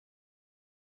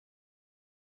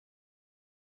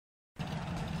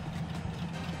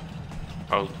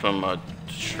I was putting my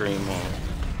stream on.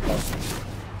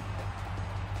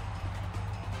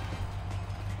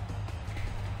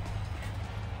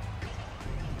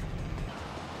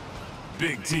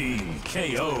 Big team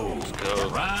KO. Let's go.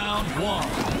 Round one.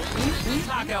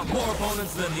 Knock out more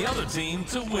opponents than the other team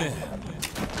to win.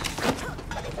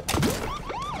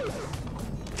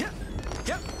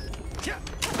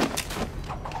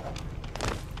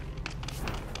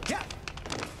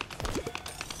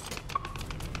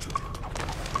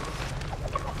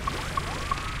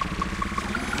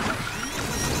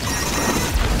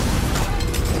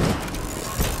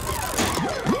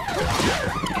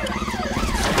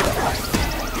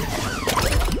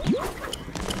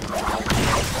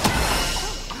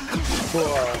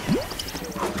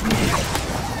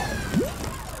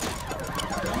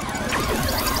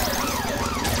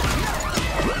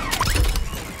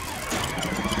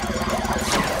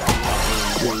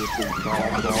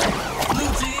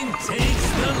 Blue team takes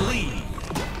the lead.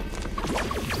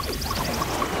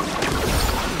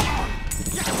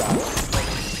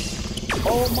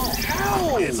 Oh my,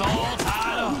 ow! It's all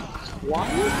tied up. What?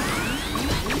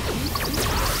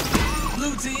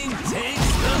 Blue team takes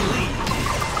the lead.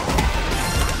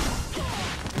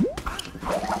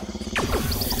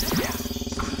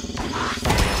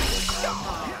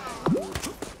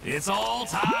 It's all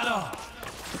tied up.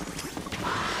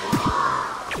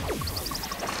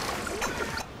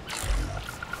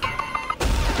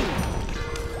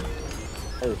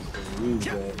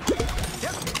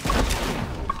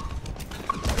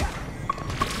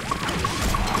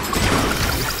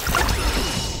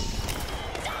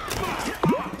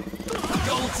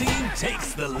 Gold team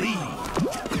takes the lead.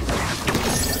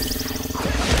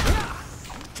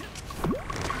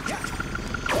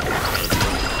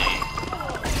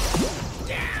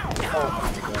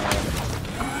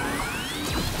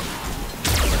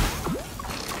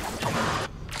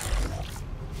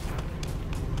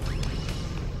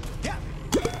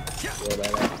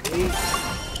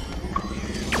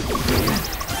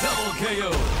 Double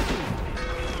KO.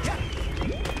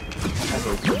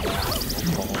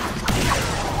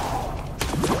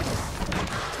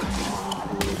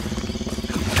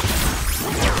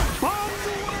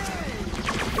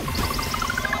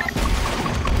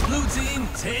 Blue team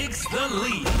takes the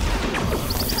lead.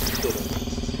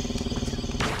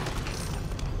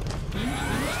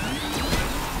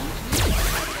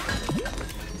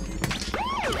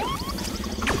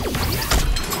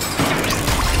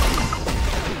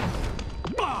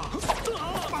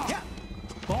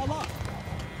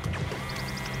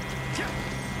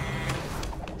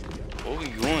 What we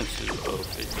going to? Oh,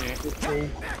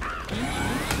 15.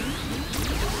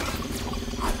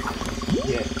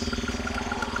 Yes.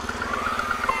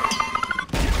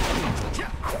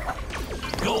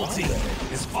 Gold team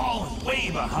is falling way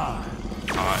behind.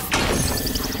 Alright.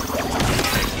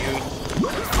 Thank you.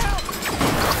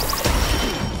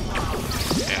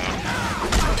 Yeah.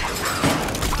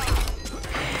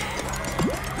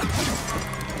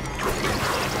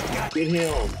 Get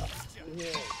him.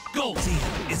 Gold team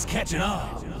is catching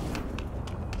up.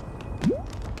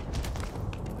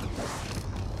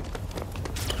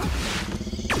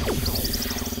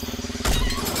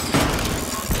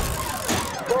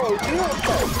 Bro, you don't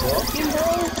start walking,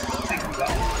 bro.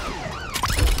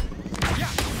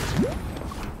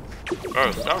 Bro,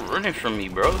 stop running from me,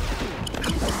 bro.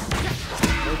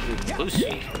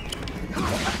 Pussy.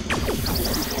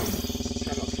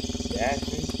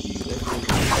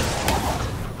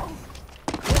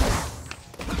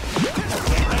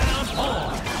 Round four.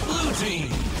 Blue team.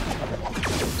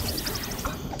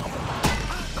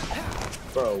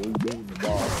 Bro, we getting the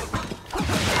ball.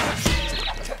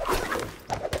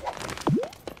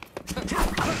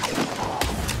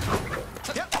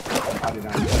 How did I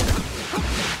know?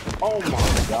 Oh my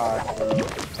god, bro.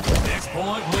 Next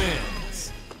point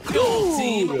wins. Gold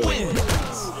team wins.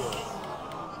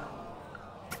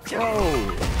 Bro.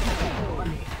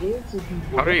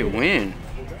 How do you win?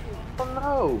 Oh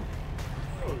no.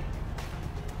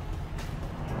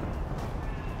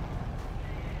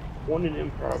 One of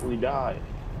them probably died.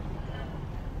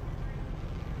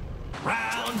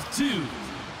 Round two.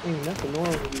 Ain't nothing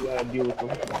wrong when you gotta deal with them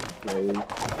plays. I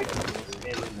think you can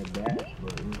stand in the dash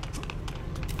button.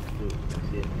 That's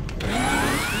it.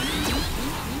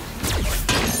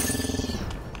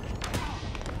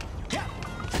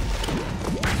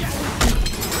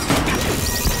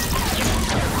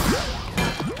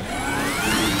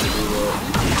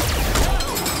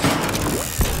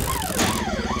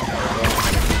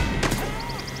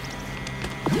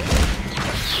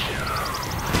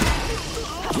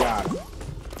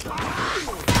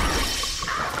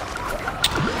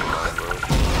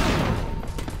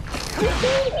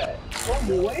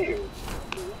 Where?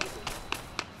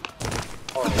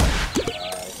 Oh,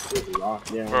 it's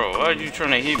locked down. Bro, why are you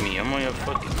trying to hit me? I'm on your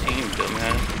fucking team,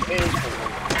 dumbass.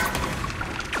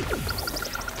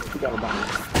 You got a bomb.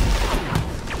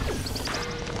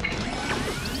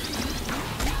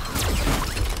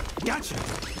 Gotcha.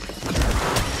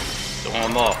 Throw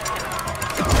him off.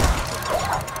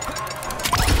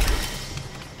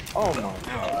 Oh my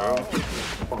god.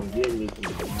 I'm getting you to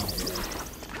the bomb.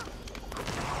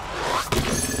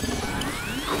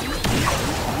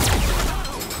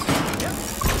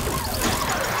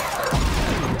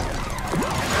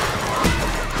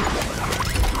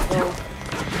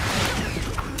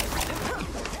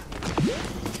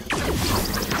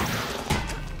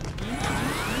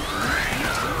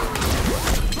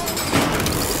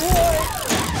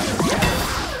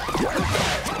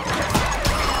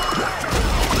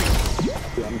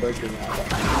 I'm breaking out.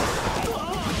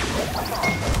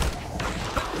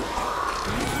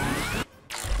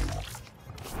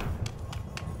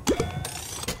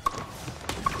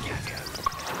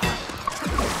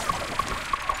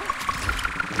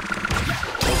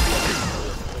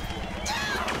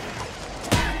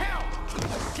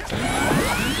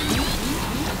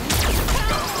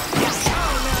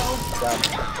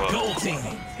 Gold team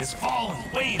is falling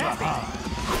way behind.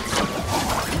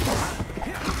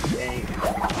 Dang.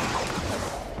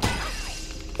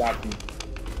 Stop me.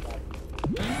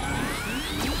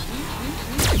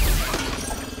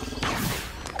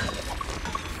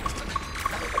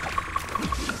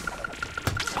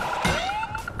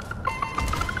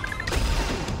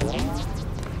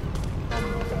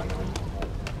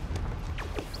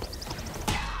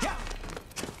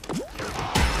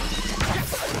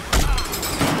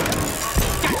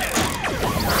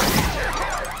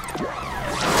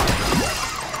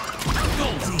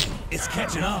 Gold team is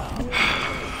catching up.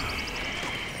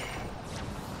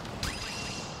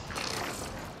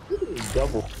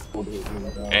 Double.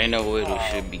 Ain't no way this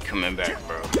should be coming back,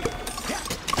 bro.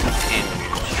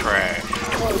 It's trash.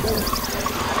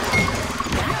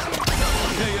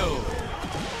 KO.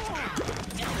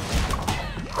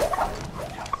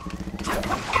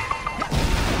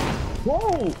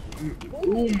 Whoa!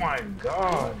 Oh my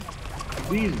god.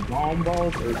 These bomb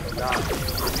balls are not.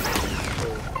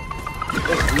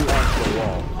 Let's relaunch the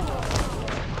wall.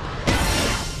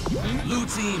 Blue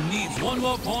team needs one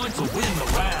more point to win the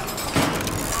round.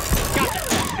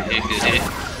 Good hit.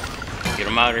 Get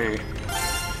him out of here.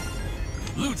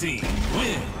 Blue team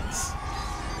wins.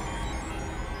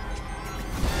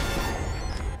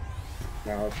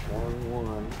 Now it's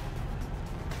 1-1.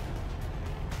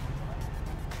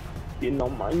 Getting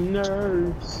on my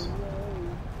nerves.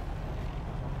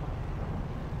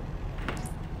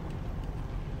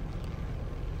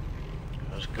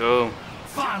 Let's go.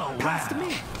 Final round. Pass to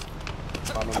me.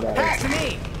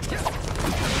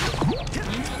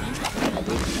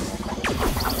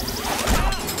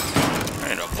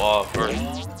 Ain't a ball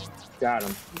first. Got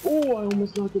him. Oh, I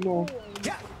almost knocked him off.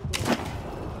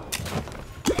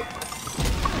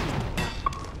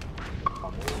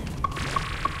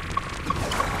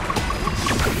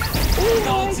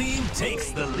 Gold team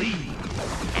takes the lead.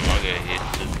 I'm gonna get hit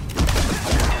too.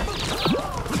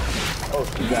 Oh,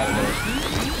 you got it there.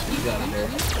 You got it there.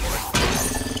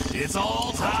 It's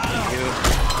all tied up.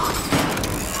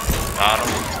 Got him.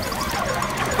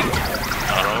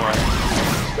 Oh, don't run.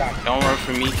 Don't run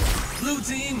for me. Blue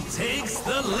team takes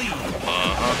the lead.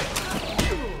 Uh-huh.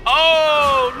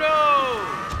 Oh,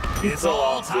 no! It's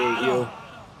all tied up.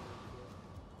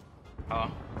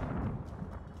 Oh.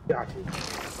 Got you.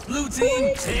 Blue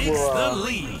team takes the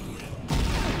lead.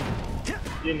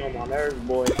 Getting on my nerves,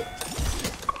 boy.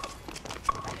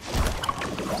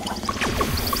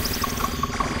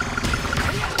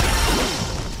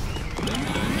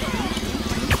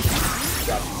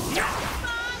 Got you.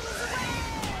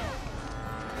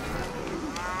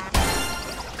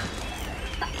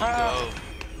 Go.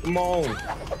 Come on.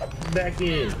 Back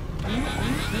in.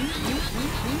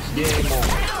 Game on.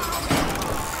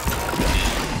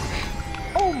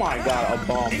 Oh my god, a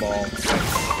bomb ball.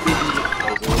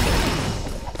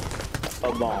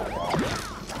 A bomb ball.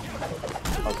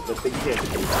 A flipping kick.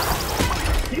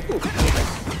 People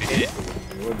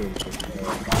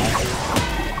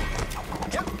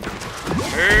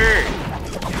Hey!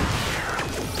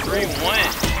 3-1.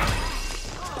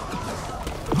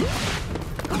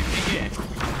 Yeah.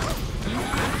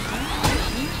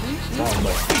 bomb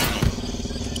ball.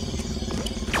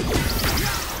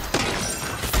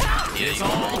 It's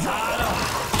all tied up.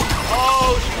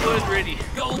 Oh, she was ready.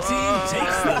 Gold team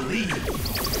takes the lead.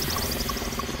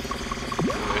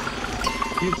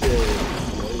 You said,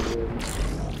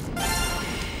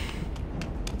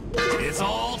 It's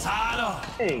all tied up.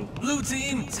 Hey, Blue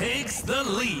team takes the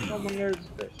lead. I'm a nerd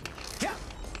special.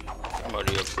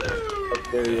 Somebody up there.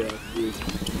 Up there, yeah. Dude.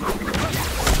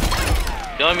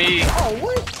 Dummy! Oh,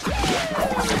 what?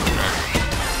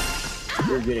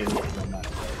 You're getting it no matter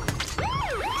what.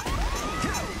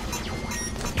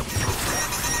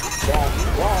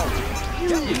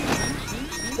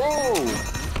 Whoa!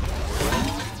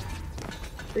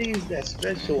 They used that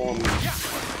special on me.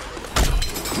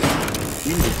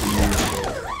 You need to use that.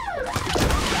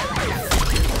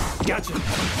 Gotcha.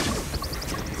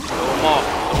 Throw him off.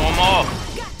 Throw him off.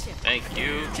 Thank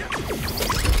you.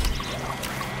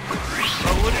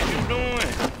 Bro, what are you doing?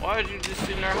 Why are you just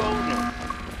sitting there holding him?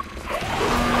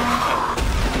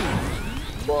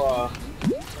 Bruh.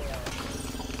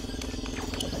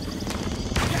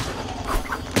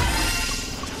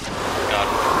 Got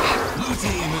him. Blue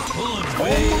team is pulling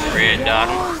way. Red dot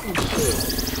him.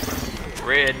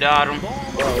 Red dot him. Bro,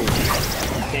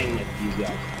 dang it, you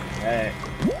guys. Hey.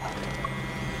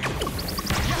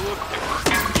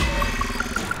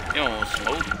 You don't want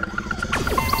smoke.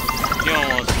 You don't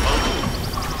want smoke.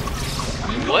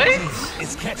 What?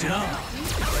 It's catching up.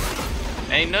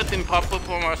 Ain't nothing pop up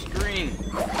on my screen.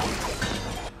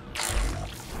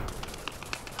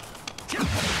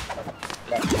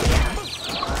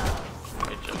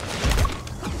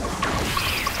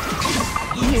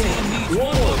 Blue team needs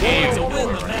one more game to win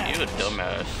the match. You a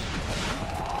dumbass.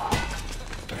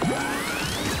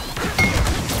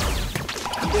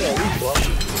 Yeah, we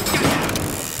bluffing.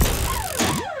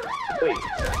 Wait.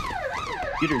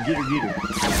 Get her.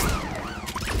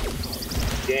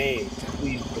 Game,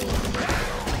 please go.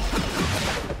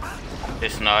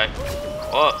 It's not.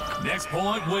 Oh, Next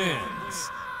point wins.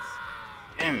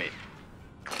 damn it.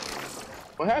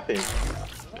 What happened?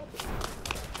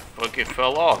 Fucking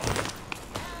fell off.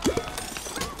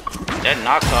 That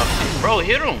knockoff. Bro,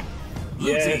 hit him.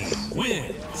 Blue Yes. team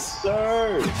wins.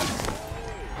 Sir.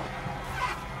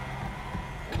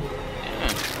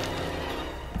 Yeah.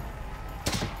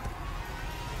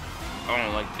 I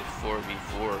don't like this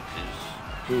 4v4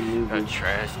 because you got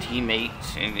trash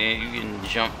teammates and then you can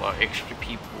jump by extra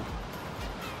people.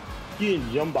 You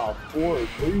didn't jump out 3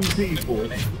 people.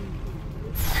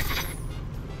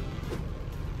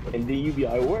 And then you be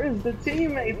like, where's the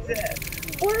teammates at?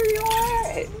 Where are you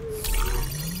at?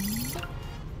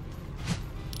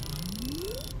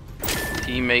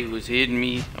 Teammate was hitting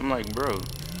me. I'm like, bro.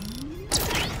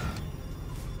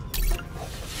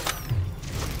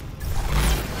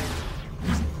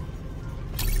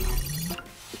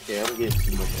 Okay, I'm getting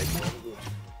too much extra.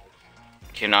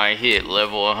 Can I hit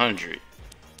level 100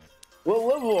 What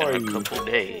level are in a you? couple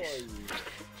days?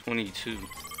 22.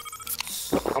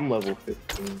 I'm level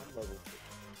 15.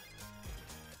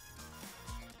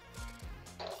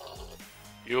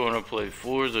 You want to play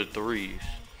 4s or 3s?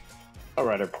 I'd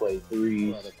rather play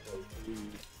 3s.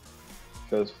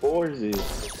 Cause 4s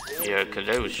is Yeah, because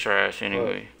they was trash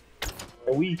anyway.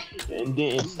 and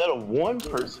then instead of one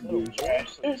person being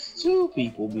trash, there's 2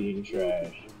 people being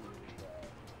trash.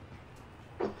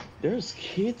 There's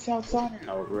kids outside in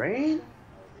the rain?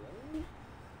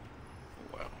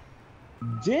 Wow.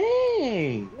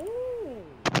 Dang!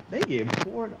 They get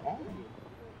poured on.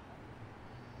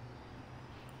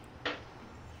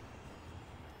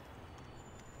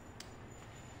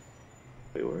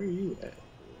 Wait, where are you at?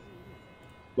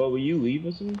 What, will you leave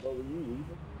us in?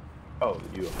 Oh,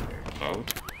 you up there. Oh.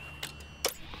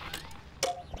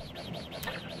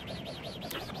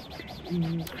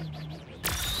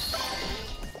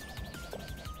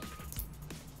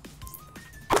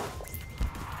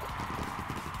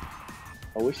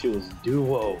 I wish it was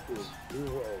duo.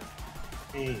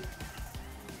 Dang.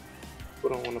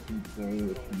 But I want to be playing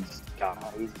with these guys,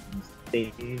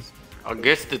 these things. I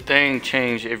guess the thing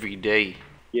changed every day.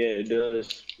 Yeah, it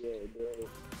does.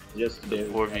 Yesterday.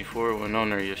 4v4 went on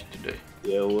there yesterday.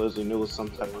 Yeah, it was, and it was some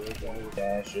type of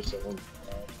dash or something.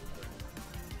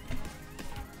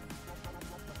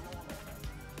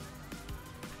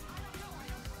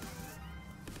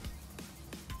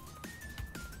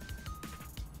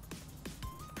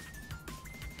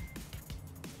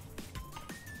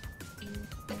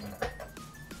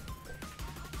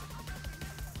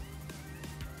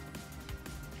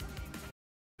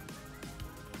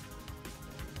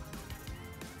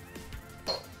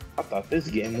 I thought this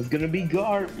game was gonna be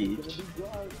garbage.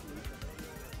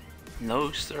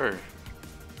 No, sir.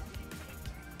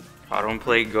 I don't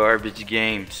play garbage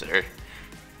games, sir.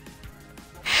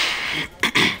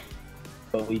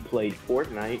 But we played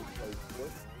Fortnite.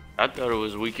 I thought it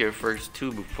was weak at first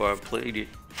too before I played it.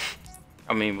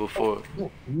 I mean, before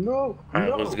No, I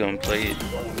was gonna play it.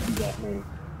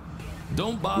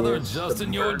 Don't bother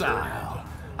adjusting your dial.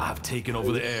 I've taken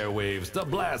over the airwaves to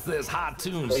blast this hot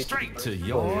tune straight to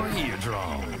your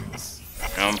eardrums.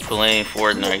 I'm playing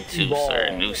Fortnite too, sir.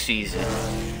 New season.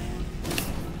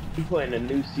 You playing a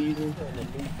new season?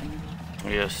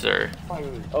 Yes, sir.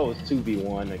 Oh, it's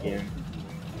 2v1 again.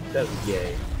 That's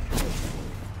gay.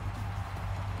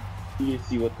 You didn't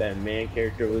see what that man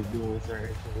character was doing, sir.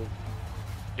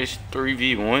 It's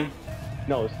 3v1?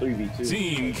 No, it's 3v2.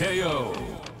 Team KO.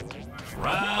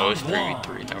 Round Oh, it's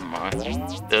 3v3. Never mind.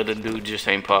 The other dude just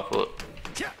ain't pop up.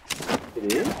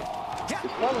 It is?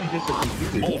 It's probably just a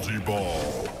computer.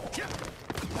 Multi-ball.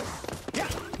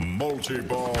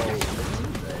 Multi-ball.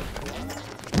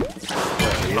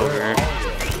 Over.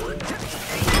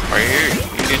 Right here.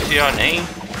 You can see our name.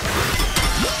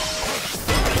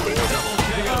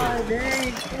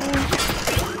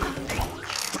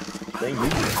 Thank you.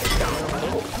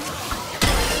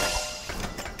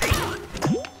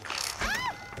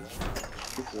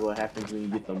 This is what happens when you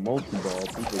get the multi-ball.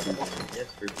 People do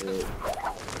desperate for it.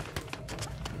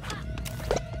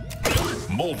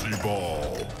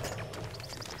 Multi-ball.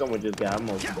 Someone just got a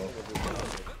multi-ball.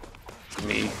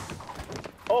 Me.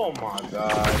 Oh my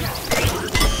god.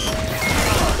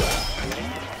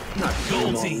 Not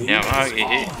seeing on me. Yeah, I'll get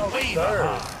hit. Oh,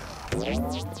 sir.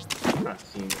 Not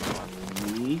seeing on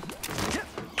me.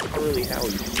 Really, how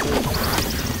you doing?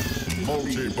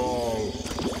 Multi-ball.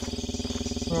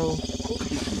 Bro.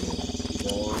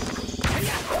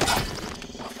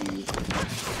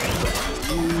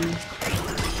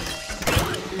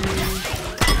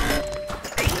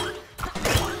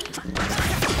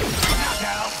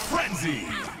 Knockout frenzy.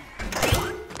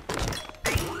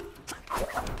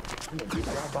 I'm gonna get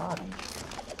my body.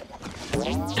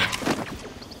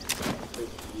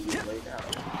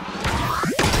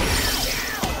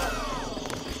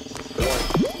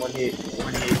 One hit.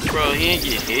 Bro, he didn't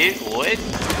get hit? What?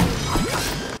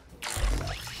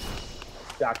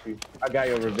 Got you. I got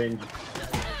your revenge.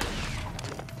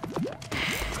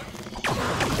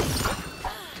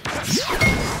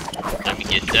 Let me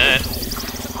get that.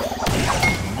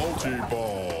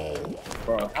 Multi-ball.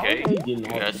 Bro, Okay. how am I You getting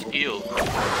got off skill.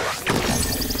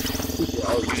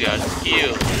 You got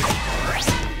skill.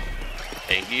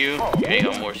 Thank you. You ain't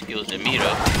got more skills than me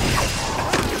though.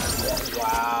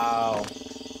 Wow.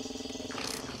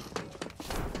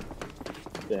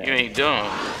 You ain't dumb.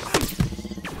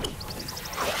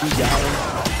 You got him.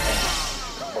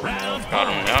 Got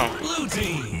him now. Blue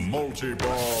team.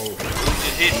 Multi-ball. Who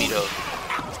just hit me though?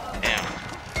 Damn.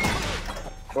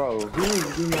 Bro, who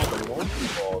is doing all the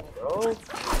multi-balls, bro?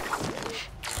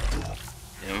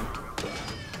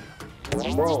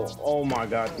 Him. Bro, oh my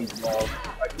god, these walls.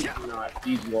 I kid you not,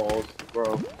 these walls,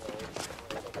 bro.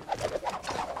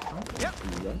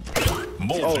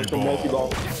 Oh, it's a multi-ball.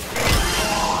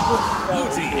 Blue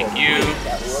team. Thank you.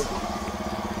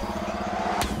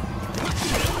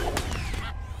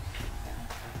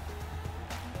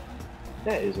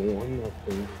 That is 1-0.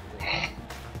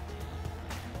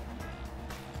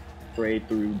 Trade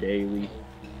through daily.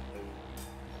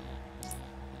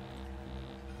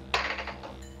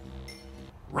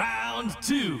 Round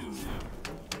 2.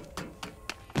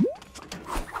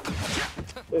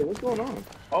 Wait, what's going on?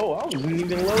 Oh, I wasn't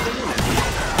even loading in.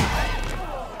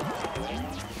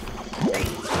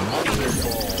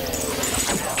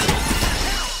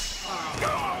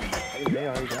 Hey, they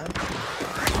already got it.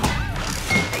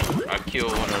 I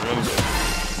killed one of them.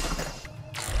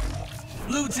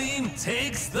 Blue team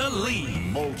takes the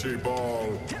lead.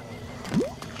 Multi-ball.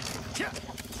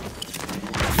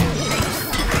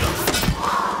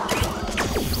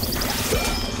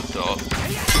 Dog.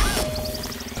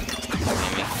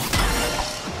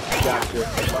 Gotcha.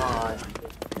 Bye.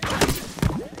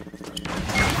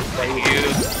 Thank you.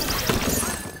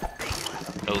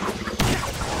 Oh.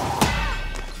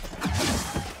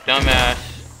 Dumbass.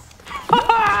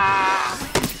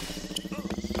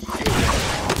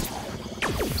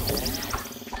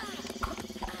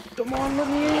 Come on, let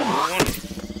me in.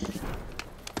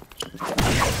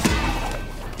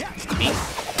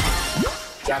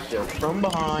 Gotcha. From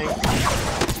behind.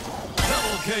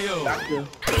 Double KO. Gotcha.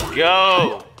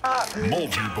 Go.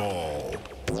 Multi-ball.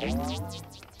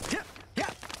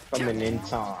 Coming in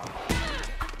time.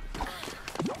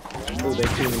 Oh, they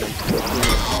teaming them.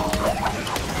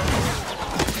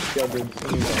 Double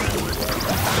team.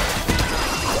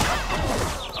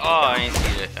 Oh, I didn't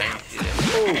see that. I didn't see that.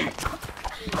 Oh.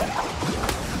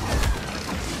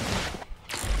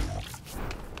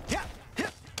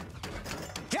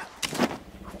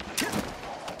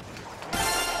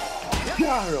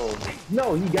 Got him.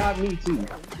 No, he got me too.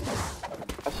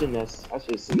 I should have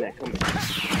seen that coming.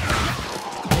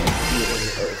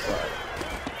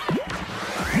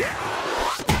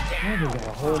 I got a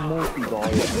whole multi-ball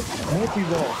here.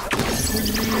 Multi-ball.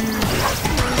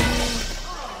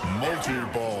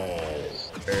 Multi-ball.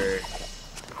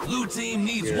 Blue team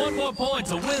needs one more point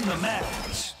to win the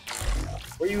match.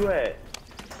 Where you at?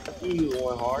 I see you with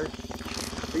one heart.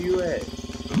 Where you at?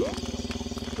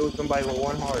 There was somebody with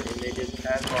one heart and they just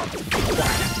passed off.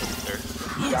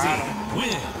 Blue team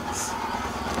wins.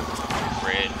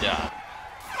 Red dot.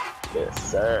 Yes,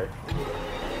 sir.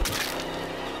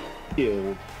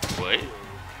 Kill. What?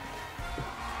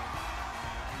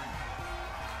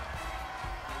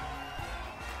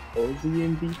 Was he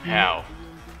MVP? How?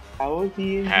 How was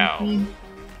he MVP? How?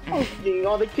 I was getting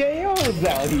all the KOs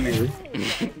out here.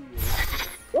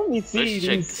 Let me see Let's these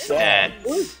check the stats. stats.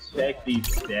 Let's check these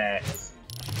stats.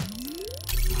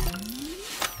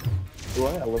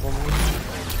 What? I live on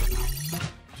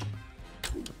one?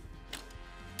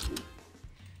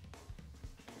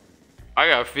 I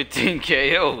got 15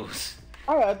 KOs.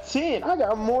 I got 10. I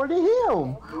got more than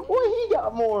him. What he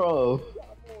got more of?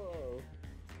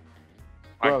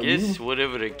 Bro, I guess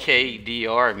whatever the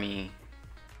KDR mean.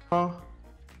 Huh?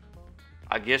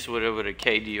 I guess whatever the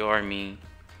KDR mean.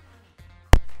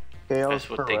 KOs That's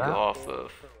what per they go round? off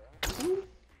of.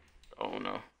 I don't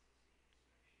know.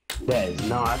 That is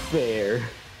not fair.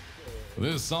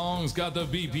 This song's got the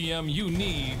BPM you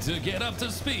need to get up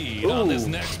to speed on this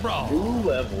next brawl. New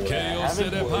level. KO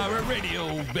City Pirate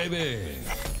Radio, baby.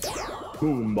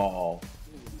 Boom-ball.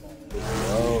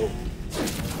 Oh.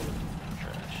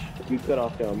 You cut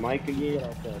off the mic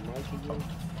again?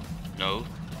 No.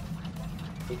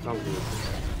 It's not good.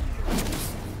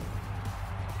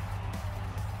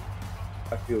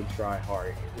 I feel try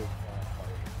hard.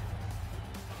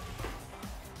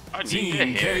 I need Team that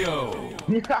hair. KO.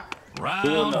 Dude Round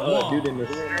in the one.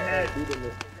 center.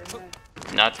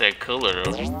 Not that color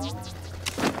though.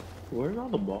 Where's all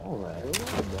the ball at?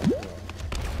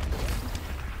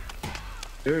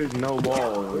 There is no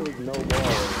ball. There is no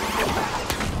ball.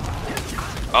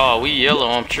 Oh, we yellow.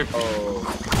 I'm tripping.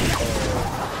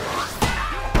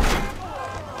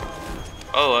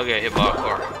 Oh, I got hit by a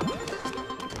car.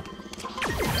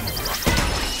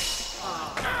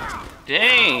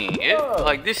 Dang,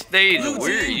 like this stage is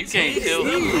weird. You can't tell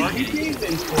who targeted you.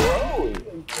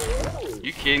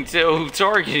 You can't tell who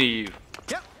targeted you.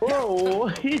 Bro,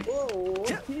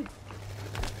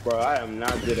 bro, I am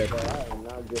not good at that. I am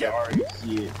not good at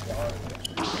shit.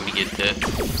 Let me get that.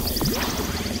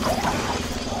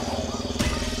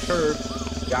 Curve.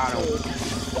 Got him.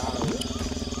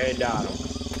 Red dot him.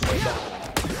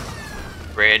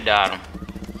 Red dot him.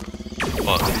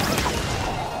 Fuck.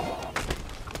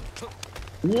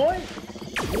 What?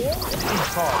 He's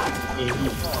hard. Yeah,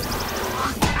 he's hard.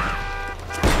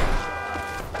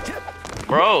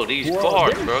 Bro, these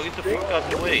cars, bro. Get the fuck out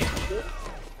the way.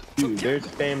 Dude, they're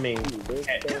spamming.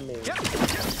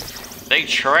 They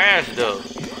trash though.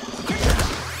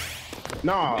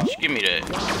 Nah, Just give me that.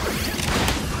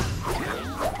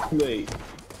 wait.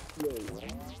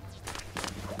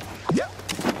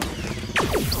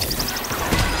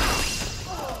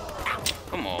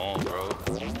 Come on, bro.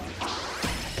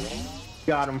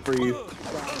 Got him for you.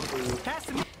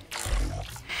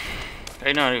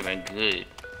 They not even good.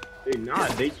 They're not.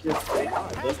 They just look for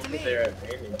their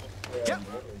advantage.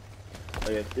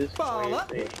 Like at this point,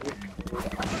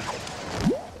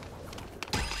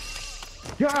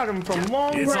 got him from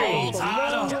long It's all range.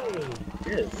 tied up.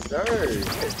 Yes, sir.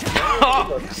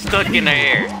 Stuck in the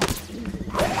air.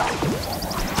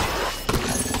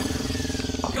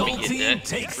 Let me Gold get team that.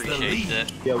 takes the Appreciate lead.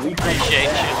 that. Yeah, we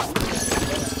Appreciate you.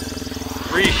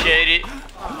 Appreciate it.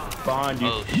 bond you.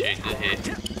 Oh shit, good hit.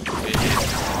 Good hit.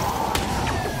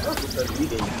 Because we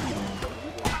didn't.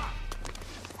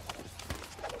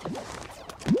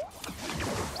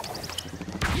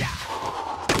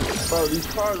 Bro, these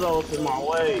cars all up in my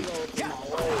way.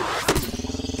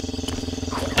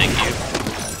 Thank you.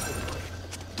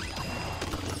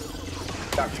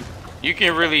 Got you. You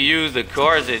can really use the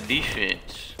cars at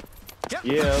defense.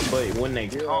 Yeah, but when they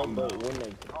come,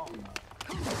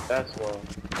 that's why.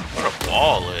 What a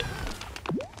ball it.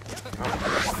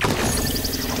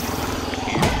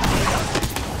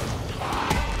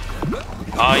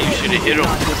 Oh, you should have hit him.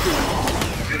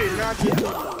 You did not get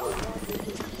him.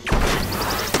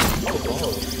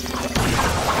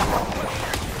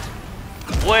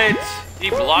 What? He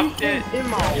blocked it? In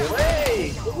my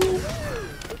way.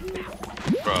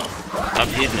 Bro, stop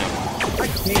hitting him. I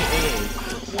can't aim.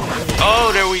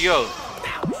 Oh, there we go.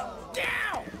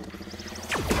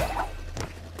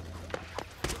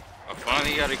 I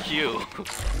finally got a kill.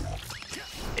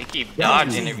 They keep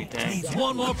dodging everything. Needs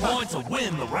one more point to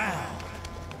win the round.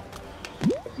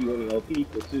 See winning OP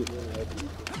equals 2.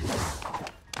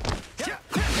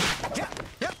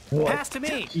 Pass to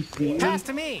me. Pass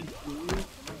to me.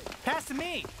 Pass to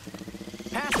me.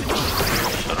 Pass to me.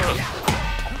 Shut up.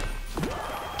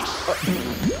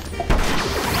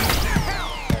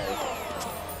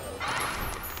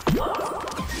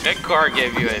 That car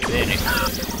gave you advantage.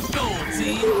 Gold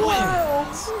team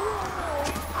wins.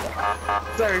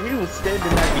 Sir, he was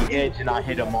standing at the edge and I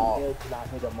hit him off.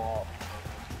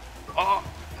 Oh.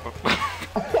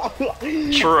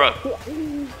 Truck.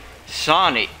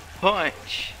 Sonic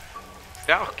punch.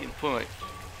 Falcon punch.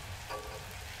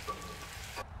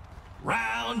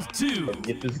 Round 2.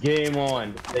 Get this game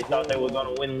on. They thought they were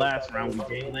gonna win last round. We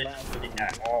didn't let you win it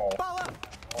at all. Ball up.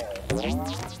 Ball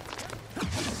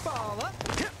up.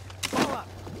 Ball up.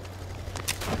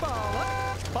 Ball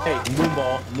up. Hey,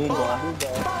 moonball. Ball up.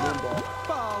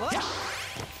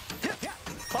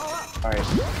 Ball up. Alright.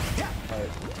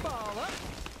 Ball up.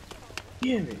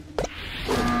 Damn it.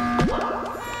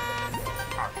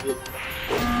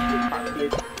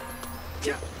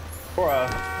 Bruh.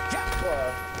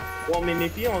 Well, I mean,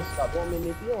 if you don't stop.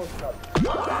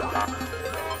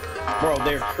 Bro,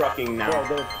 they're trucking now.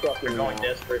 They're going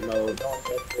desperate mode.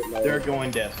 They're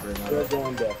going desperate mode.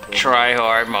 Try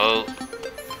hard mode.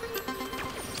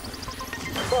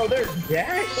 Bro, they're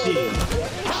dashing.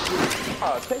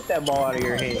 Oh, take that ball out of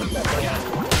your hand.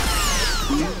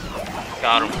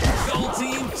 Got him. Gold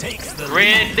team takes the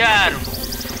Red dot him.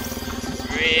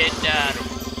 Red dot him.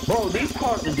 Bro, these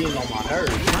cars are getting on my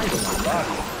nerves. Not even my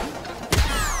body.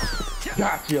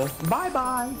 Gotcha.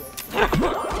 Bye-bye.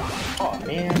 Oh,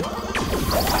 man.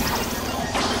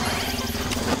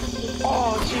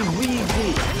 Oh, she weaved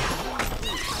it.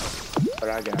 But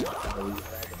I got it.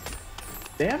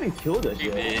 They haven't killed us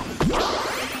You yet. did.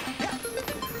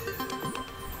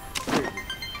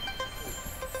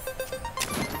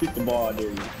 Get the ball,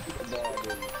 dude.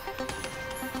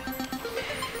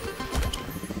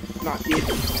 Not it.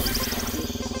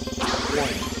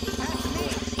 One.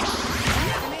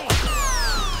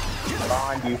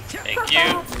 Behind you. Thank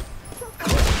you.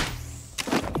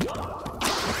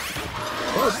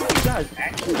 Oh, so you guys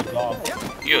actually dog.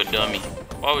 You a dummy.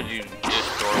 Why would you just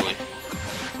throw it?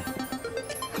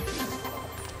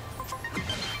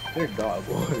 They're dog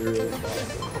water.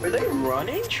 Are they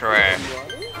running? Trash.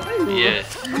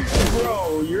 Yes.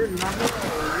 Bro, you're not.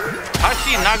 How'd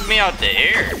she knock me out the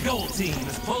air? Gold team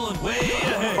is pulling way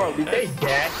ahead. Bro, did they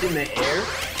dash in the air?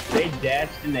 They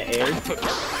dashed in the air.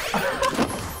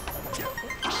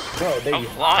 Bro, they I'm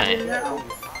flying. now.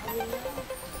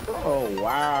 Oh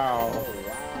wow.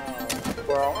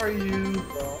 Where are you?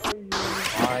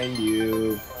 Find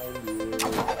you.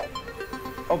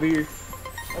 Over here.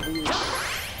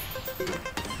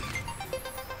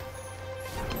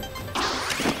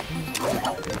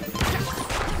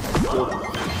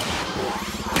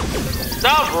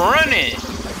 Stop running!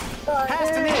 Pass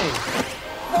to me.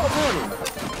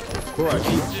 Bro,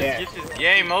 she's Just dashed. get this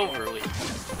game over with.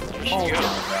 There she Oh goes. my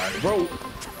god, bro.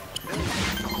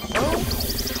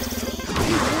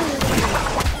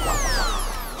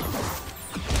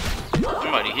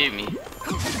 Somebody hit me.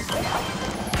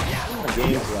 My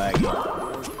game's lagging.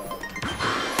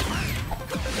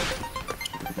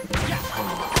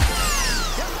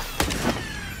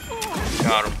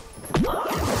 Got him.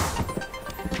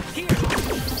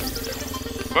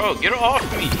 Bro, get off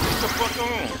me. What the fuck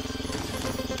on?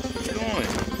 What you doing?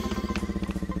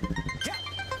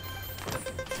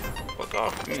 Fuck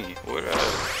off me. What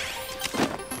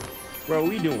Bro,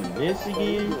 we doing this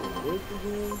again?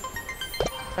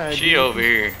 She over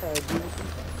here.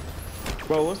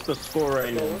 Bro, what's the score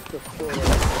right now?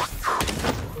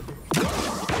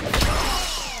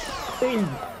 They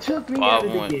took me out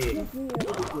of the 5-1. game.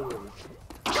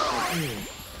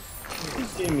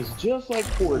 This game is just like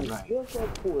Fortnite.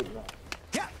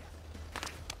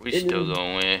 We still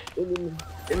gonna win.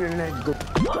 Internet go.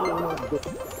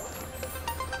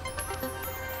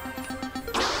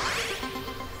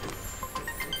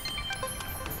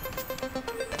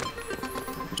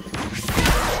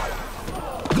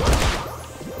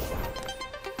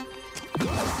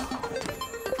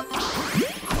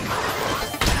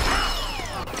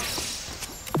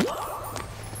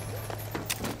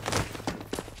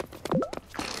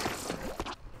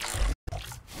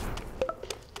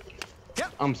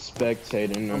 I'm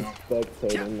spectating now.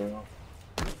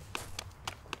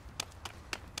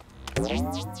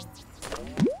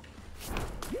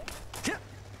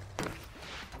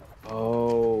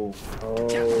 Oh.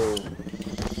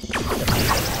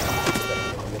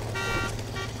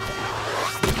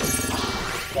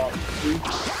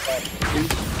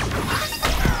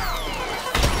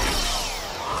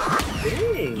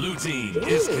 Dang. Blue team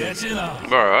is catching up.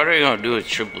 Bro, how they gonna do a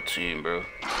triple team, bro?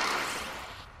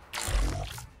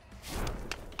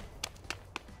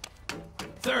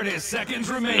 30 seconds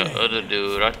And remaining. the other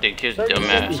dude, I think his dumb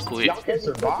ass quit. Y'all can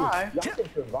survive.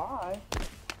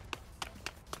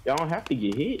 Y'all don't have to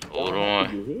get hit. Hold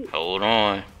on. Hold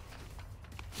on.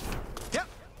 Yep.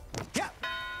 Yep.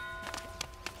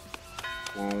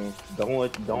 Don't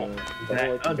let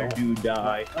that other dude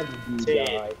die.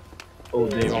 Ted. Oh,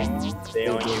 they on you. They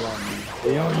on you.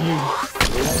 They on you.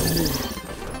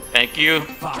 Thank you.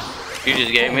 You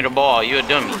just gave me the ball. You a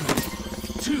dummy.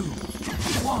 2,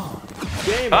 1.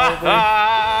 Game Ha over.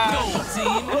 ha! Gold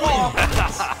team wins.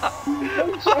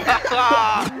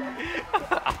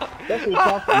 That's what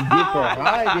y'all can get for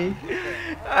hiding.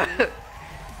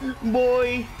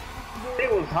 Boy, they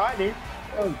was hiding.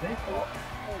 That was their fault.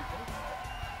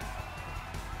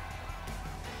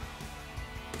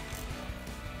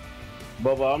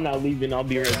 Bubba, I'm not leaving. I'll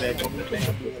be right back. I'm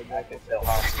back and sell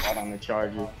hotspot on the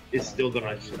charger. It's still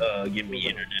gonna give me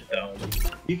internet though.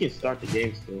 You can start the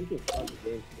game still.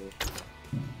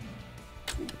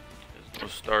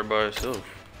 Let's start by itself.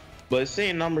 But it's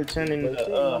saying number 10 in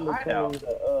the hideout.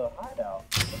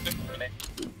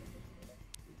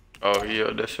 Oh yeah,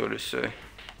 that's what it say.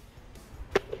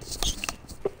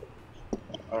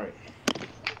 Alright.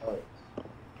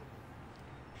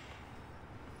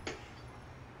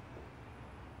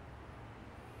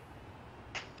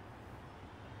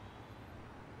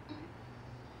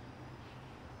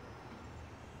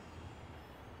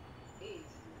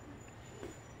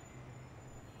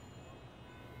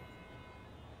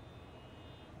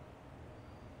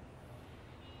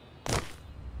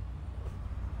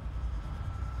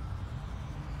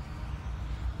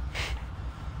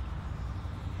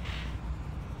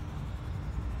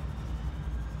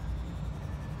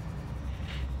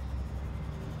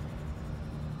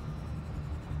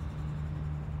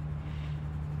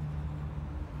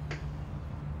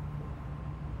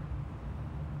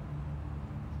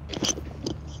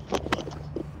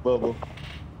 Bubba.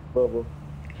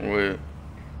 Wait.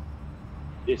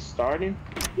 It's starting?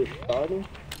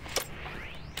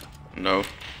 No.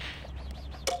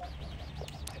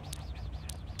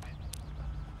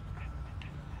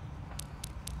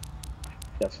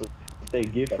 That's what they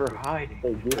get for hiding.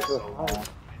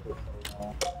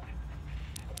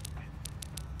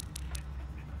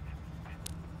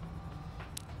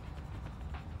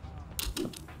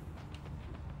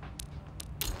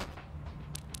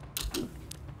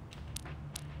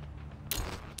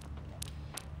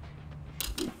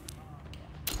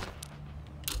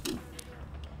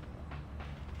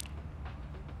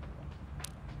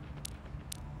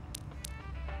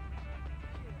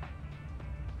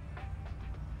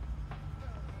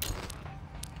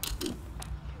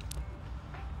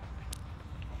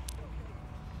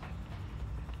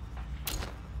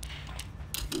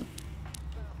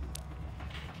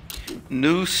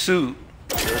 New suit.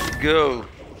 Let's go.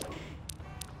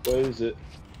 What is it?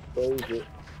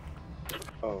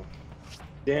 Oh.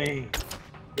 Dang.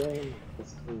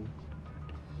 That's cool.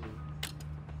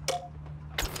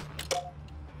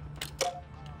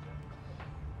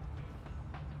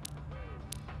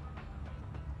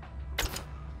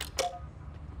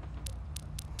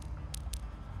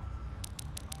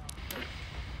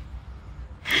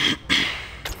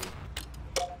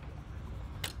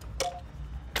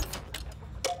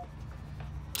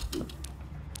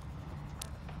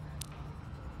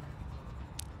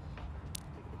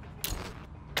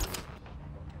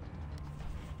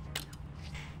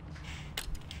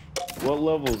 What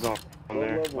level's on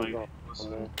there?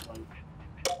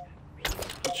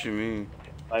 What you mean?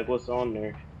 Like what's on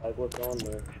there?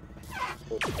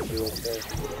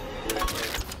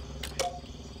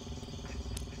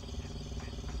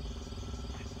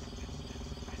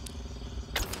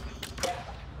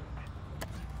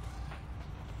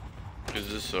 Is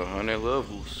this 100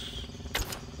 levels?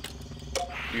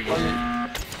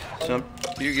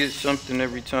 You get something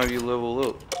every time you level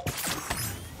up.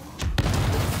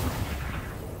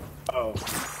 Oh.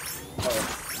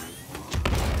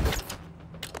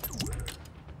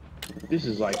 This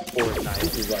is like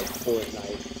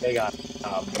Fortnite. They got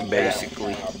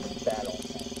Basically. battle.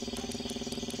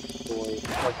 Boy,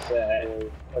 what's that?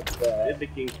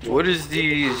 What is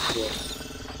these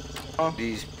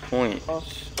points?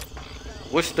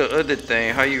 What's the other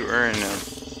thing? How you earn them?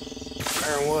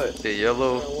 Earn what? The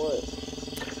yellow?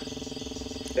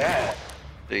 That.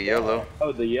 The yellow?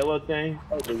 Oh, the yellow thing?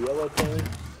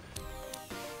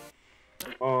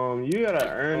 You gotta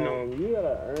earn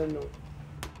them.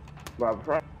 By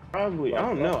Probably. I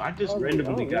don't know. I just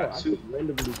randomly got two.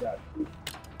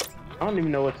 I don't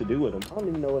even know what to do with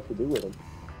them.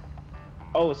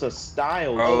 Oh, it's a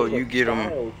style. Oh, you get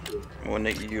them when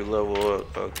you level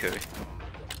up. Okay.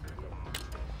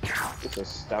 It's a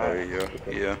style. There you go.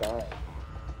 Yeah.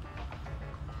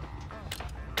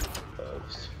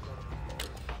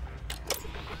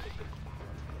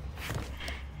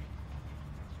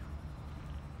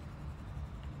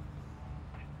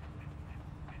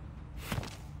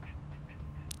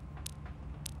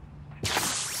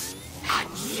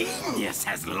 Genius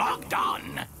has logged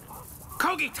on.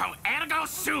 Cogito ergo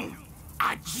sum.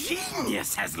 A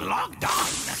genius has logged on.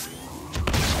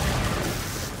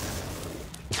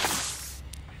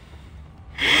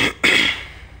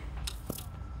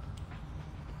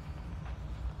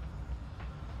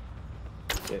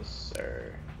 Yes,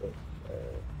 sir.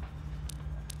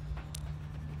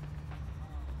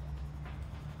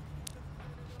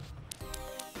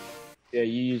 Yeah,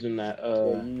 you using that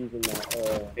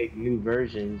make new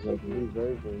versions of it.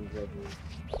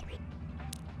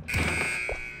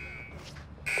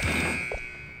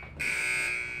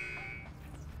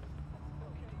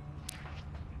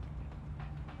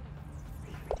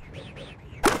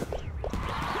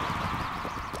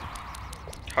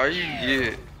 How you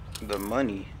get the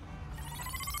money?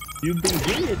 You've been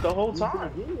getting it the whole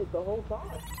time.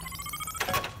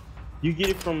 You get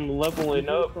it from leveling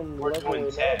up or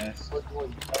doing tasks.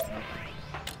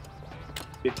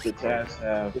 If the tasks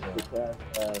have,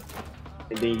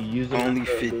 and then you use them. Only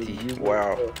 50.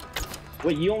 Wow.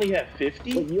 Wait, you only have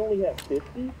 50?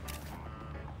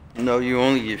 No, you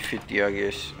only get 50, I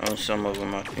guess, on some of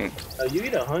them, I think. You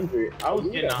get 100. I was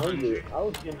getting 100.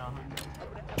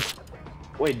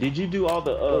 Wait, did you do all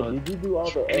the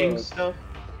training stuff?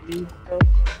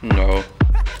 No.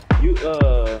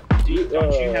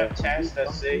 Don't you have tasks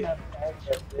that say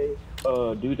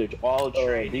do the all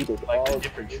training, like the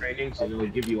different trainings, and it'll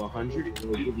give you 100?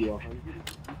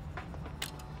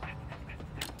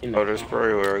 Oh, that's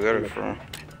probably where I got it from.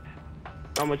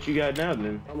 How much you got now,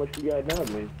 then?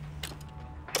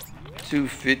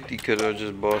 250, cause I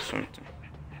just bought something.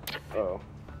 Oh.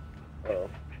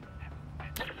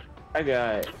 I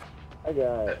got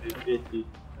 50.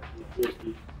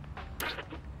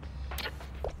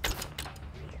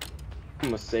 I'm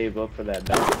gonna save up for that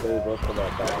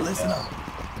battle. Listen up.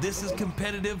 This is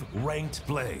competitive ranked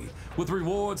play, with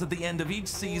rewards at the end of each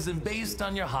season based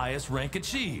on your highest rank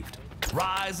achieved.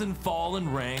 Rise and fall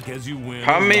in rank as you win.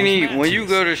 How many, matches. when you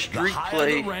go to street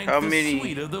play, rank, how many? The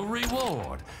sweeter the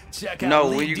reward. Check out No,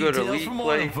 when you go to details league for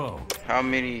more play, info. how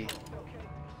many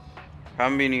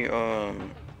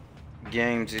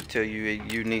games it tell you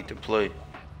you need to play?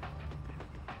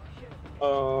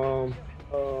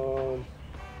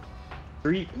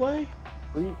 Street play?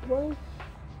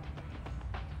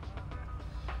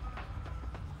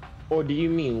 Or do you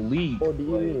mean league?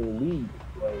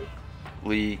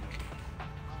 League.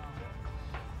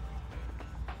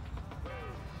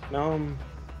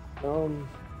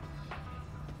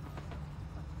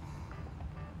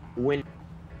 When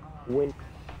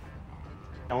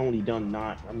only done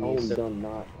not.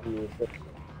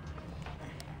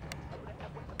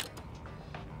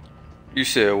 You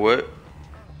said what?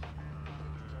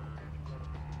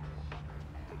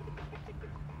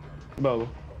 Bro.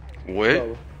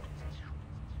 What?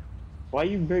 Why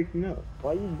you breaking up?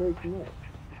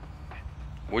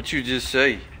 What you just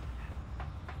say?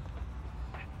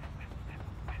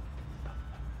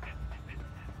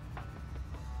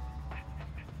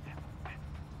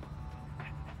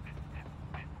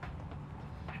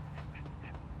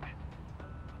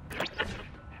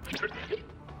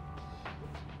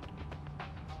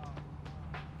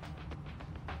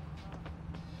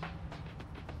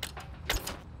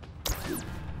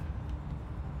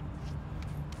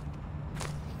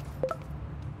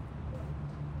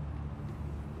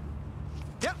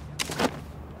 Yep.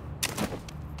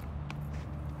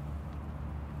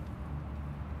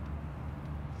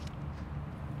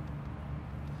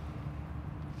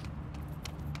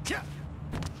 Yeah.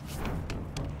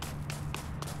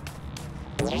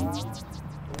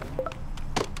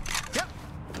 Yep.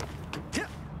 Yep.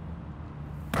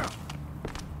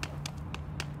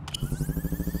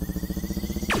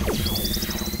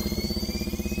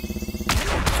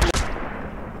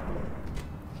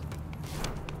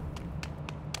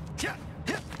 Yeah.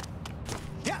 Yeah.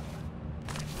 Yeah.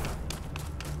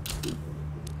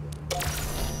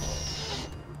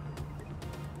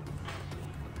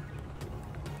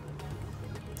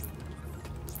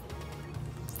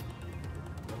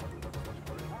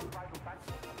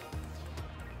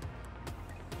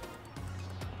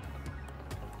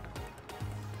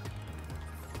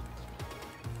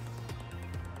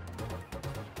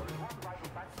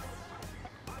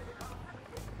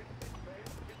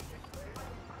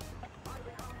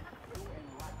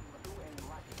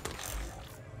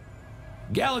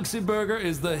 Galaxy Burger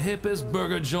is the hippest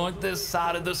burger joint this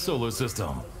side of the solar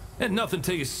system. And nothing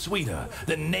tastes sweeter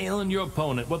than nailing your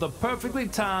opponent with a perfectly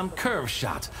timed curve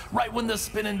shot right when the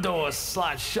spinning doors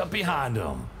slide shut behind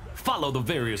them. Follow the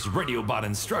various RadioBot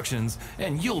instructions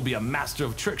and you'll be a master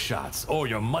of trick shots or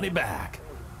your money back.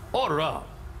 Order up.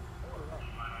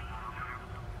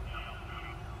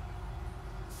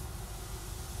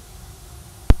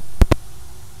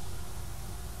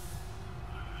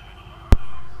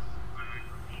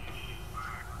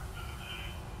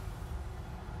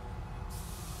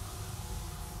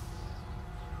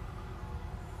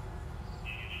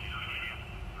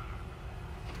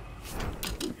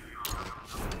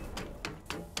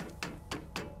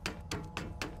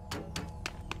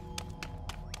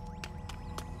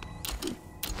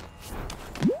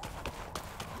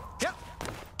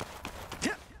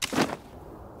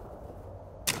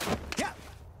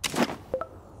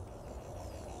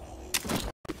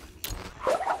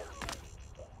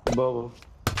 Bubble.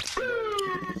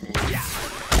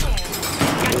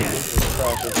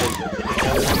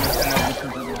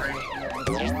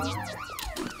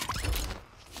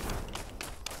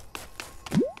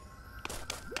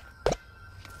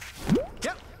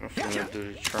 I'm gonna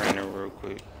do the trainer real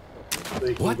quick. So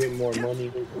you can What? get more money.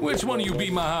 Which one of you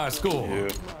beat my high score? Yeah.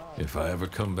 If I ever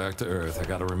come back to Earth, I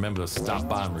gotta remember to stop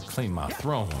by and reclaim my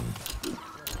throne.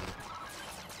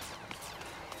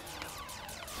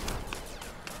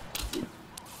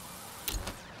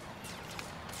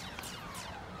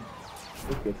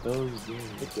 Look at those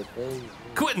games. Look at those.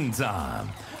 Quitting time.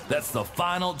 That's the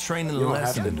final training don't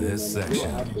lesson have in to do this none of that. You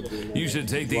don't have to do section. none You of should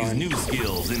that. take these Why? new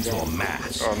skills into a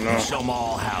match. Oh, no. And show them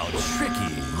all how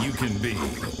tricky you can be.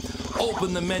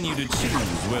 Open the menu to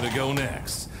choose where to go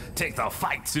next. Take the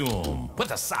fight to them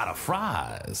with a side of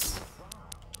fries.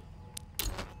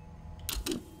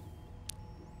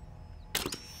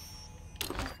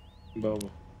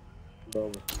 Bubble.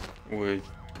 Wait.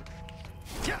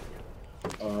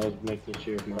 I was making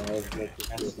sure.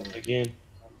 Again.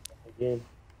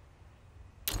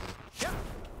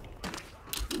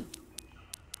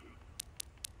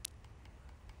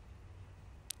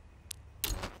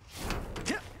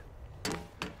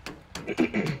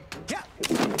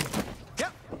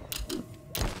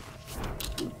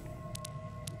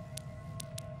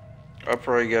 I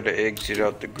probably gotta exit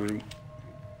out the group.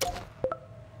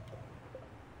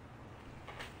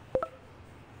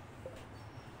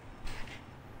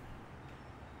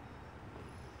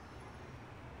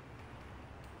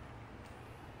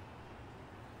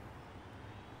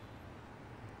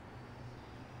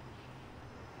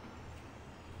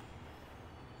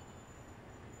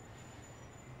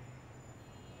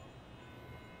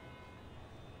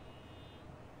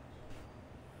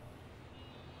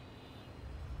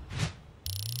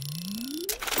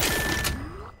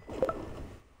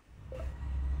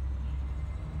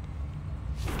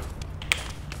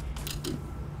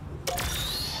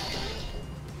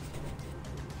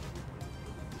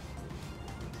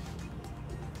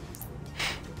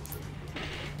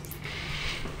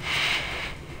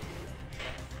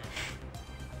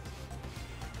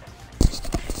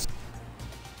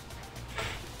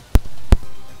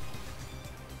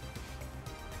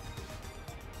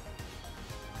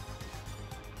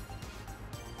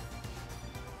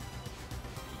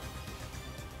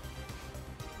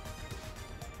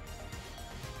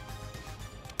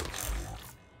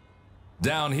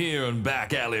 Down here in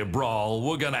Back Alley Brawl,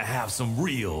 we're gonna have some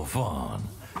real fun.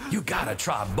 You gotta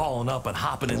try balling up and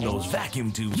hopping in those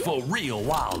vacuum tubes for a real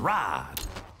wild ride.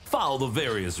 Follow the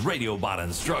various RadioBot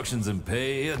instructions and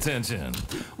pay attention.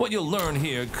 What you'll learn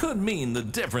here could mean the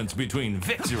difference between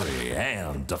victory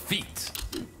and defeat.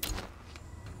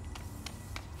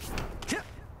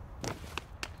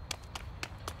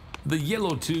 The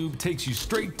yellow tube takes you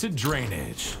straight to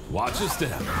drainage. Watch your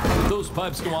step. Those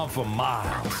pipes go on for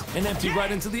miles and empty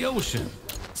right into the ocean.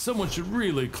 Someone should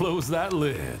really close that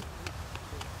lid.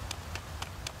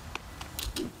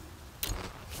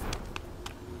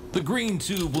 The green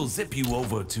tube will zip you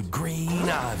over to green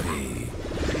ivy.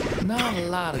 Not a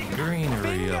lot of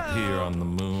greenery up here on the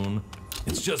moon.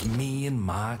 It's just me and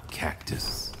my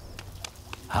cactus.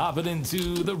 Hopping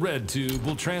into the red tube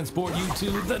will transport you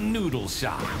to the noodle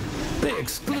shop. They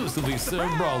exclusively serve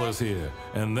brawlers here,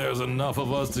 and there's enough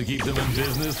of us to keep them in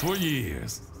business for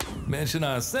years. Mention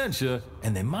I sent you,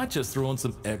 and they might just throw in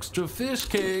some extra fish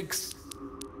cakes.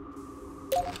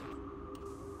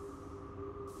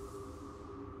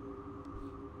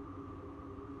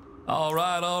 All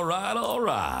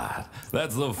right.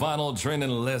 That's the final training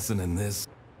lesson in this.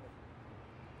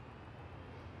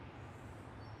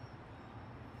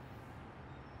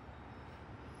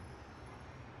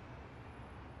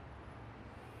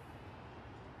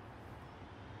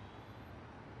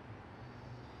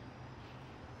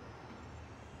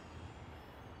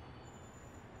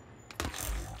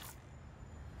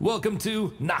 Welcome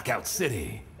to Knockout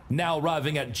City. Now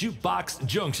arriving at Jukebox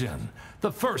Junction,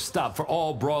 the first stop for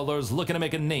all brawlers looking to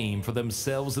make a name for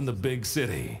themselves in the big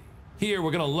city. Here we're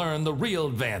gonna learn the real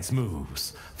advanced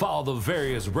moves, follow the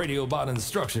various radio bot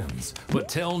instructions, but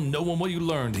tell no one what you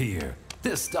learned here.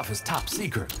 This stuff is top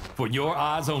secret, for your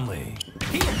eyes only.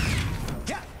 Here.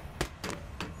 Yeah.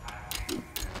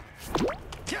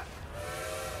 Yeah.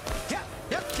 Yeah.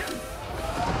 Yeah. Yeah.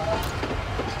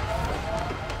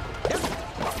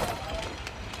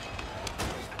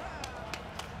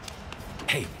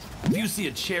 Hey, if you see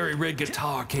a cherry red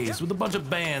guitar case with a bunch of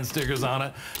band stickers on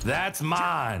it, that's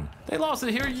mine. They lost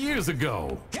it here years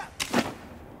ago. Yeah.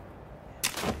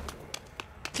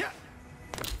 Yeah.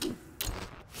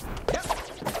 Yeah.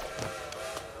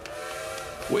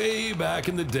 Way back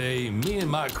in the day, me and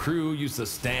my crew used to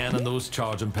stand on those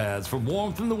charging pads for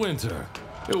warmth in the winter.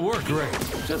 It worked great.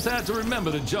 Just had to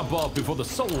remember to jump off before the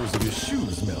soles of your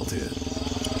shoes melted.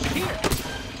 Here.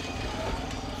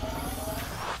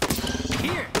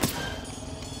 Here.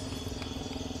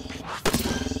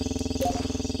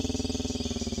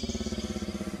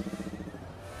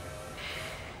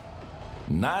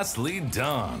 Nicely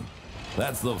done.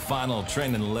 That's the final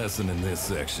training lesson in this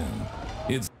section.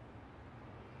 It's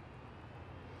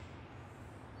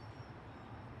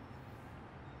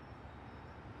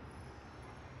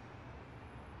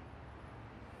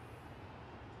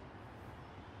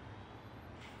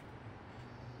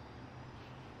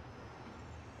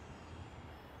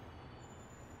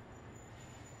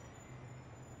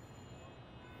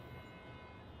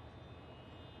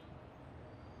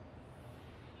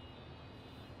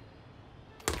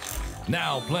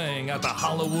now playing at the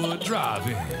Hollywood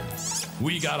Drive-In.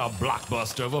 We got a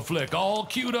blockbuster of a flick all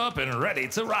queued up and ready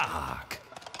to rock.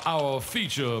 Our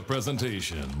feature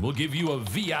presentation will give you a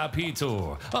VIP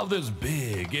tour of this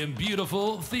big and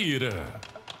beautiful theater.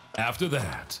 After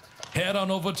that, head on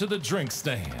over to the drink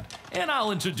stand and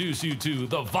I'll introduce you to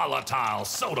the volatile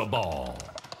soda ball.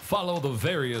 Follow the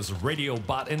various radio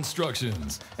bot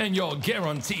instructions and you're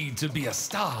guaranteed to be a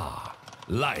star.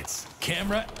 Lights,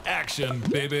 camera, action,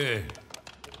 baby.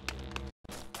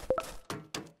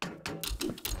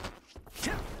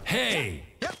 Hey,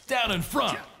 down in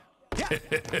front.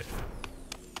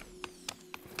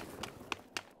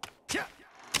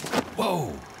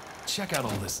 Whoa, check out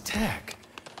all this tech.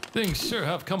 Things sure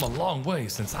have come a long way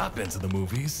since I've been to the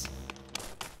movies.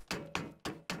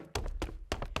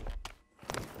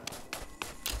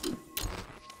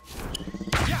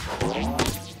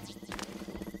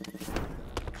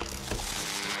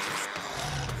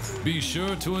 Be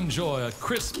sure to enjoy a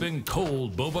crisp and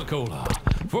cold Boba Cola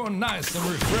for a nice and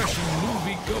refreshing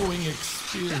movie-going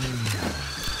experience.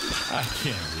 I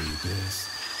can't read this.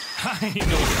 I ain't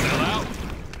no sellout.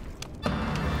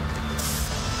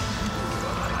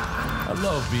 I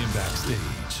love being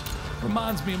backstage.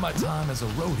 Reminds me of my time as a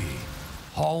roadie,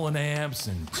 hauling amps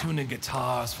and tuning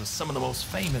guitars for some of the most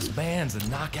famous bands in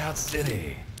Knockout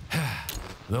City.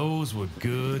 Those were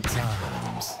good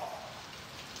times.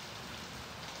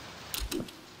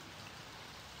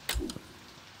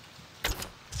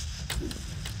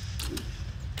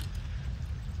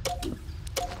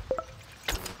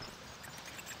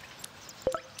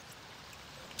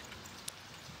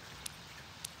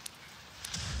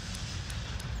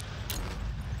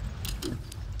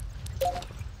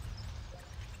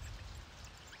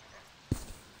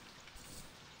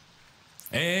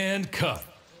 And cut.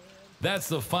 That's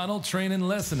the final training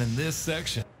lesson in this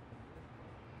section.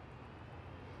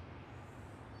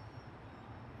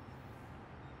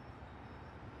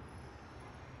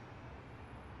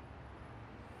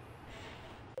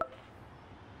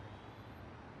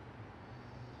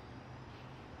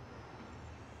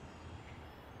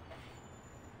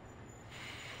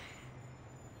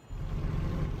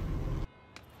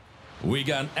 We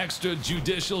got an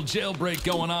extrajudicial jailbreak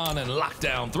going on and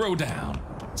lockdown throwdown.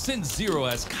 Since Zero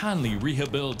has kindly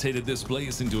rehabilitated this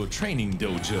place into a training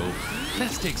dojo,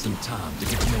 let's take some time to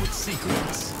get to know its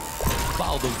secrets.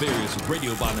 Follow the various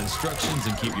radio bot instructions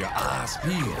and keep your eyes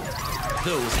peeled.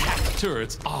 Those hacked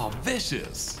turrets are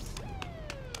vicious.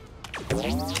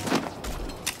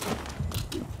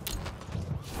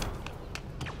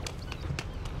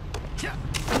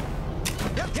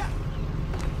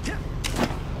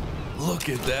 Look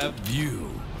at that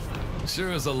view.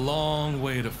 Sure is a long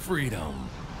way to freedom.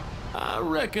 I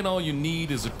reckon all you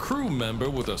need is a crew member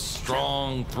with a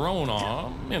strong throwing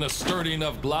arm and a sturdy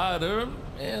enough glider,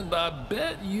 and I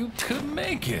bet you could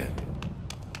make it.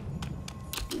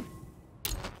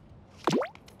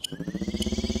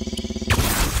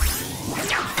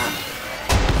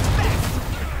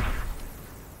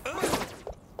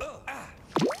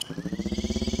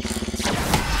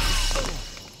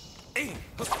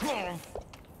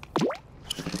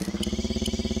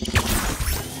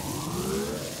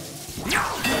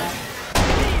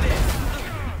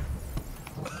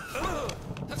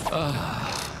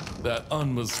 that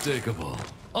unmistakable,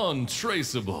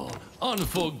 untraceable,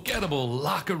 unforgettable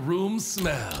locker room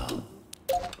smell.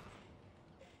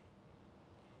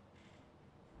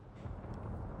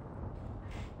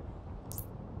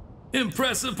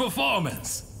 Impressive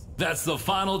performance. That's the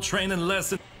final training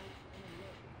lesson.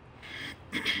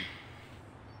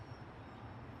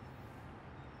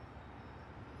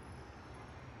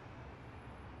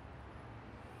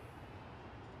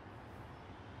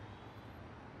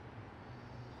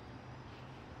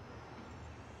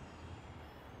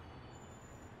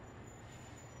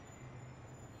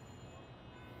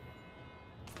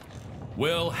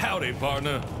 Well, howdy,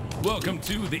 partner. Welcome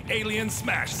to the Alien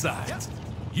Smash site.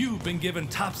 You've been given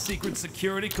top secret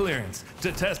security clearance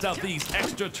to test out these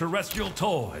extraterrestrial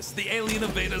toys the alien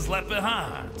invaders left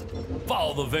behind.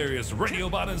 Follow the various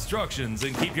radiobot instructions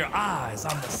and keep your eyes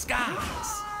on the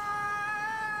skies.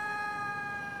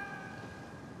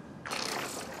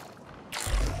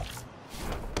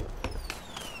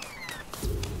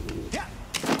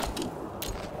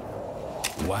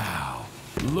 Wow,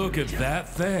 look at that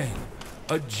thing.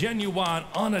 A genuine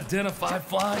unidentified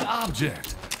flying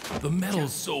object. The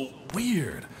metal's so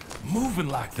weird, moving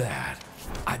like that.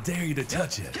 I dare you to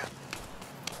touch it.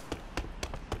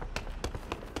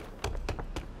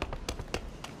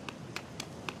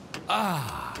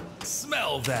 Ah,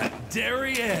 smell that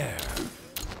dairy air.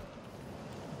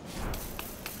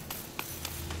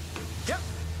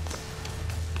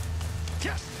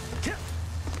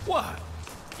 What?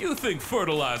 You think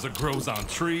fertilizer grows on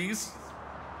trees?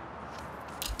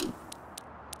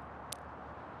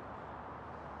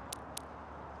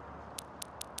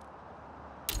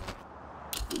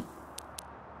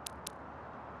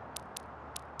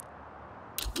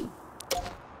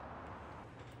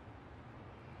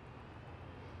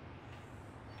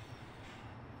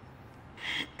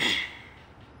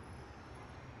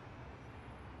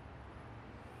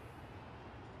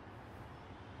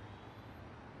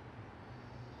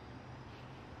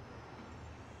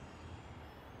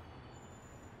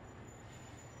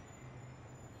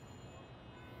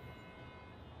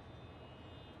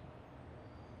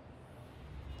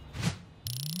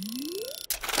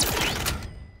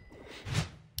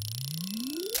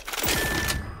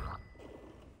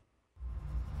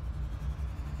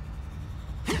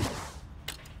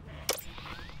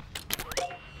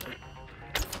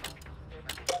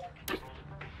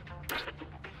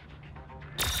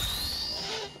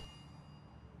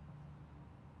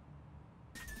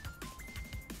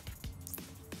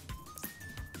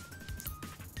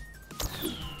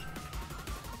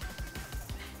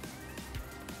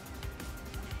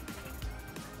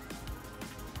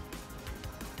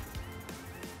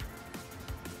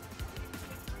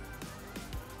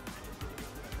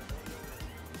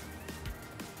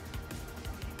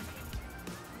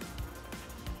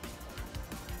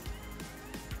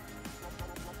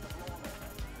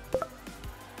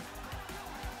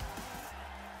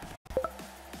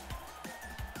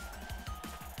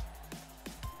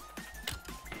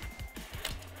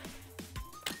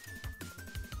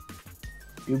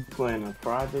 You playing a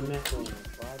private match?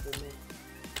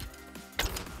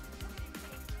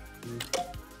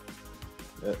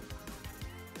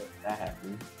 That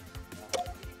happened.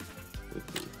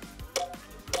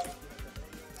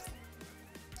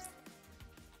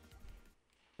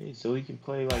 Hey, so we can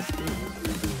play like this.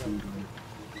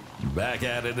 Back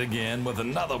at it again with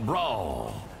another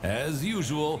brawl. As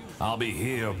usual, I'll be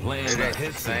here playing the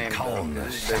hits and calling the They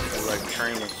feel like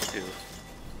training skills.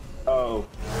 Oh.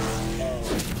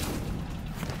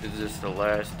 Is this the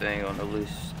last thing on the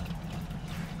list?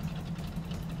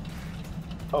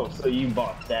 Oh, so you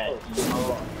bought that.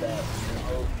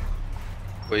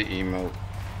 What emote?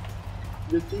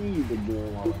 The thing you've been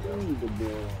doing.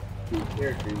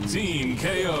 Team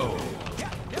KO.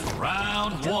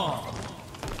 Round 1.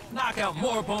 Knock out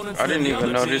more opponents. I didn't than the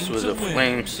even other know this team was to a win.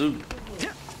 flame suit.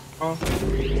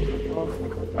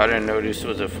 I didn't know this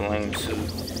was a flame suit.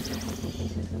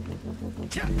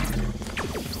 I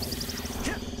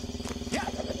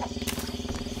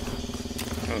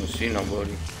don't see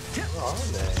nobody.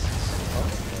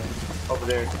 Over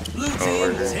there. Blue team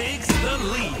right there. takes the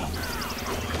lead.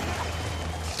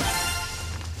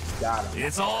 Got him.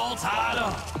 It's all tied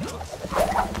up.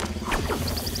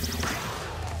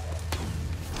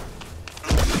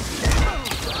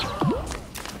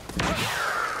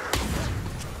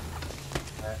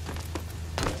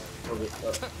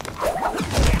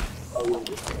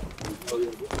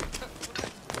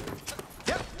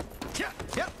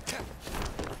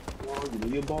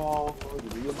 Give me a ball.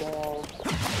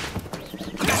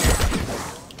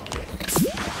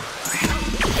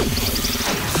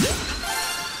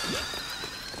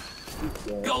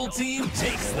 Gold team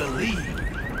takes the lead.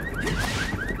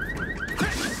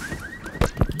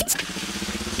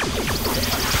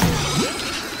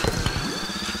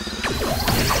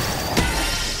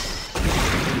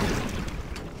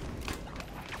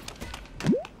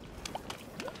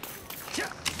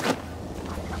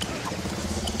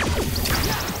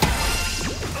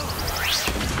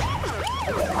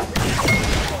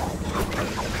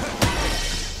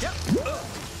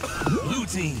 Blue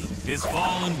team is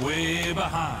falling way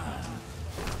behind.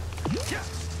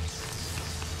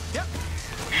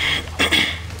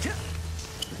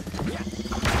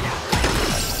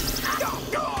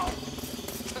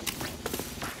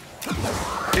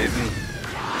 Hit me.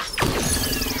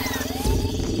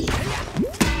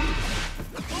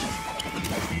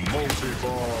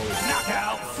 Multi-ball.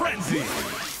 Knockout frenzy.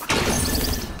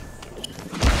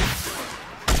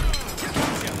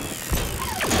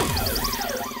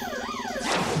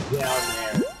 Down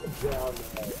there. Down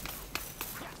there.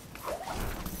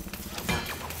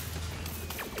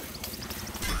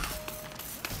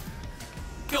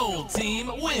 Gold team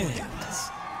wins.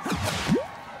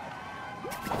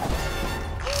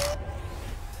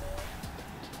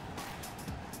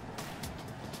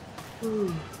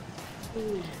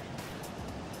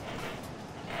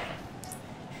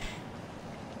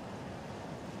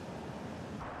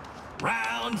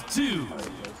 Round 2.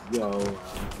 Go.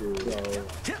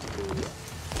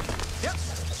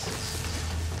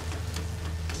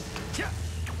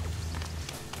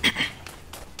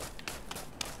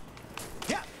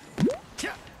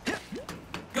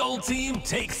 Gold team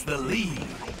takes the lead.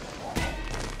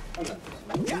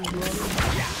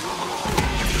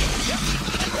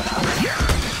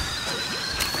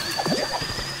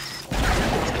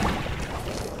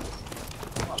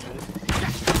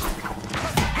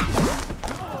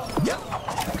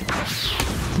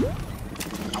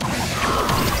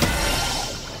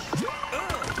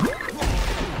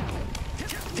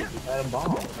 Had a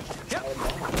bomb.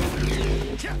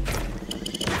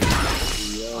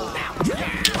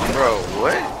 Bro,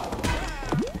 what?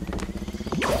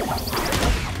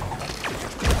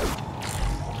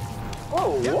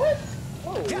 Oh, what?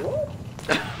 Oh, what?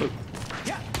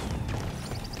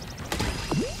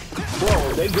 Bro,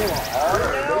 they going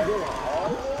hard now?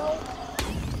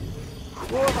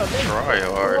 Try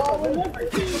hard.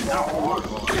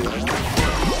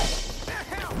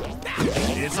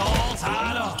 It's all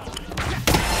tied up.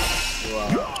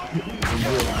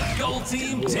 Gold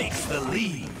team takes the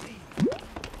lead.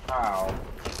 Wow.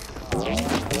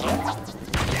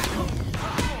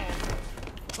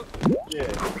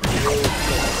 Yeah.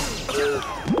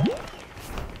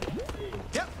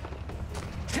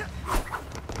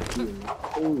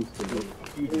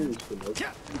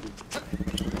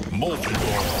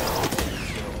 Multi-ball.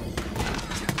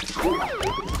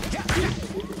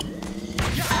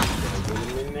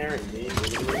 In there and then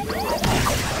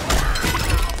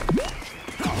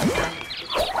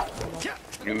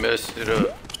You messed it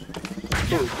up.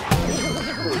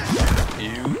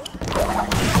 You.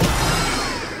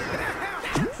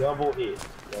 double hit.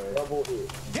 Double hit.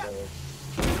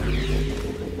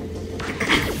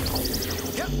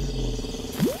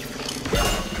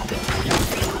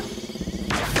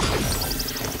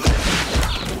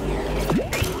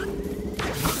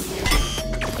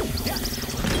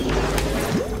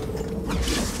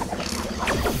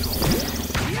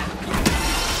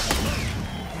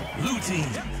 Blue team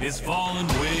is falling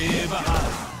way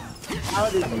behind. How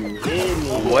did you hit me?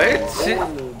 What?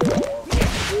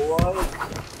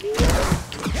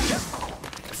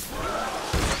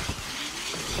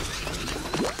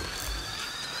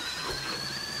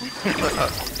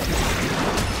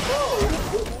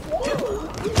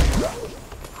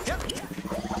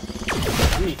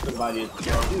 Somebody.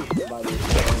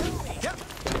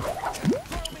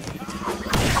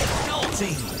 Gold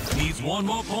team needs one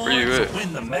more point Where you to at?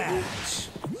 win the match.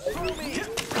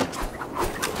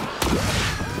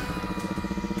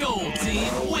 Gold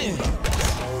team wins.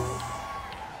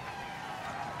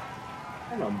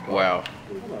 Wow.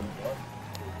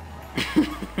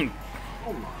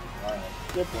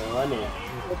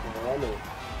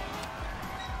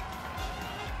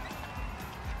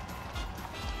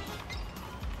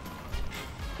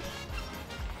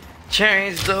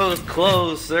 Change those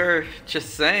clothes, sir.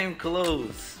 Just same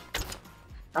clothes.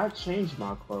 I changed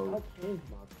my clothes.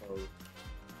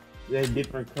 They're a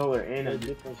different color and a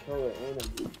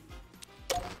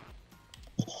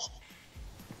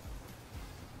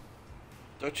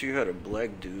Thought you had a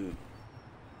black dude.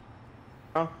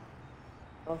 Huh?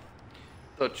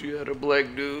 Thought you had a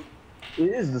black dude. It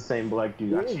is the same black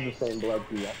dude. I changed the same black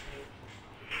dude.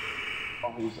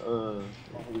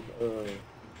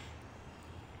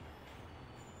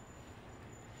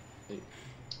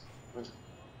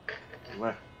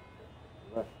 Left.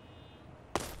 Left.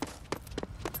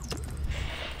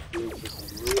 This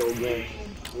is a real game.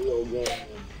 Real game.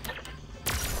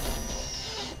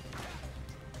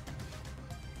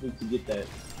 Need to get that.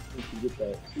 Need to get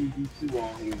that 2v2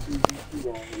 on here. 2v2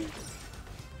 on here.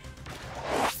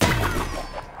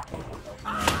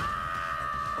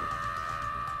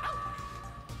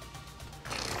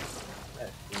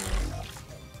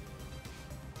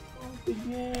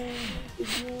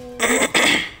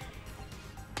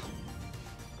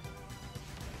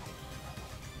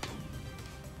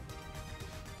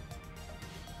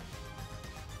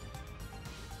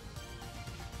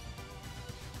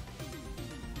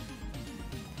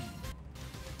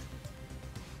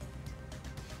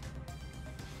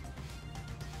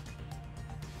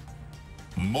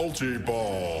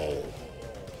 Multi-ball.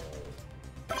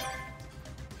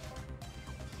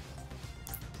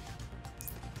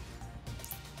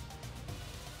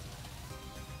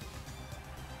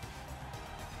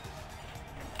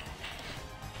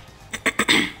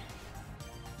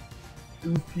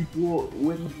 Two people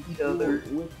with each other.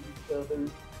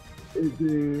 Is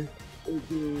there?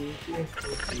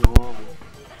 Normal.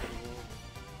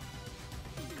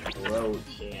 Road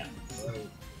champ.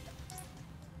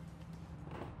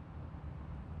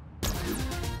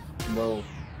 Bro.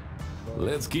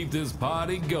 Let's keep this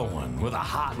party going with a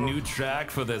hot new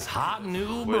track for this hot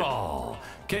new brawl.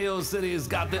 KO City's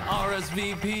got the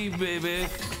RSVP, baby.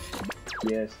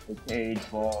 Yes, the cage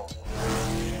ball.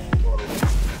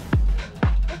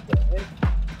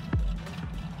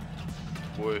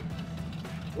 What?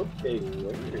 What they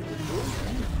weird?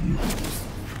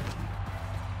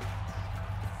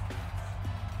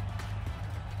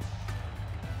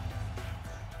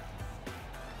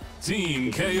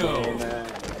 Team KO.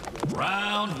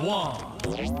 Round 1.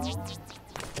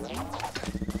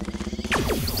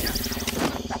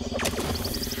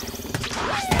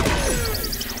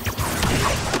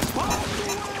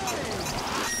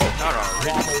 Not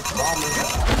already.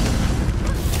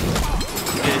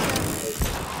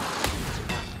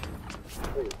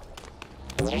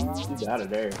 He's out of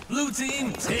there. Blue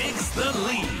team takes the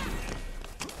lead.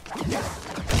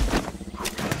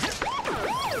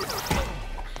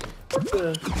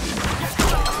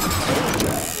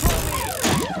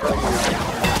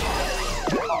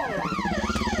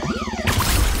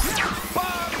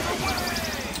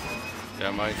 Yeah,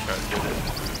 I might try to get it.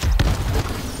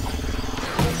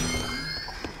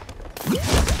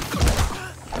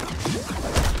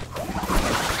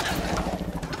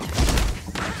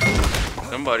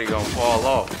 Somebody gonna fall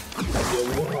off.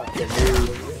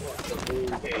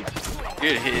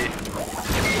 Get hit.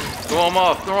 Throw him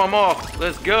off. Throw him off.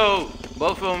 Let's go.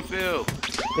 Both of them fell.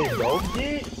 They both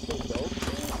did?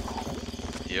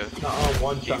 Yeah.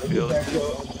 One shot. He feels.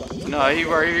 No, he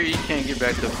right here. He can't get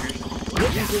back up here.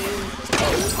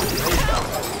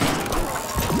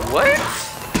 What?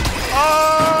 Oh!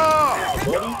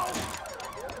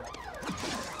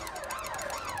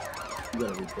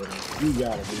 You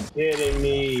gotta be kidding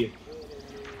me.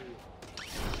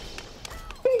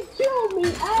 He killed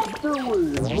me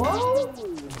afterwards, bro.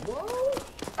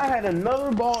 I had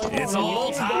another ball in It's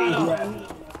all tied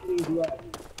up.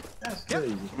 That's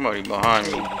crazy. Somebody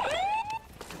behind me.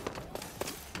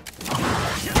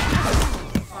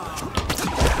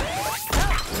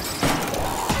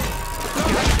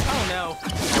 Oh no.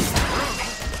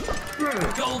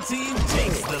 Gold team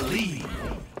takes the lead.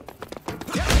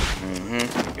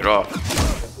 Get off.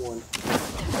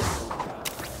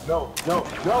 No.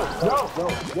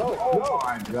 Oh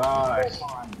my gosh.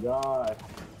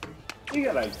 You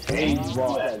got a cage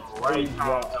ball that's right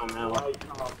ball, man.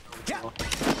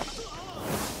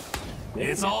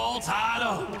 It's all tied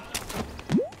up.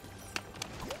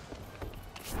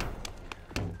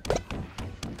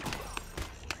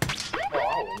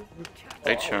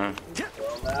 They trying to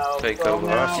take over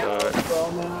our side.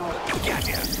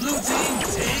 Blue team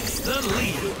takes the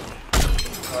lead.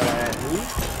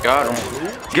 Got him.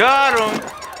 Got him.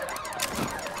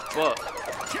 Fuck.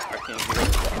 I can't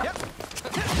get up.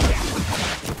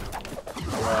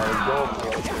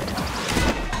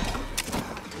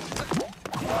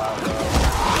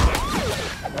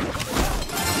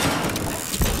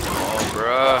 Oh,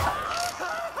 bruh.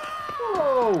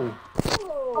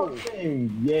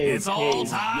 It's all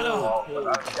tied up. You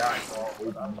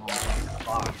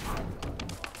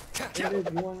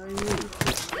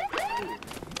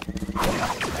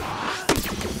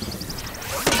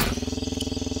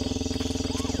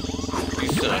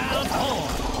suck. Round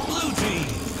 4. Blue team.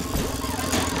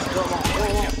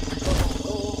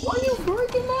 Why are you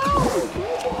breaking out?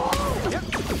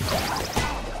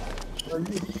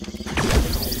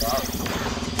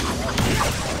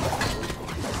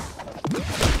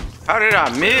 How did I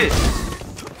miss?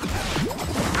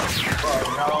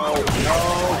 Oh,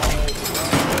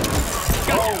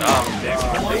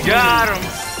 got him.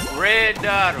 Red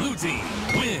dot him. Blue team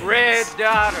wins. Red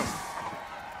dot him.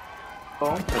 Oh,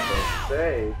 I'm gonna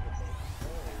say.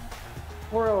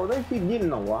 Bro, they keep getting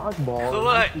the lock ball.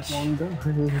 Clutch.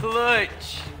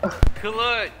 Clutch.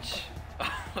 Clutch.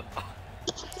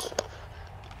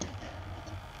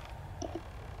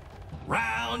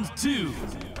 Round 2.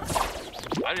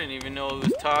 I didn't even know it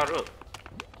was tied up.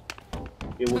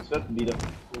 It was supposed to be the.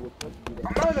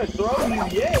 I'm gonna throw you,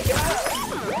 yeah,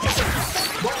 guys.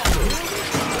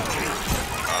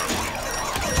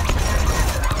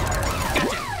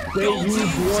 Gold team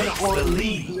takes the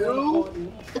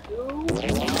lead.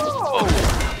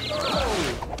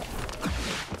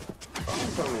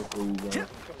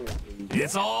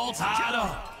 It's all tied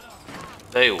up.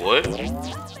 Hey, what?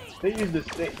 They use the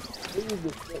stick. They use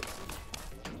the stick.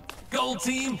 Gold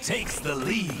team takes the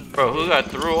lead. Bro, who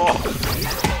got threw off?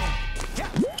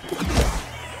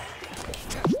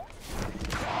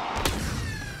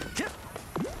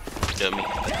 Dummy.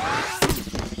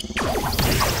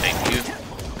 Thank you.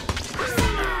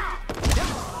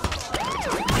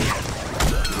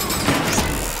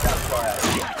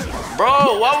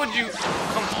 Bro, why would you?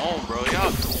 Come on, bro.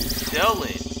 Y'all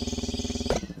selling.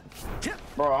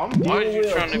 Bro, Why are you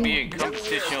trying to be in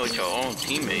competition with your own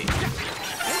teammate?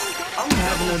 I'm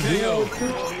having a deal with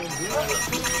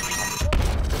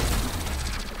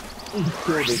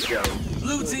you.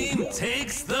 Blue team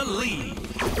takes the lead.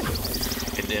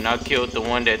 And then I killed the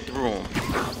one that threw him.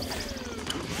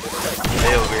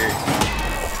 They over here.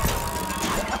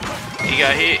 He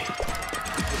got hit.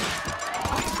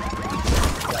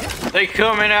 They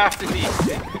coming after me.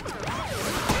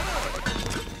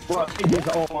 Bro, it gets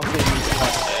almost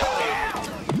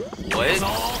What? It's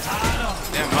all tied up.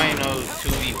 That might know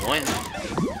 2v1.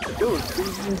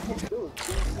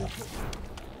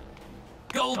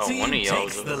 Gold Oh, one team of y'all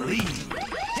takes was the over. lead.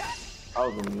 I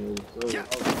was a mule, so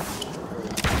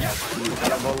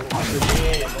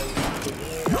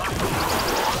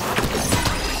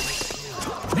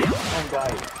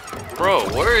Bro,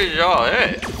 where is y'all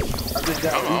at? I just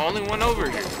got I'm the only one over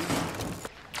here.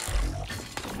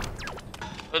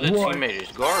 Other teammate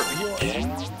is garbage.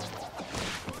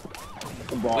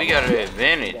 We got an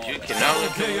advantage. You cannot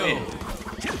let them win.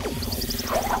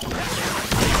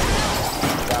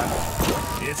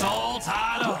 It's all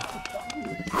tied up.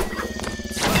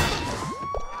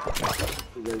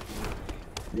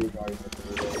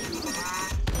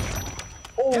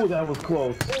 Oh, that was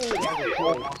close. Oh, that was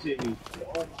close.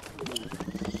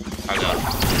 I got it.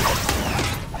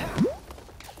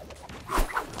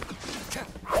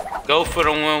 Go for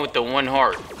the one with the one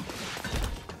heart.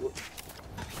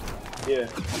 Yeah.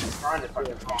 Trying to find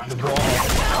the ball.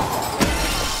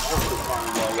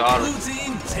 Got Blue him.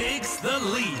 team takes the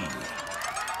lead.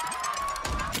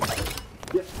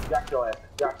 Yep, got your ass.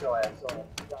 Got your ass. Got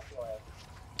your ass.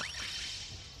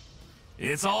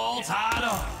 It's all tied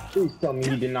up. Please tell me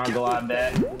he did not go out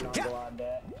that.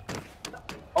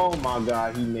 Oh my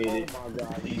god, he made it.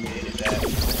 He made it back.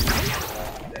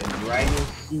 That dragon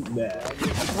suit back.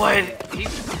 What? He...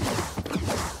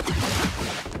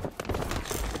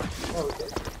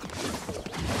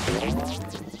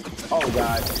 Oh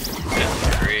god.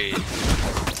 That's crazy.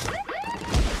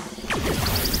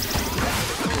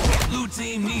 Blue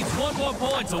team needs one more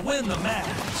point to win the match.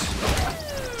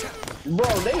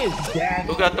 Bro, they is dash.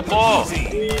 Who got the ball? Blue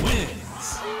team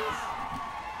wins.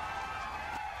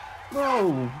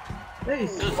 Bro, they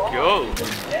Let's go.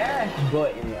 dash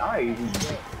button.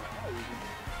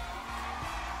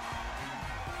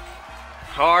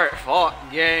 Hard fought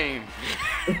game.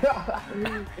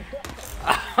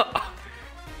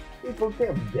 People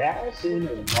kept dashing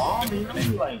and bombing.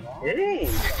 I'm like, dang.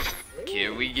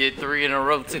 Can we get 3 in a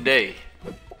row today?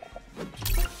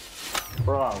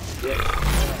 Bro, yeah.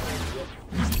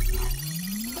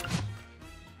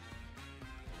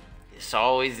 It's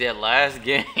always that last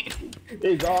game.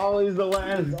 It's always the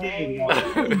last game.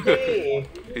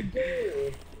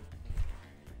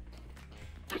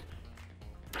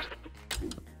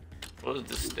 What was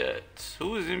the stats? Who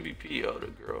was MVP? Oh, the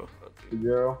girl. The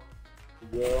girl.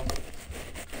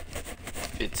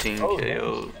 15 Oh,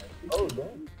 KOs. Oh,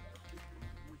 damn.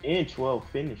 And 12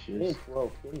 finishes.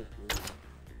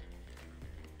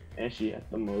 And she had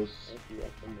the most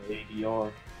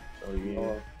ADR. So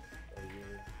yeah.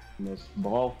 Most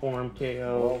ball form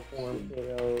KO.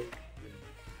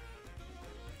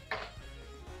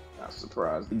 Not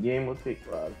surprised. The game will pick.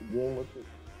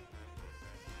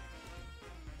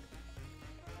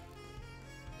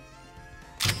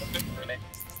 it.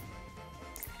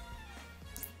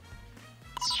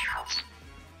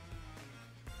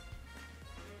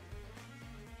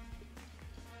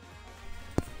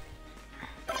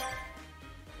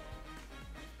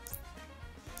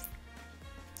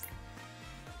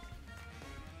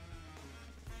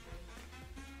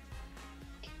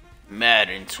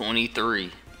 Madden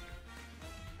 23.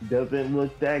 Doesn't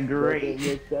look that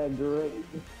great.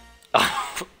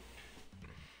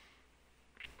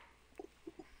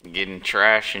 Getting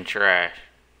trash and trash.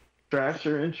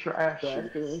 Trasher and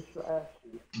trasher.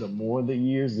 The more the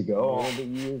years ago.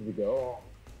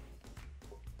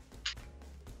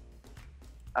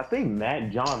 I think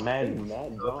John Madden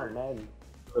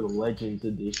for the Legends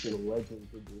Edition.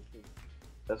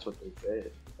 That's what they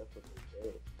said.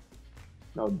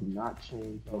 No, do not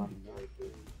change.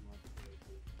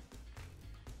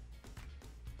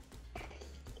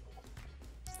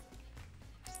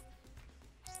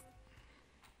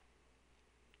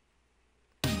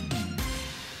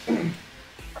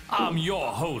 I'm your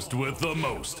host with the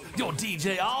most, your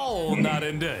DJ all night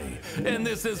and day. And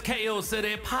this is KO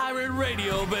City Pirate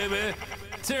Radio, baby.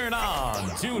 Turn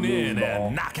on, tune in,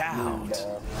 and knock out.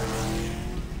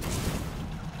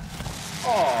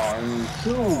 1,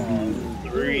 2,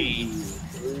 3.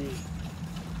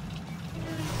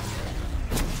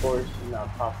 Of course, you're not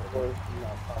popping.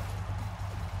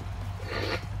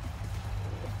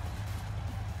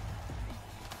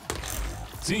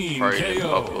 Team Probably the KO.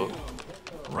 couple.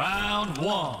 Round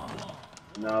 1.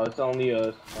 No, it's only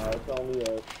us.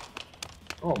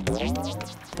 Oh, boy.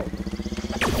 Let's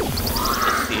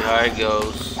see how it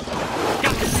goes.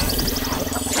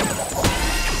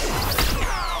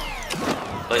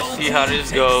 Let's see how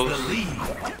this goes.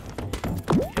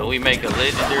 Can we make a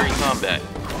legendary comeback?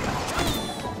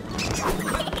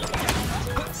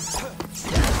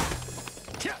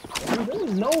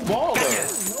 There's no ball there.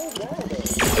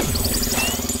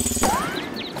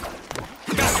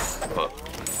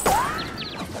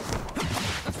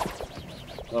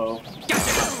 Oh.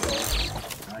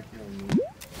 I can't.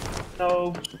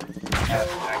 No.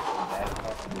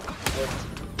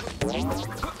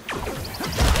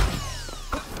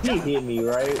 He hit me,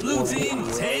 right? Blue team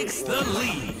takes the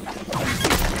lead.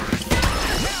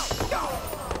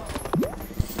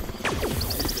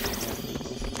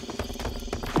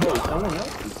 Wait, someone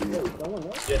else is here.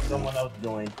 Yeah, someone else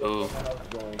joined. Ooh.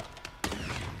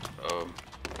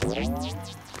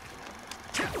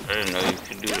 I didn't know you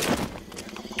could do that.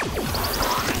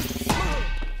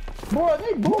 Boy,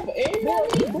 they both aim. I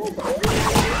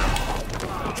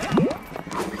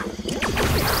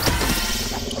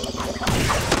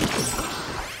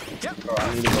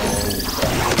need to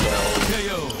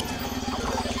go.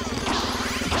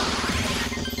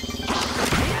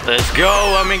 Let's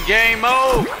go. I'm in game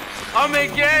mode.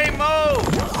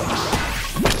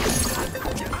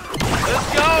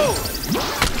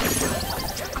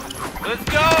 Let's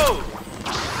go.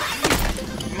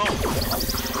 Come on.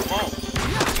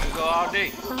 We can go all day.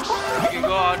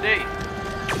 Come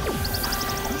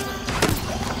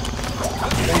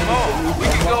on. We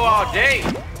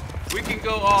can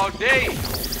go all day.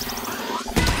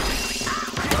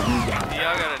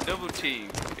 Y'all got a double team.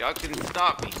 Y'all couldn't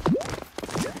stop me.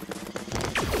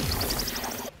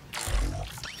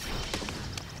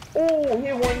 Oh,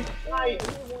 hit one. Nice.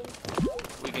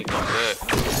 We can come back.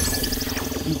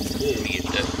 Let me get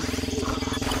that.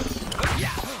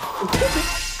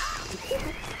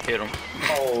 Hit him.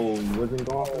 Oh, wasn't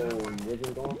going.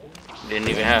 Didn't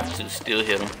even have to. Still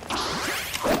hit him.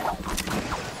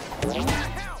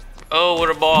 Oh,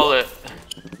 where the ball at?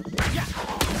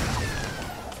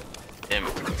 Damn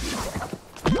it.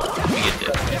 Let me get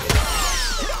that.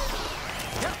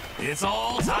 It's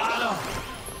all tied up.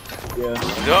 Yeah.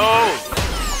 Go!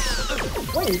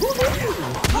 Wait,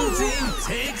 Blue team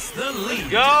takes the lead.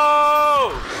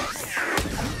 Go!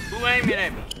 Who aiming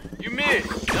at me? You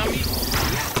missed, dummy.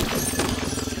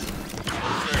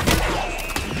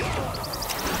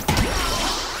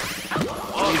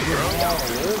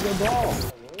 where's the ball?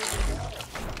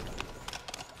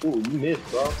 Ooh, you missed,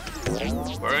 bro.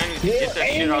 Bro, I need to get that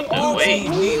shit out the way.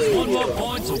 Team needs one more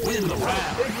point to win the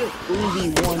round. They just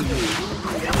 3v1 me.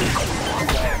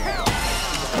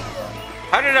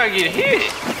 How did I get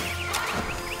hit?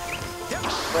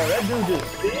 Bro, that dude just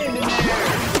standing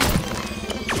there.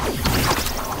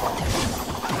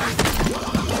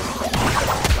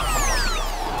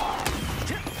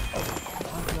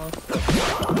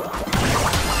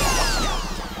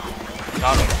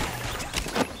 Got him.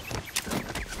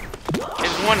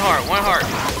 It's one heart.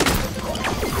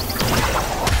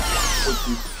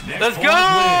 Next Let's point go!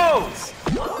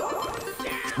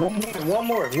 wins.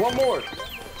 One more.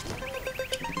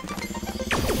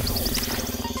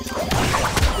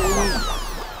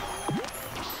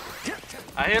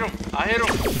 I hit him. I hit him.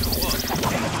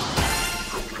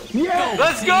 Yeah.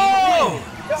 Let's go!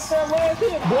 Got that last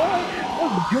hit, boy.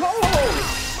 Let's go.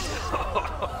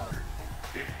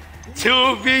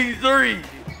 2v3.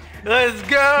 Let's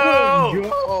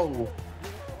go!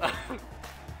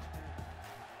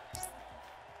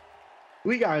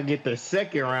 We gotta get the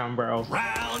second round, bro.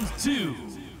 Round 2.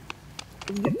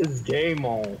 Let's get this game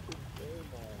on.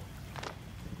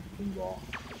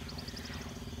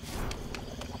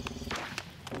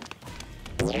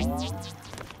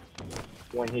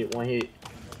 One hit, one hit. Is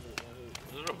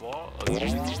it a ball?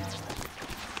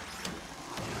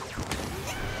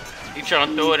 He trying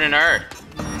to throw it in the air.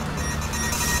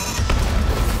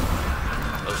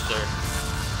 Oh, sir.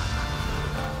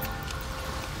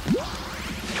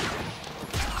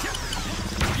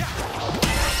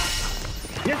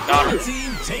 Got him.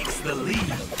 Team takes the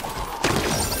lead.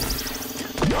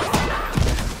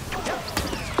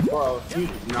 Bro, he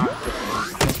did not get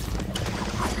mine.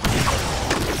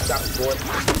 Stop the boy.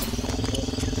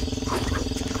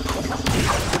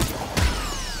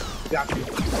 Got him.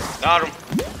 Got him.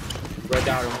 Red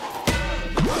got him.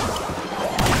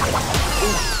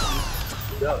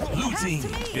 Blue team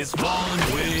is falling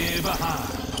way behind.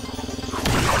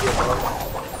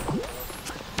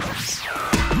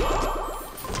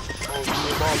 Oh, give me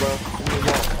the ball, bro. Give me the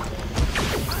ball.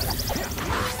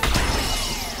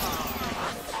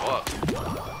 What?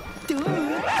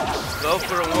 Go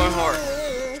for the one heart.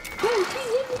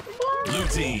 Blue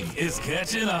team is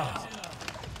catching up.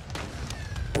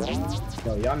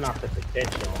 No, y'all not the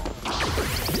potential.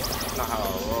 That's not how I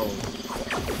roll.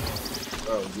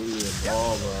 Bro, give me the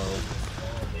ball, bro.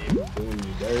 You're doing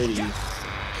me dirty.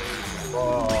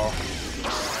 Ball.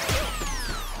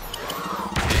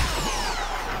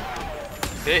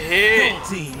 Good hit. Gold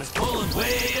team is pulling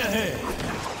way ahead.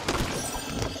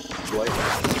 What?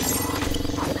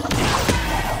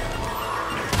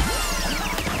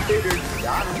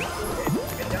 Got him.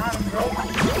 Got him, bro.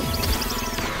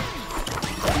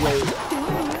 Wait.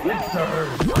 Yes, sir.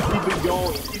 Keep it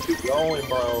going. Keep it going,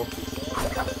 bro.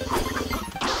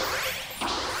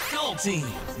 Gold team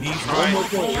needs Try, one more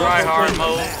point. try hard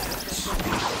mode.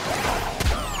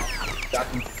 Got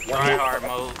him. Try hard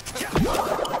mode.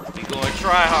 We going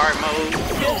try hard mode.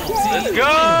 Gold Let's team go!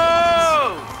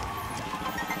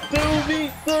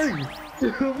 2v3!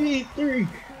 2v3!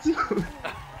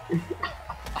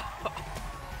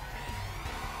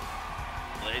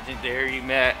 Legendary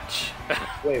match.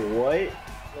 Wait, what?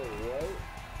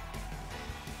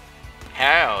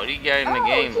 How? He got in the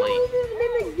game late.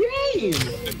 In the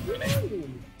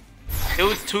game! It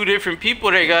was two different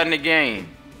people that got in the game.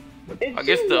 I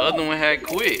guess the other one had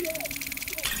quit.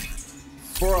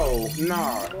 Bro,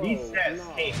 nah, these stats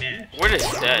can't match. Where the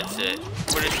stats at?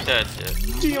 Where the stats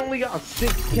at? She only got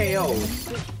 6 KOs.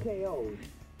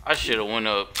 I should have went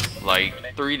up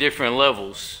like 3 different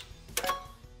levels.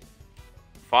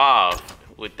 5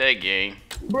 with that game.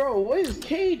 Bro, what is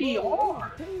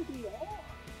KDR?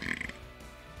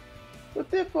 What's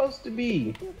that supposed to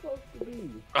be?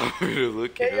 I'm gonna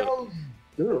look it up. KOs.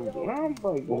 Dude, I'm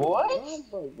like, what?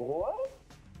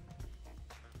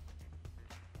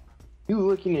 You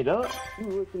looking it up?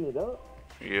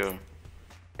 Yeah.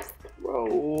 Bro,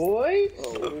 what?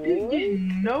 You get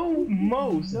no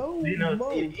most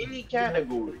in any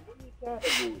category.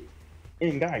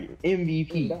 And got your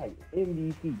MVP.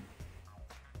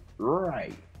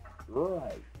 Right.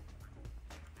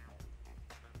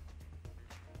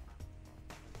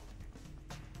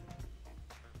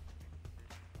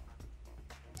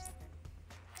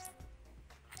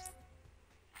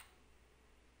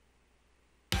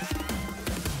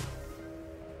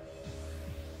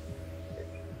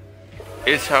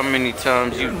 It's how many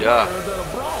times you die. The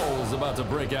brawl's about to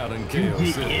break out in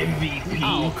KOC.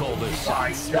 I'll call the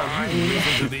shots while you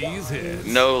listen to these hits.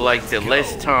 No, like the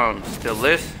less times, the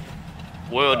less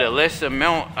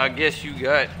amount I guess you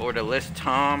got, or the less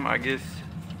time I guess.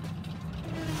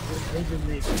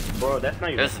 Bro, that's not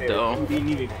even That's fair. dumb. She didn't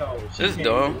even call. She That's came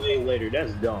dumb. Way later.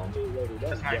 That's dumb.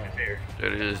 That's not even fair.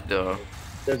 That is dumb.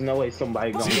 There's no way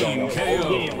somebody gonna Team go the whole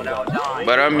game without dying.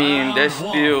 But I mean, that's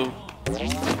still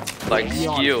like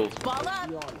skill.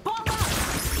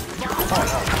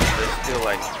 That's still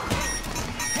like.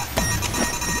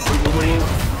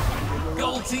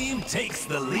 Gold team takes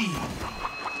the lead.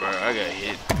 Bro, I got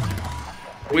hit.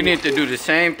 We need to do the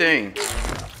same thing.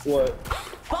 What?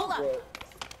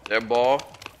 That ball.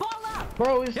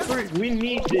 Bro, it's free. We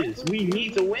need this. We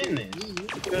need to win this.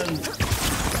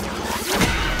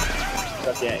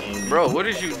 Got that aim. Bro, what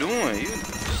is you doing? You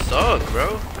suck,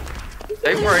 bro.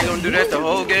 They probably gonna do that the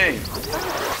whole game.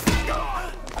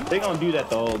 They gonna do that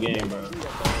the whole game, bro.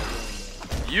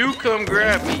 You come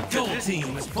grab me. Gold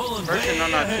team is pulling Person way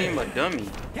on our ahead. team a dummy.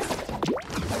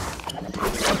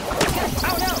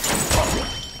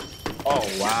 Oh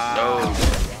wow. No.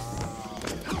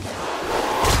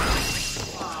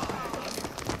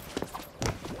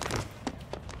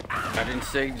 I didn't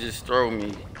say just throw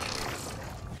me.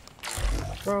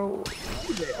 Bro,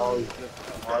 they always get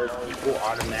hard people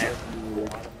automatically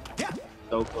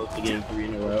so close to getting 3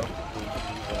 in a row. Like,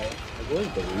 what is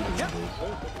the reason for this?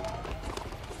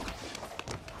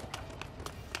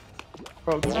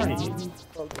 Bro, get out of here.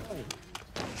 Bro, get out of here.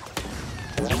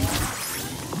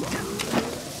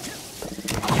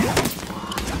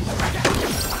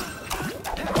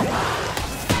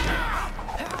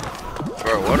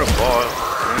 Bro, what a ball.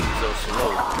 Went so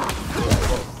slow.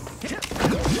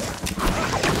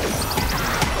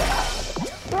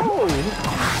 Bro,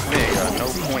 Man, got no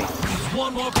point.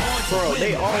 One more point. bro,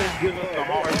 they always give us the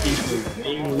hard pieces.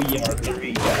 And we are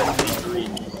 3.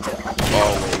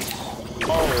 Always.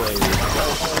 Always.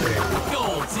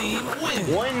 Gold team wins.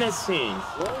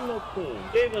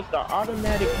 1-10. Gave us the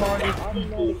automatic hardest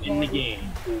people in the game.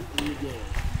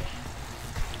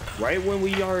 Right when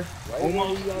we are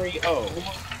almost 3-0.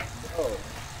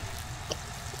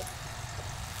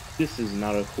 This is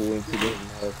not a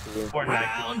coincidence.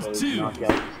 Round 2.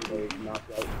 Knockout.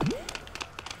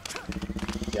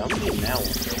 Yeah, I'm getting that one.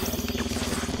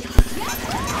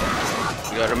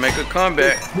 You gotta make a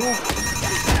comeback.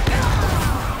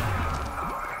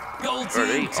 Gold Bro,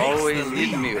 they team takes always the hit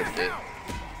lead. me with it.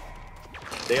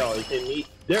 They always hit me.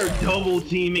 They're double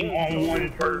teaming on one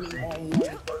person.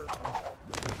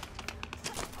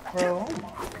 Bro, oh my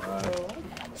god.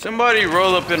 Somebody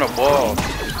roll up in a ball.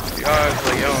 Y'all act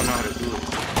like y'all don't know how to do it.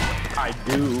 I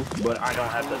do, but I don't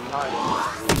have the time.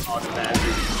 It's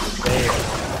automatically there.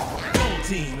 Gold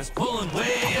team is pulling way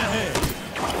ahead.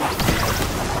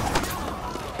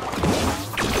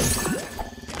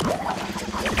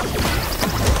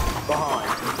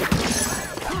 Behind.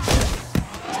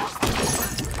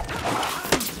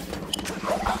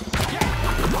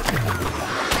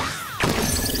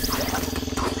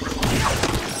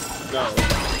 No.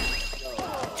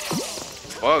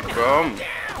 Fuck, bro. I'm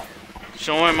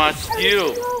showing my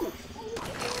skill.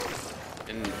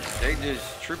 And they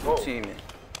just triple teaming.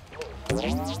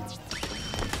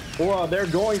 Well, they're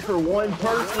going for one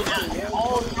person at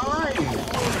all times.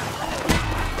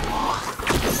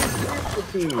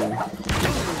 Team. Bro,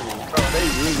 they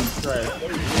really trash.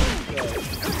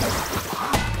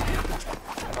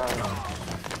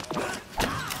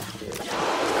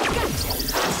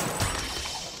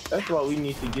 That's why we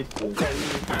need to get to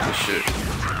Good shit.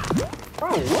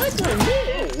 Bro, what the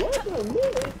minute?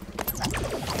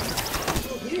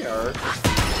 Here.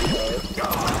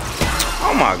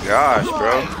 Oh my gosh,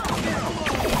 bro.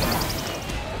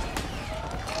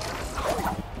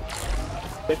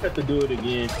 They have to do it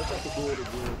again.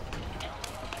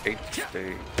 Hate to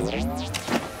stay.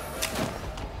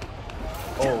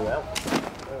 Oh, well.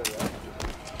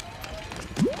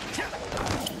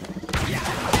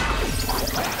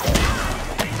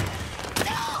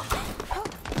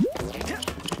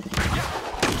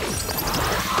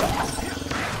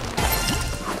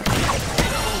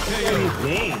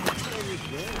 Game.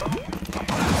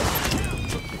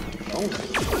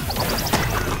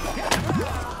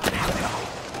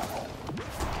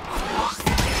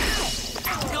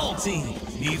 Gold team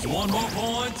needs one more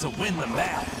point to win the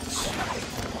match.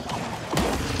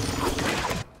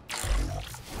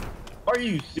 Are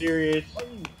you serious?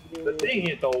 The thing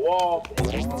hit the wall.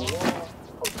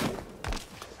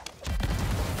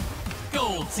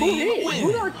 Gold Who team did? wins.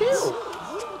 Who got killed?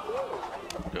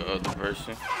 The other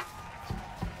person.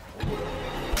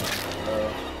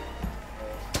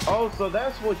 Oh, so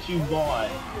that's what you bought.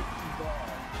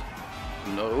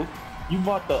 No. You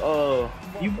bought the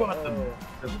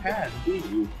pad,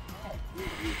 didn't you?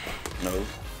 No.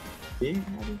 Didn't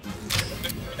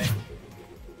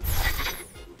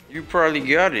You probably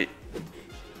got it.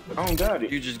 I don't got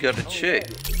it. You just gotta check.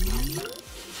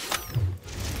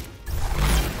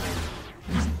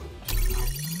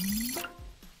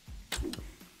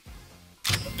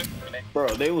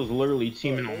 Bro, they was literally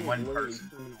teaming on one person.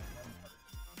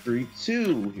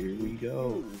 3-2. Here we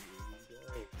go.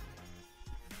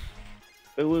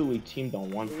 They literally teamed on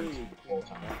one person the whole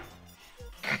time.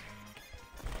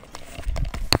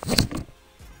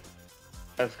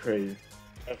 That's crazy.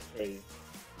 That's crazy.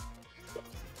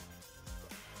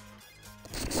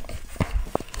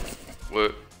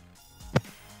 What?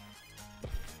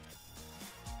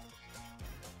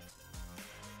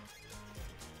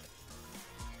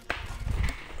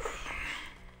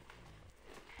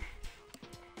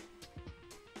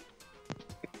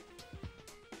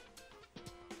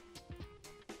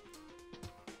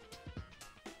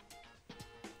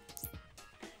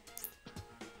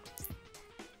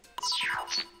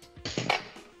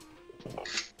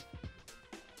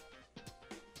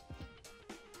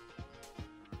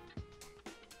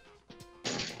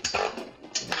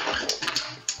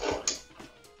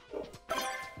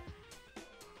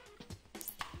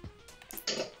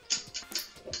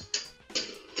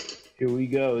 Here we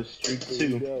go, streak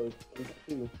 2.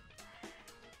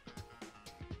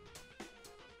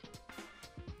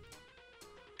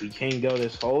 We can't go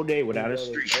this whole day without a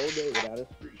streak.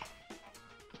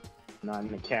 Not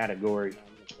in the category.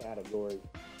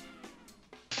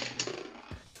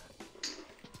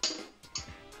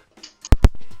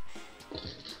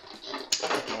 Oh,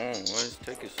 why is it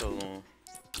taking so long?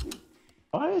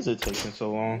 Why is it taking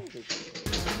so long?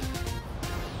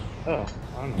 Oh,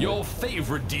 I don't know. Your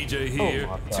favorite DJ here,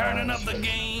 Oh my gosh. turning up the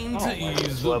gain to my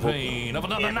ease the level. pain of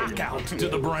another knockout to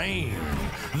the brain.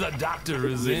 The doctor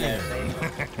is in.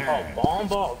 Oh, bomb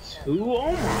ball 2?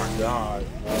 Oh my god,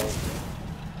 bro.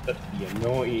 That's the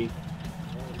annoying.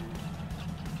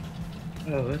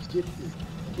 Oh, let's get this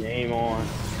game on.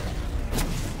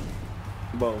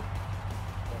 Bo.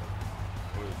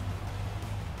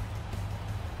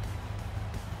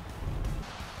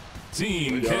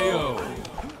 Team KO.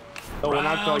 So when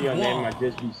I call your Round name, I one.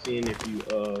 just be seeing if you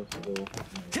still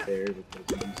there because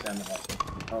you sound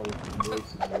like oh voice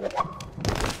is there.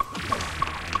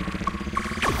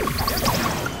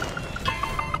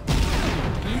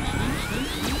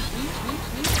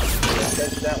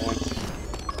 Catch that one.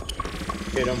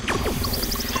 Hit him.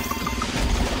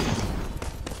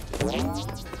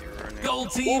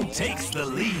 Gold team takes the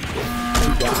lead.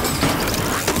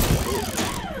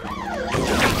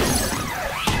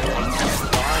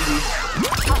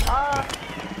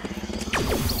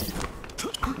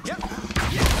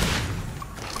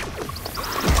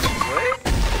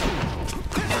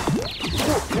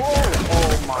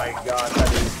 Oh my gosh,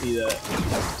 I didn't see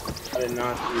that. I did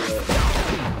not see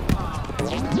that.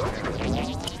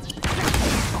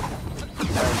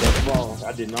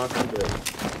 I did not see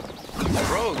that.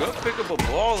 Bro, go pick up a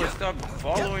ball and stop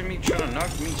following me, trying to knock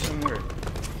me somewhere.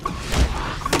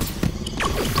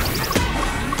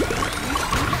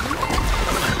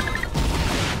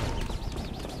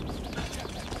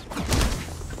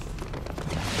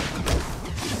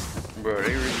 Bro,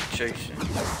 they really chasing.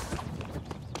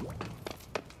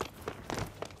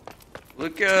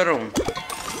 Look at him.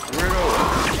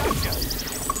 Weirdo.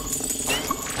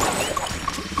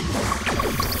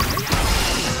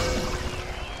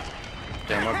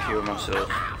 Damn, I killed myself.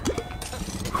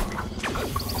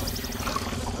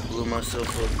 Blew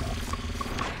myself up.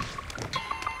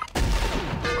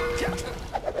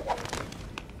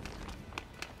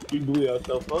 You blew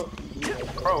yourself up?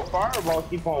 Bro, fireballs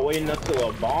keep on waiting until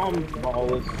a bomb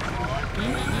ball is.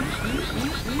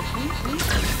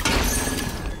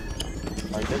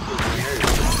 Like, that's just weird.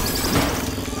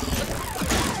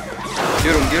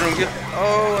 Get him, get him, get him.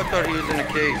 Oh, I thought he was in a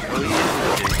cage. Oh, he is in a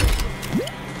cage.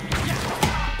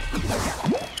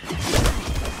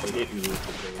 They hit me with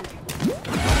the cage.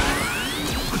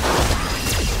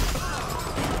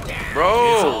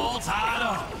 Bro! It's all tied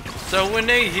up. So when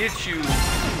they hit you,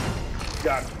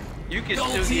 Got you can Gold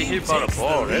still get team hit by the takes the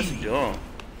ball. That's lead. dumb.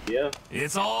 yeah.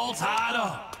 It's all tied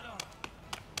up.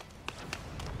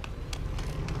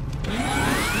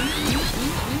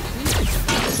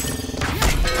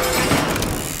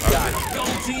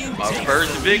 Gold team My takes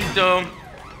first the lead. victim.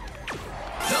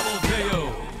 Double KO.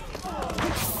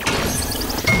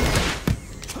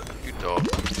 You dog. No.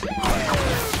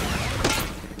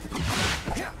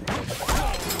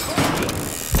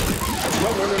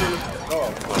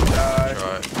 Oh my god.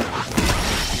 Alright.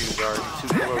 He was already too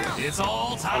close. It's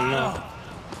all tied up.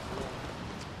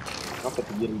 I'm about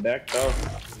to get him back though.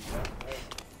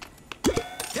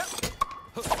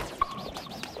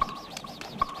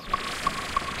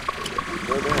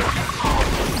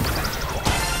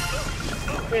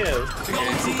 Yeah.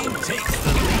 Gold team takes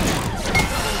the lead.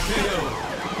 Double KO.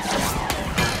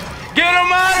 Get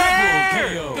him out of Triple here!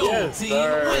 KO. Gold Yes, team sir.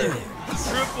 wins.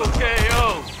 Triple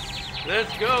KO.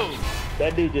 Let's go.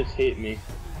 That dude just hit me.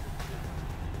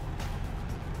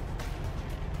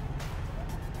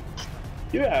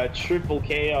 You got a triple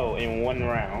KO in one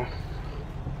round.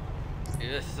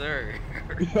 Yes, sir.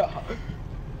 Got the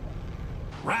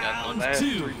Round last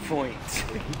 2. 3 points.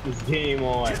 This game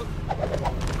on.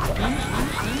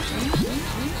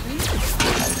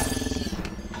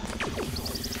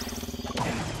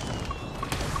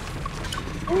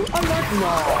 Ooh, I'm not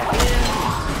small.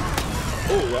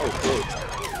 Oh, that was close.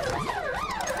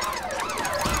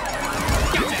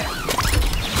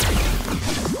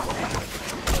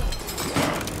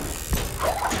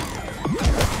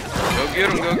 Go get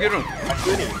him, go get him. I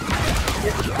hit him.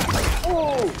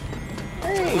 Oh,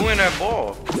 hey. Who in that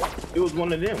ball? It was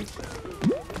one of them.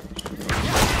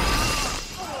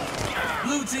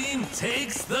 Blue team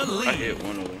takes the I lead. hit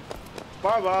one of them.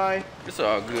 Bye-bye. It's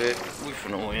all good. We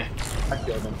finna win. I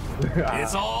killed him.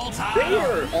 It's all They tied up.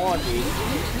 were on me.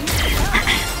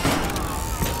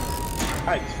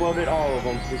 I exploded all of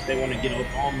them since they want to get up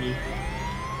on me.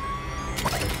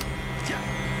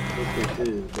 What this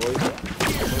is, boys?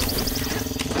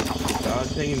 Y'all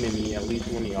taking me, at least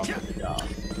one of y'all for the job.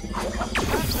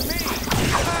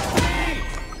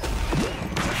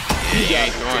 You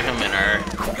ain't throwing him in her.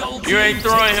 You ain't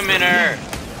throwing him in her.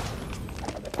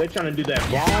 They're trying to do that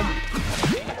bomb.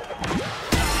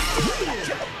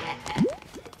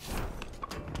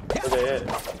 Where they at?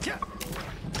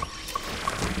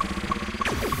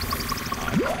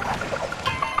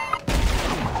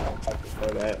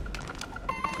 For that.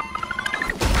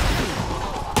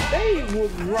 They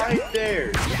was right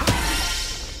there.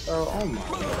 Oh my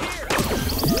God.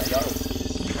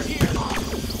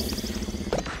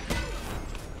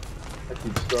 I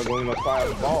keep struggling to fire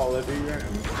the ball every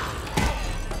round.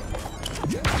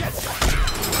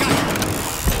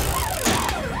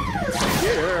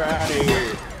 Get her out of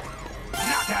here.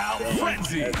 Knockout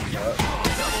frenzy.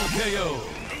 Double KO.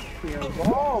 Yeah,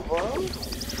 ball, bro.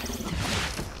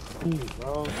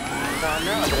 Bro,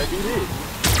 now did I do this?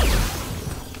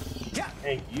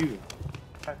 Thank you.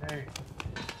 Hey.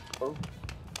 Oh.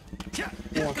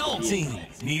 Gold team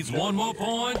needs one more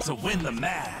point to win the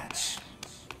match.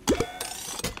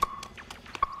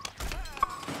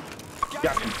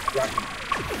 Got you.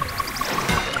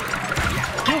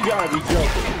 You gotta be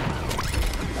joking.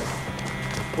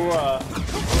 Bruh.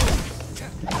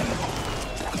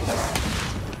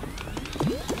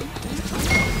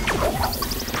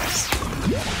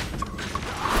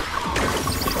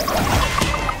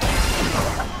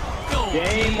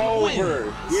 Game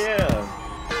over. Yeah.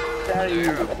 How do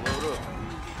you?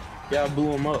 Yeah, I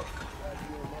blew him up.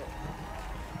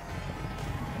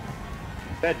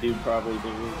 That dude probably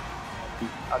didn't.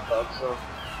 I thought so.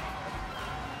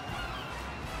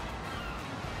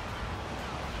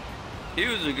 He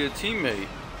was a good teammate.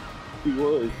 He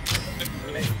was.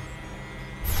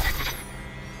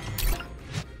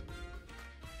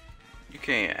 You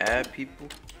can't add people.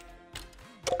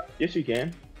 Yes, you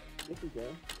can.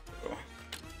 Oh.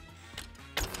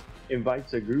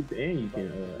 Invites a group and you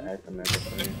can add them as a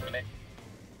friend.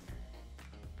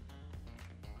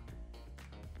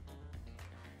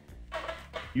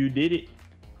 You did it.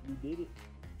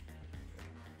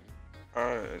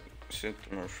 I sent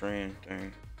them a friend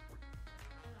thing.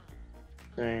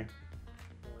 Dang.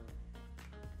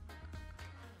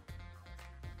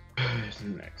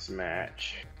 Next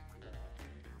match.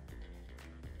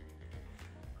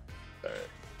 Alright.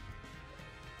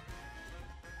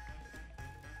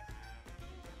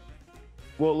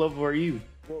 What level are you?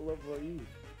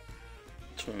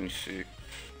 26.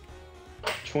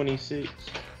 26.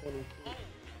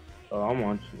 Oh,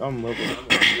 I'm level.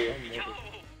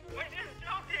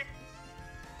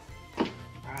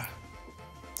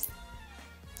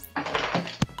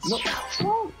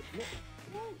 No.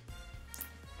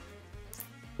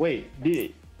 Wait, did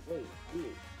it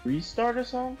restart or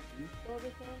something?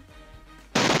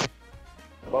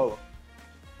 Oh.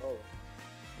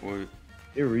 What?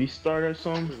 It restarted or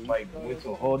something? Like went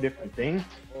to a whole different thing?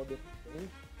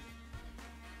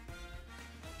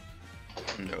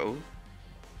 No.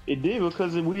 It did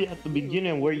because we at the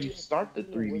beginning where you start the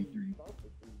 3v3.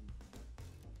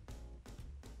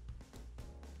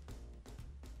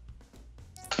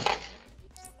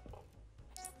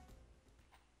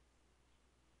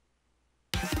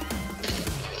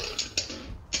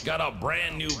 Got a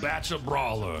brand new batch of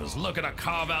brawlers looking to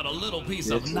carve out a little piece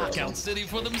of Knockout City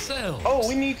for themselves. Oh,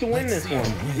 we need to win Let's this see one.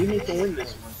 who wins. We need to win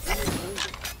this one.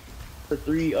 For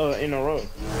 3 in a row.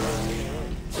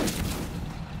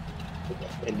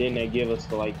 And then they give us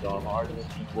the hardest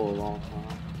people a long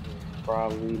time.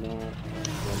 Probably not.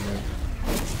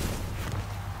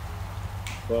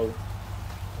 Well,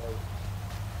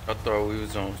 I thought we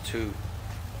was on 2.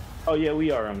 oh yeah,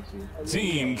 we are on 2.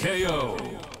 Team KO.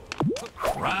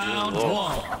 Round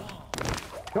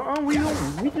 1. We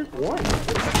just won.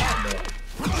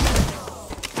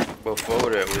 Before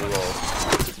that, we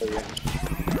lost. Oh, yeah.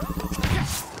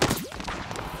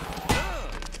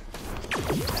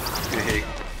 Good hit.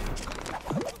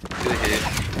 Good hit.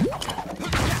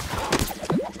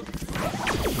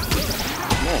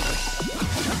 Come on.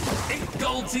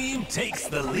 Gold team takes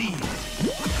the lead.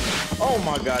 Oh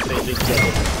my God, they just got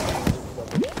it.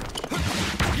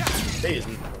 They is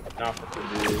not for the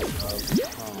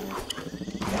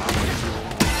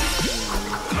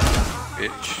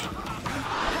Bitch.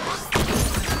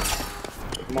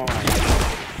 Come on.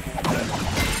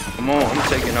 Come on, I'm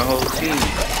taking the whole team.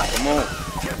 Come on.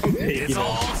 It's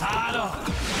all tied up.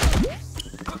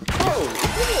 Oh,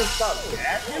 you gonna stop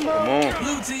gassing, bro? Come on.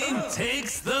 Blue team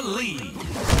takes the lead.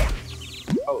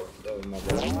 Oh, my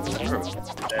bad.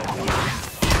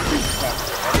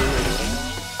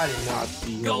 I did not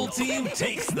see him. Gold team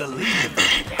takes the lead.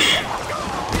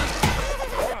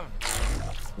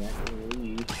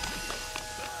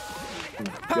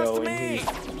 Pass to me.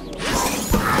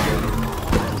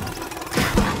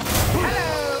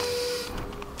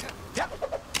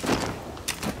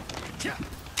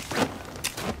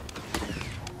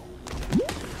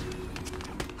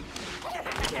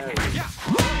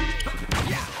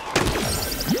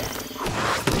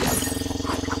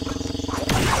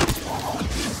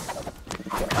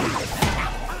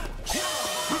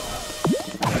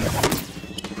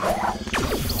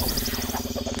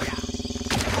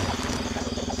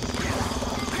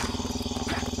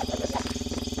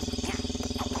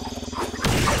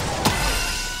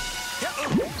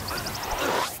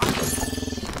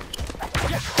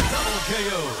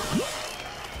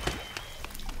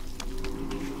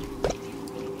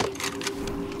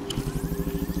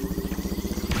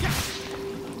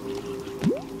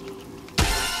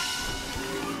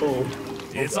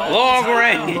 It's all Long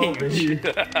range.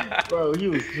 Bro, he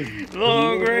was just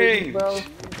Long range. bro.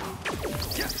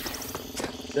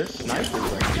 They're snipers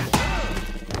right here.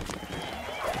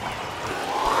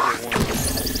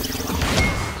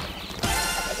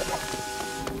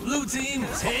 Blue team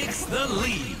takes the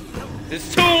lead.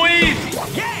 It's too easy.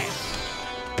 Yeah.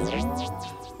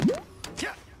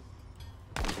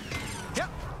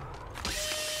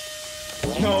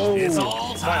 No, It's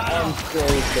all my tied arm up.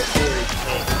 froze before it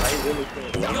came. I really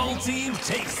can't. Gold team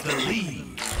takes the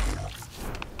lead.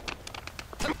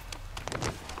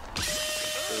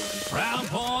 Round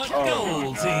point,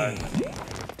 gold team.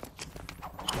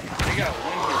 They got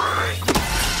one hit.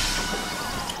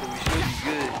 So we should be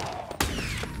good.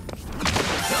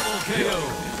 Double KO.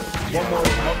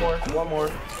 One more.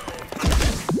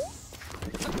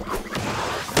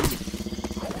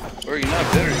 Or you're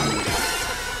not better than me.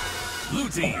 Blue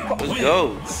team Let's wins.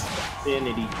 go.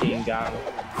 Infinity King got him.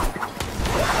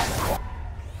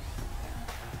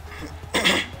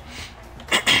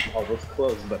 Oh, it was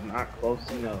close, but not close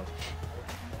enough.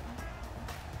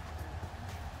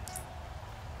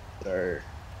 Third.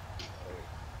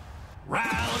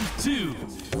 Round 2.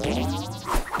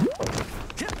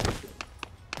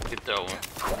 Get that one.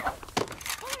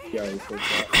 He already took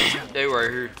that. They right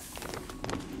here.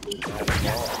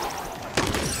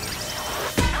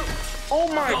 Oh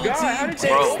my Gold god, how team did they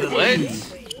Bro, takes the what? lead.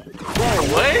 Bro,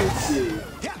 What?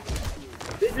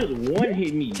 They just one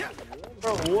hit me.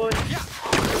 Bro, what?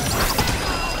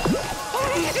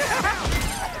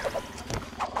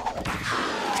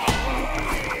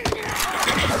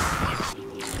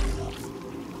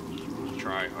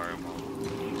 Try hard.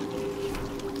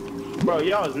 Bro,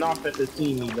 y'all is not fit to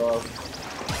see me, dog.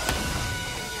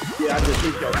 Yeah, I just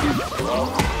hit y'all feet, bro.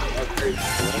 That's crazy. I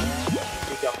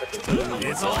think y'all fit to see me.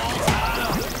 It's all tied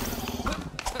up.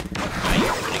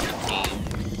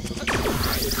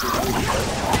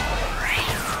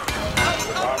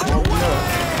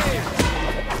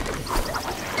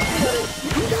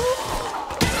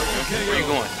 Where you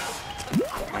going?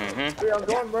 Where y'all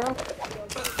going, bro?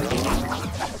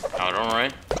 Oh, don't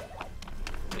run.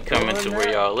 We coming to where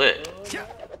y'all at.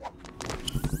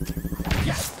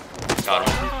 Got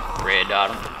him. Red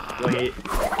dot him. Wait.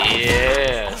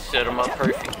 Yeah, set him up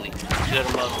perfectly. Set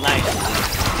him up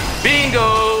nicely.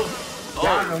 Bingo!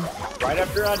 Got Oh, him. Right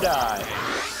after I die.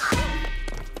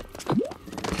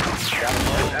 Got him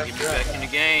right get me after I back in the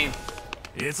game.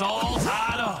 It's all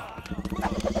tied up.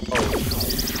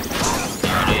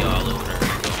 Are they all over there?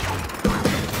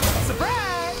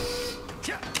 Surprise.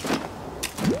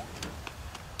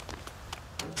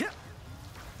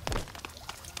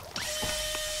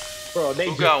 Bro, they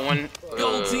Who just, got one?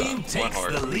 Gold team One takes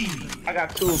heart. the lead. I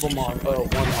got two of them on one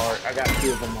heart. I got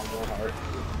two of them on one heart.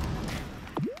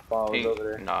 Balls He, over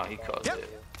there. nah, he caught that.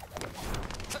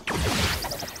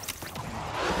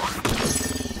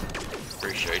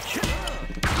 Appreciate you.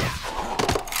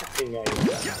 Thing I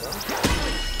ain't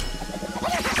got,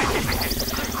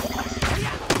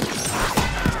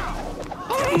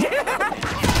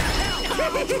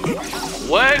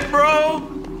 What, bro?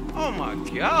 Oh my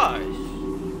gosh.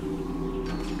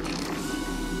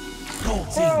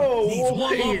 Gold team Oh, needs one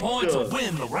more okay, point to good.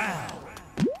 win the round.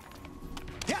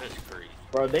 That's crazy.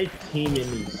 Bro, they teaming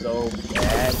me so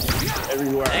bad.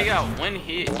 Everywhere They I got one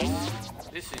hit.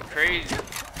 This is crazy.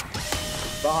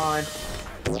 behind.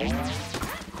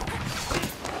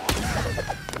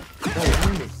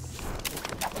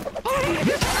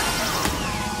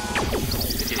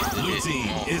 Blue team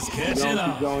is catching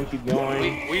up. Keep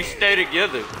going. We stay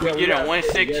together. Yeah, We we get in gotta one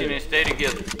stay section together. and stay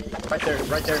together. Right there,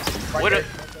 right there. Right What there.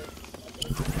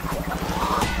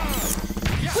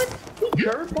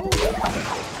 Curveball?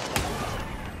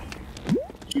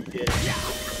 He did.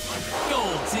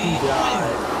 Gold team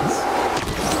wins.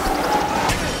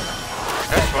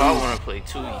 That's why I want to play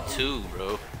 2v2, bro.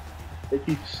 They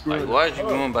keep screwing. Like, why is you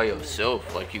going by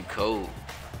yourself like you cold?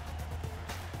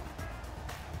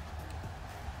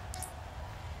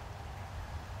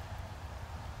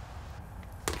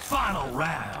 Final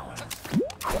round.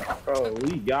 Bro,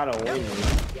 we gotta win this.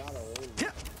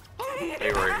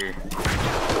 They right here.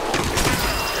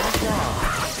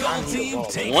 Gold team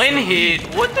takes One the hit?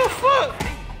 lead. What the fuck?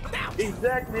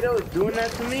 Exactly, they was doing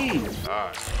that to me.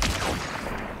 Alright.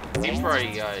 He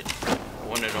probably got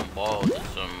one of them balls or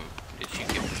something that you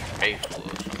can pay for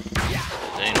or something.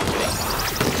 There ain't no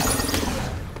way.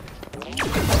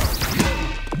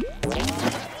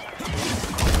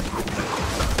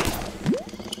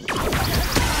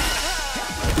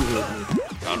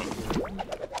 Got him.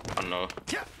 I know.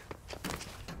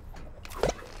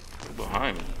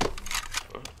 Behind me.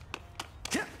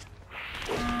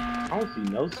 I don't see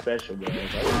no special balls.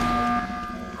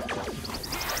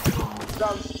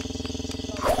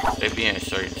 They be in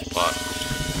certain spots.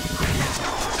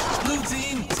 Blue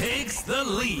team takes the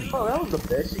lead. Oh, that was the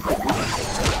best you could do.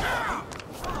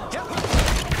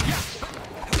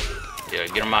 Yeah,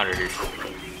 get him out of here.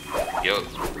 Yup.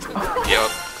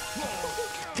 Yup.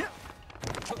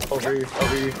 Over here,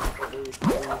 over here.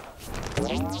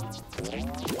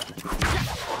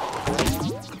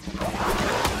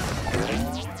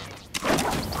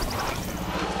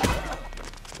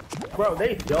 Bro,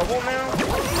 they double now?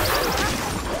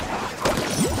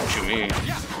 What you mean?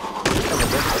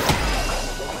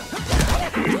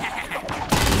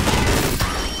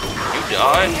 You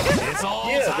died? It's all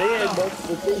Yeah, they had tied up. both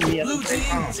the thing. Blue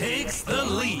team takes the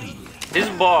lead. This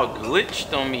ball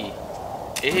glitched on me.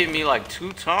 It hit me like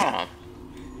 2 times.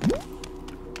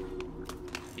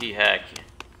 He hacking.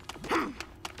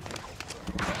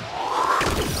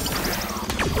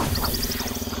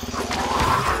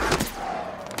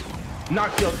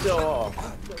 Knock yourself off.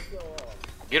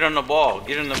 Get on the ball.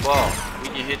 Get on the ball. We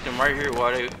can hit them right here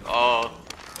while they all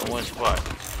in one spot.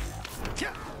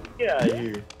 Get out of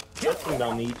here. That team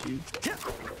don't need you.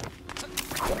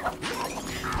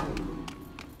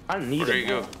 I need Where you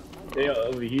them. go? They are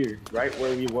over here, right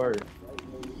where we were.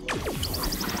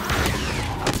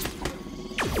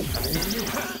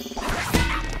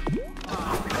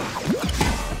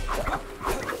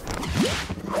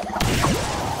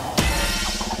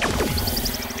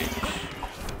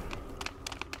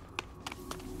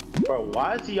 Bro,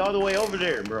 why is he all the way over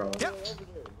there, bro? Gotta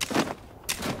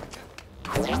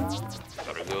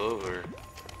go over.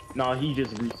 No, he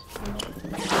just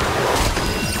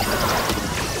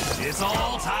It's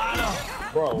all tied up.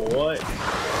 Bro, what?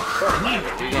 Bro,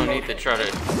 We gonna need to try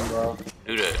to bro.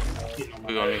 do that.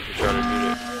 We gonna need to try to do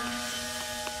that.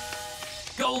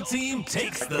 Gold team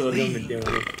takes the Killed him to lead. do it.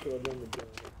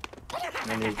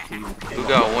 Let me see. We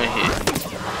got 1 hit.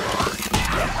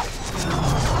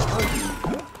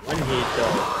 One hit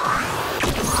though.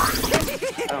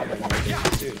 I don't think I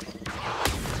can do it.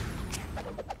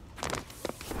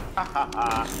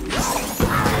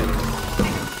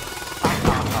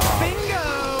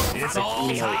 It's all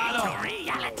tied up.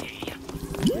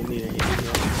 They need a hit.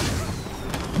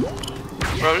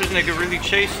 Bro, this nigga really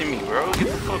chasing me, bro. Get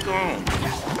the fuck on.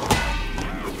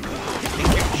 Think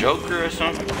you Joker or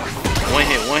something? 1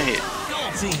 hit, 1 hit.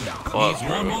 Gold team Fuck,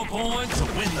 needs one bro. more point to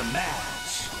win the match.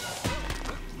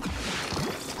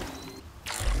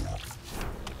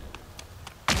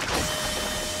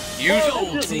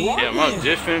 Gold team Yeah, I'm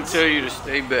just finna tell you to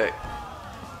stay back.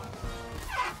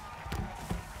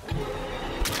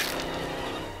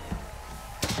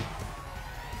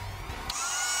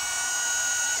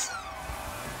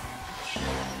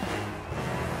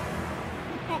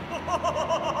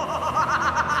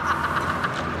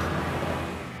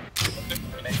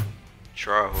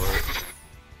 Try hard.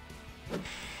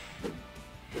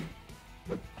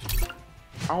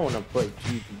 I want to play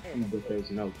QB2, but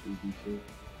there's no QB2.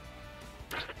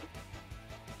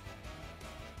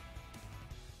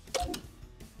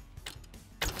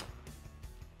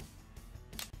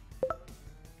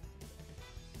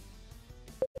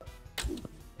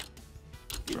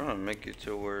 Trying to make it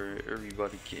to where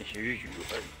everybody can hear you,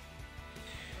 like,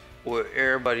 where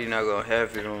everybody not gonna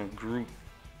have it on group.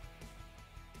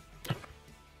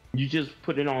 You just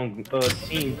put it on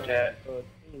team chat.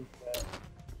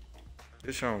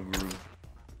 It's on group.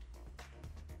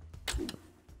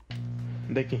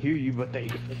 They can hear you, but they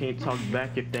can't talk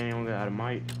back if they don't got a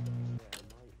mic.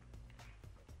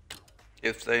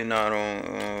 If they not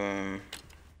on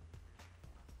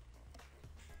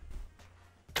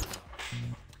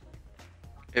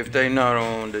If they not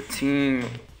on the team,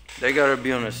 they gotta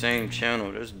be on the same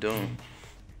channel. That's dumb.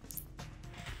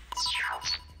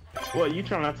 What, you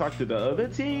trying to talk to the other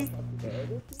team?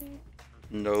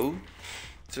 No,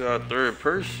 to our third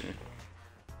person.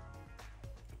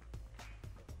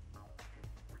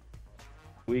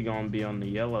 We gonna be on the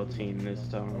yellow team this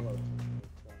time.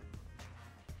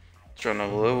 Trying to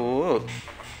level up.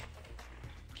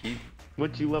 Keep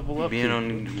What you level up being to?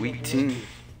 on the weak team.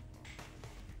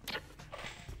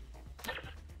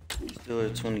 Still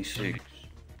at 26.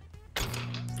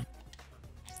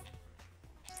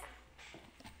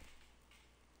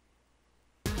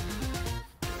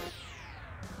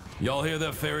 Y'all hear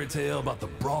that fairy tale about the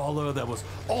brawler that was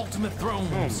ultimate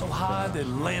thrown so high they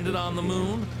landed on the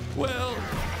moon? Well,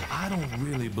 I don't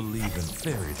really believe in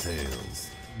fairy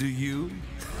tales. Do you?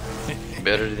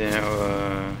 Better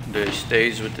than the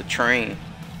stays with the train.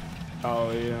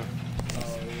 Oh yeah.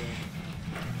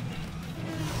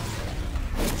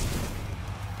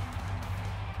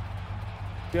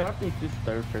 Yeah, I think this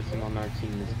third person on our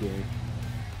team is good.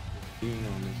 Being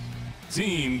honest.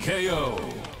 Team KO.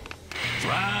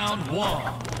 Round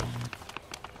 1.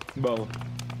 Bo.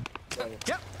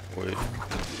 Wait.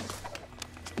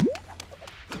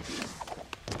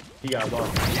 He got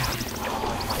lost.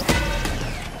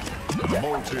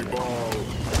 Multi-ball.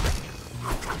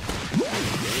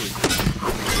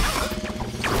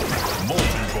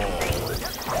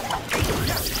 Multi-ball.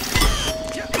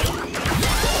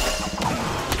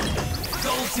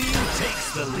 Gold team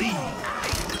takes the lead.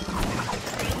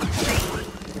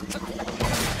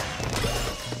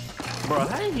 Bro,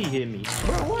 how did he hit me?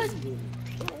 Bro, what?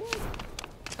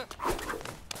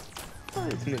 How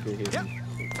did this nigga hit me?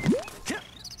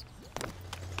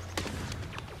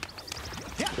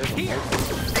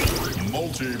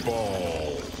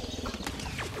 Multi-ball.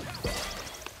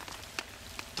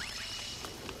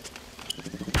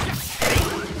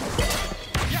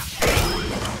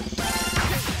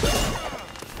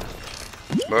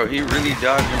 Bro, he really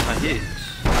dodging my hits.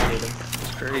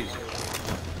 It's crazy.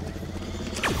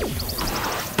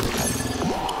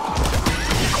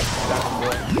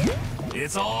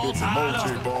 It's all tied up.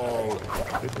 Multi-ball.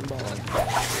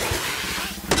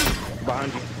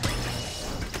 Behind you.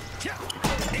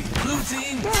 Blue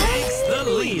team takes the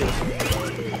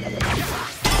lead.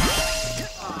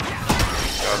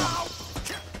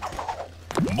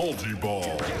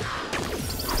 Multi-ball.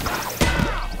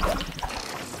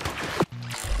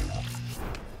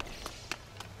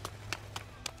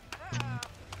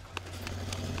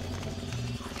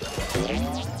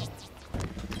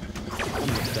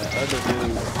 That other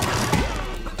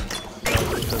dude.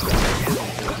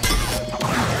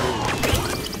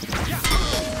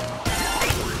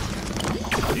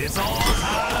 It's all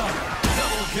tied up.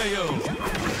 Double KO.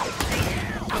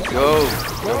 Go.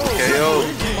 Double KO.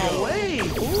 My way.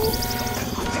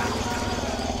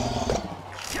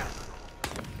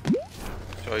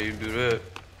 That's how you do that.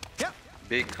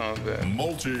 Big combat.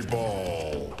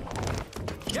 Multi-ball.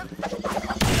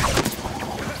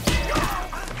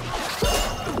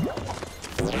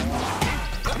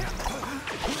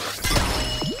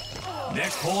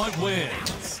 Next point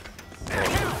wins.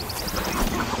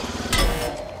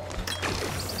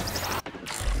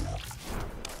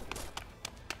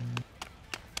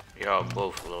 Y'all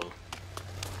both low.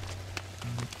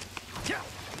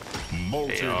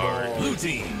 Multi-ball. Blue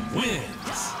team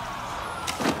wins.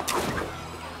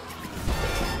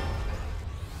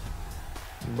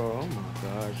 Bro, oh my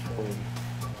gosh, bro.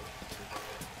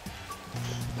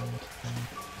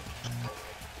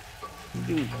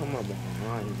 Dude, come up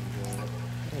behind me, bro.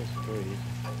 That's crazy.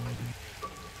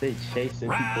 They chasing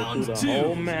people through the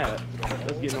whole map.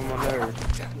 That's getting on my nerves.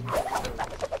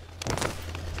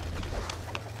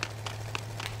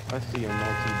 I see a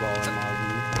multi-ball in my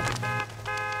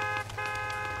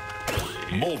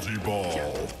view.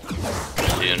 Multi-ball.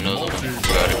 See another one.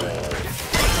 Got it.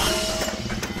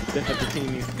 That's at the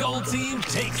team. Gold team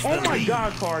takes the Oh my lead.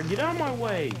 god, car, get out of my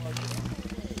way.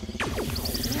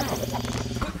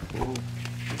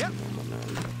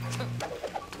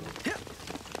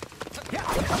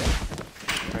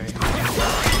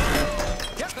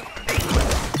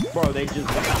 Bro, they just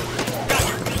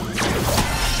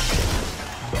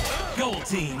Gold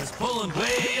team is pulling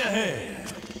way ahead.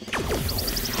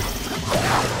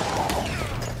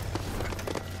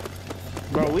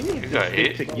 Bro, we need You to got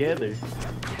stick hit? together.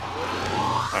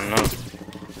 I know.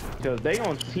 Cause they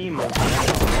on team us.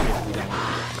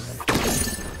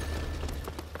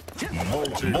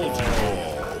 Multi-ball.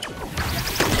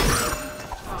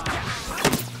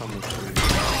 Coming through.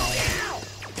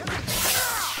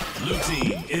 Blue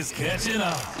team is catching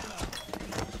up.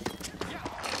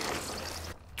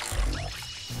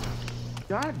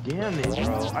 God damn it,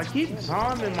 bro. I keep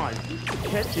timing my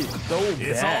catches so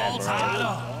It's bad, all bro. tied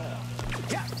up.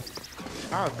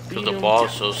 I see Cause the him.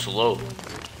 ball's so slow.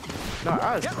 No,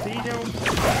 I see him,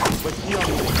 but he don't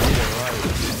even get it right.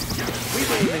 We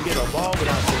can't even get a ball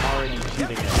without him already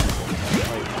shooting at us.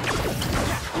 Like,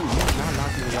 dude, he's not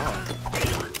knocking me off.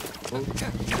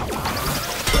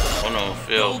 Oh no,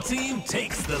 Phil. Gold team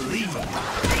takes the lead.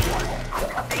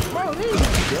 Bro, there you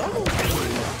go.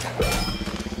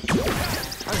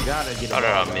 I gotta get a How did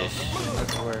I ball, miss? bro. I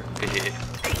swear. Good hit.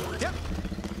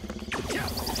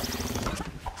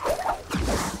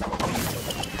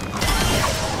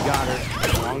 Got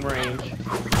her. Long range.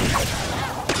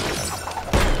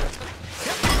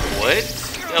 What?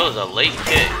 That was a late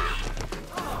catch.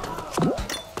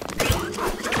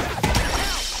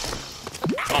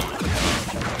 Oh my.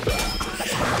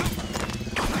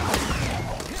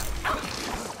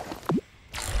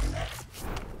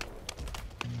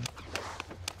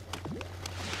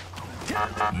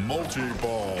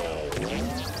 Multi-ball.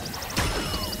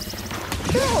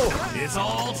 It's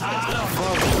all tied up.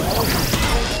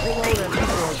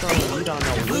 We don't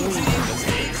know. Blue team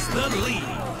takes the lead.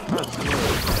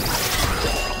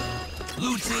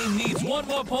 Blue team needs one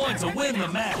more point to win the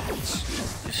match.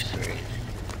 It's crazy.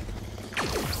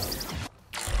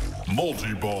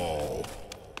 Multi-ball.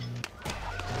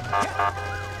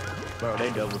 Bro, they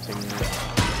double teaming me.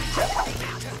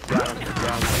 Got him.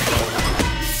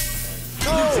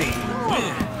 Blue team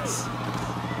wins.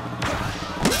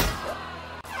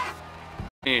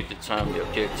 You need to time your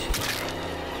catch.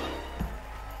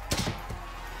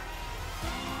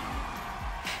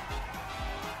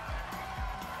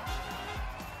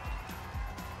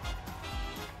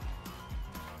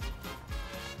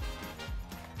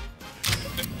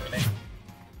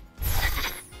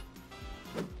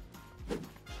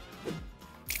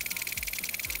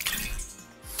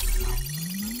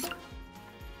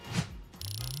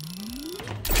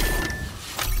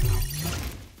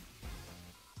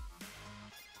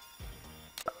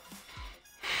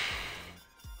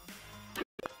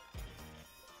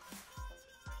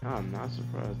 I'm not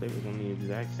surprised. They was on the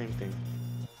exact same thing.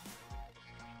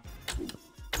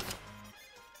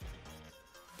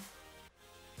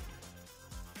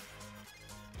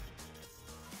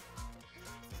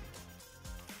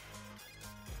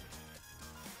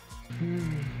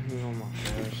 Oh my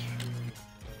gosh.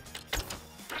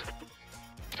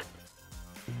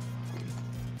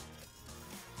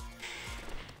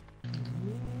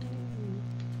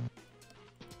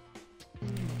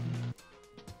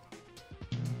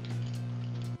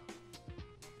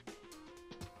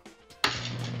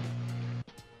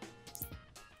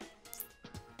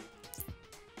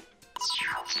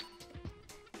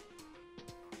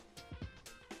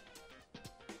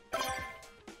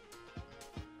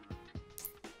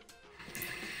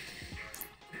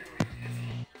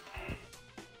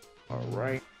 All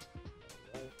right.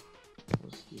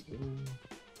 Let's keep going.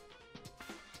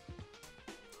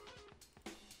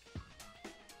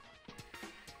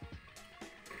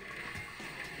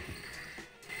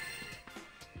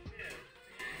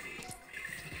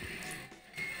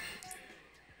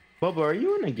 Bubba, are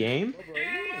you in the game?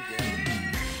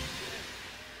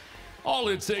 All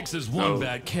it takes is one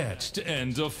bad catch to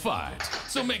end a fight.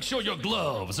 So make sure your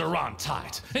gloves are on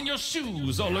tight and your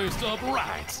shoes are laced up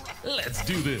right. Let's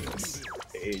do this.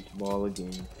 H-ball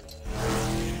again.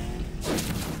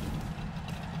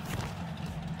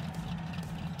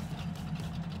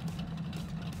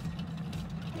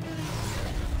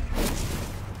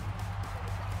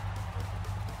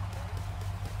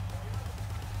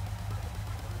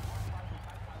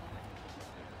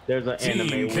 There's an Team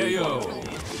anime KO.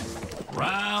 weeb.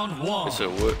 Round one. I said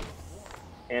what?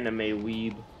 Anime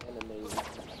weeb.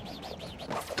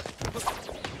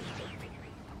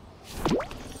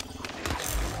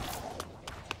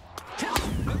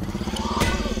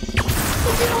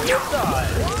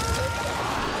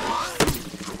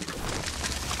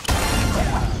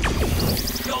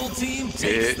 Gold team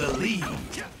takes the lead.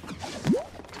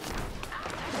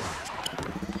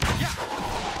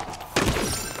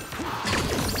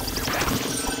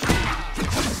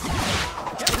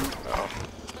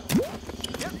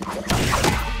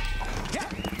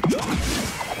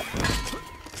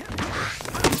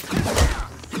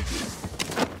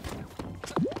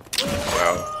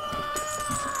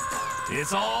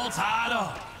 It's all tied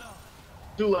up.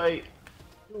 Too late.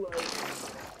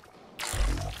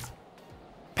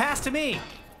 Pass to me.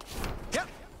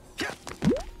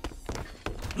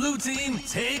 Blue team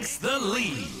takes the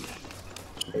lead.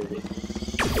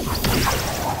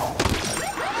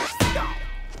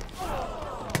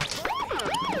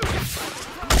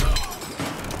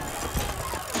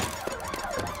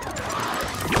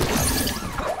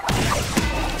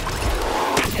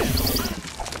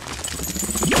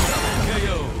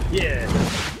 Yeah.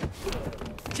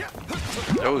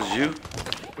 That was you?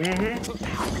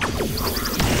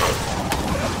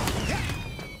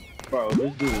 Bro,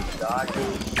 this dude is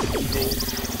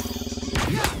dodging.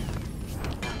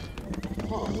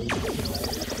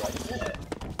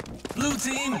 Blue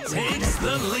team takes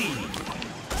the lead.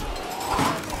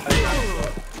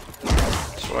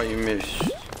 That's why you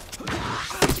missed.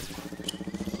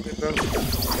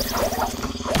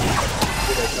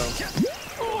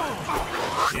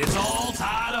 It's all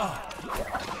tied up.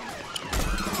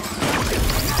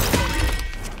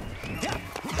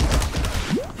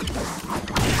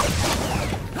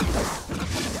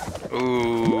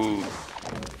 Ooh.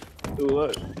 Dude,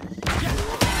 look.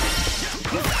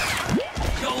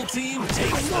 Gold team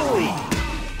takes the lead.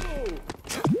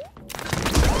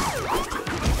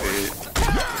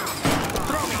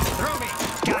 Throw me.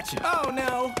 Gotcha. Oh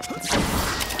no.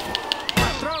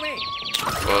 Throw me.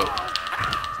 Well,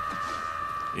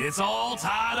 It's all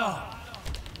tied up.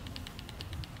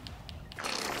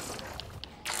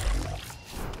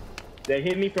 They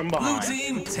hit me from Blue behind.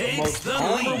 team The takes most the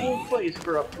vulnerable lead. place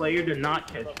for a player to not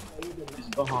catch is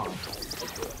behind.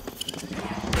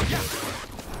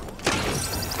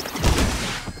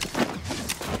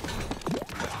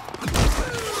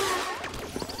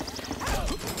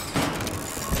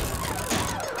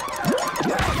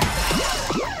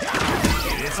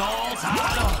 It's all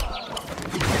tied up.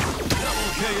 Double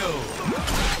KO.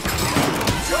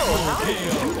 Triple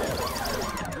KO.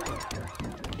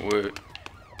 what?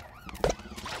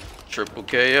 Triple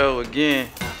KO again.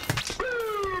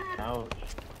 Ouch.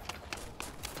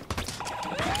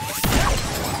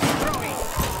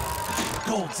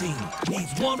 Gold team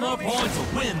needs one more point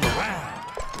to win the round.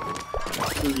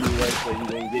 Who do you like so you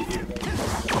didn't get here?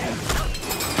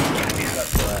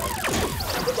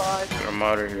 Goodbye. I'm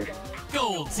out of here.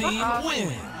 Gold team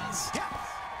wins.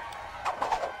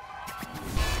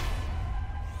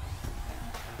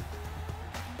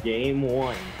 Game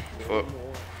 1. Fuck.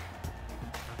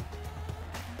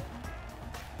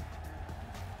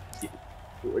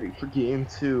 Ready for game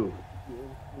 2.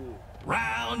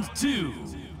 Round 2.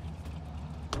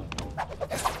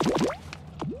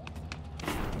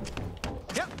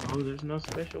 Oh, there's no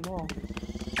special ball.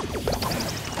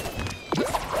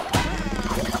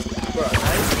 Bro,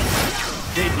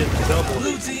 they just doubled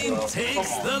Blue it, team bro. takes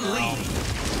Come the on, lead.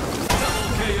 Double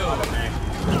KO.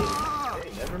 Hey,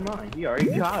 never mind. He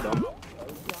already got him.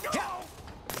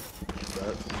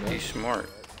 He's smart.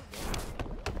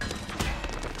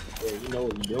 Yeah, you know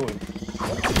what he's doing.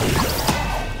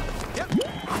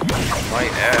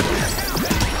 Might add.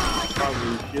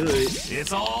 Probably should.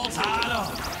 It's all tied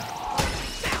up.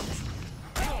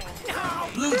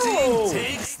 Blue No. team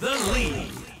takes the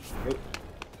lead.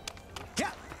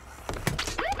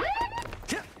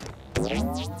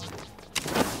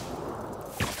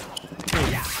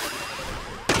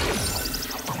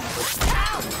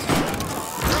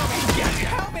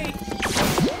 Help me.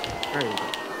 Crazy.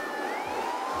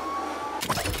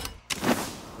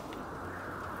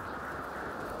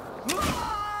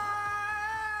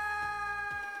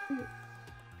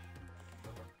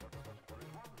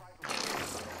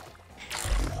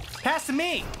 Pass to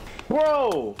me. Bro!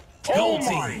 Oh Gold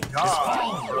my team is god!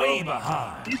 falling way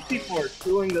behind. These people are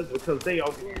suing us because they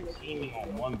are teaming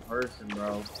on one person,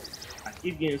 bro. I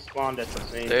keep getting spawned at the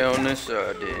same Stay on this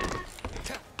side then.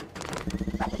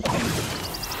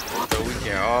 So we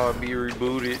can all be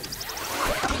rebooted.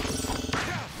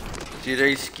 See,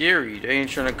 they scary. They ain't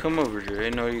trying to come over here.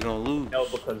 They know you're gonna lose. No,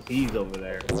 because he's over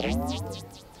there.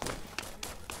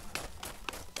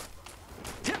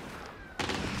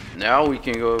 Now we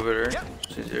can go over there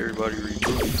since everybody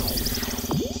rebooted.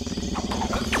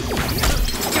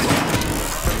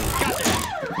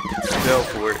 Fell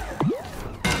for it.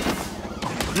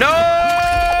 No!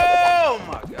 Oh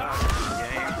my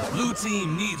god. Blue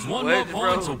team needs one What, more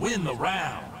point bro? to win the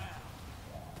round.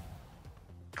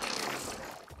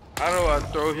 How do I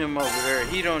throw him over there?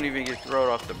 He don't even get thrown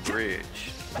off the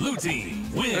bridge. Blue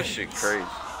team wins. That shit crazy.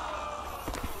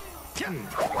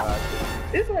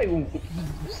 It's like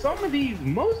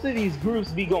most of these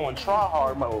groups be going try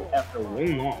hard mode after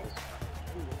one loss.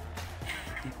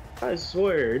 I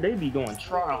swear, they be going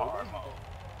try hard mode.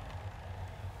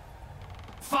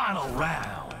 Final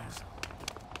round.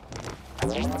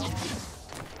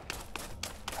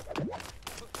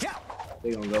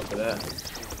 They gonna go for that.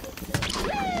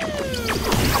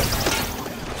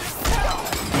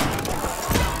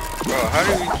 Bro, how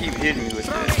do we keep hitting me with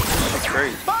this? It's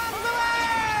crazy.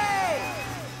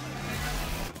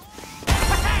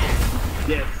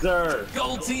 Yes, sir.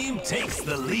 Gold team takes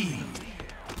the lead.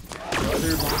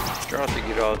 Trying to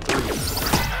get all three.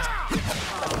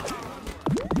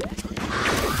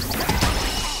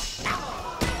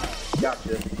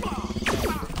 Gotcha.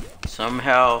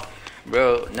 Somehow,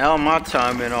 bro, now my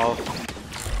timing off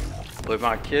with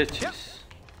my catches.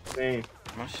 Same.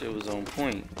 My shit was on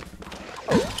point.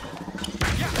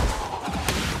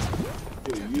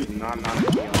 Dude, you not me on.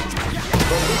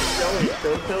 Bro, this selling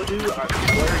Shoto, dude, I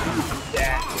swear you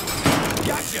that.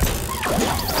 Gotcha.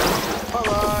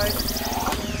 Alright.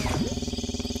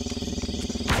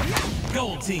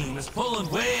 Gold team is pulling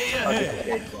way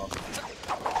ahead.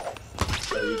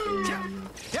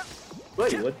 Yep.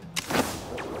 Wait, what?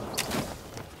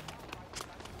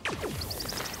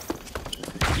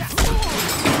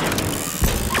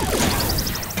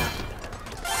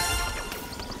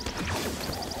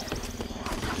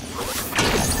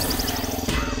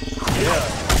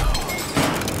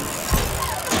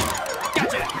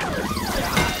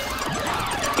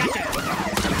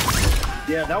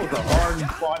 Yeah, that was a hard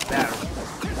fought battle.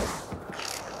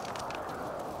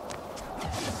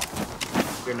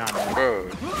 You're not bad. Bro,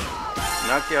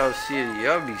 Knockout City,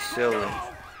 y'all be selling.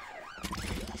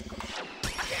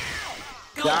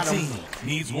 Gold Got him. team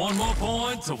needs one more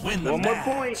point to win the One more match.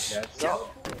 point. That's all.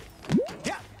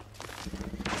 Yeah.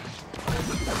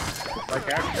 Like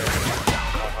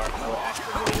after.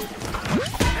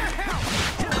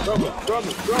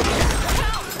 Struggle.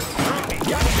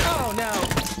 Oh no.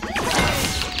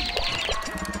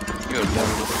 You're a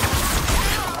devil.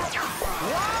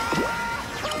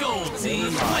 Gold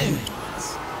team wins.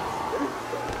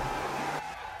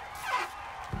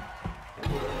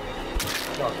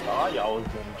 I thought y'all was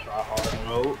gonna try hard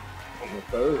mode on the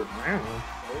third round.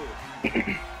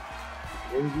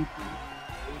 MVP.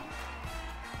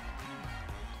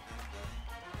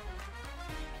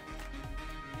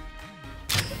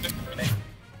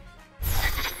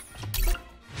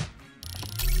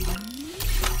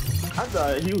 I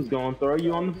thought he was gonna throw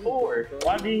you on the floor.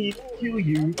 Why did he kill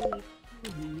you?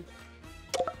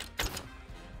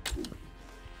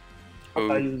 I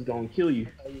thought he was gonna kill you.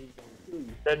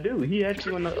 That dude, he had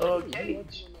you in the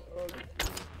cage.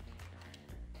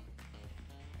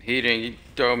 He didn't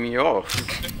throw me off.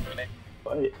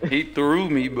 But, He threw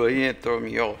me, but he didn't throw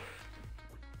me off.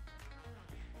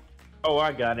 oh,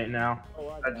 I got it now.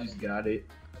 I just got it.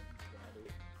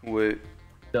 With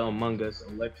The Among Us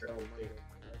Electro.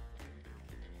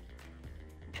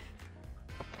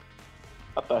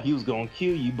 I thought he was gonna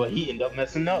kill you, but he ended up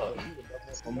messing up.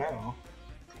 Somehow.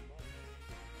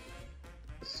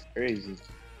 It's crazy.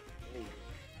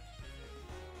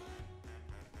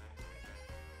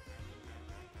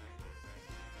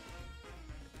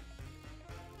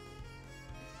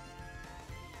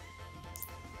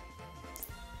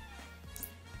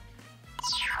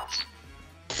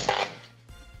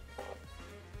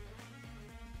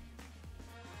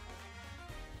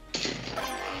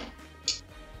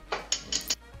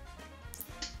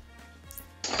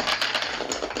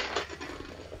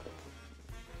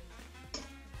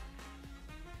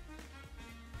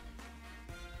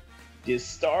 Get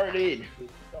started.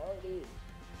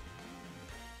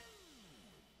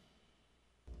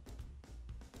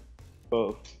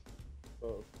 Oh.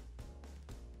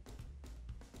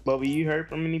 Bubby, you heard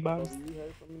from anybody? what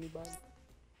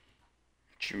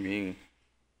you mean?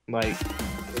 Like,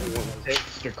 anyone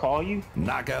text or call you?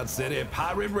 Knockout City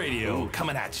Pirate Radio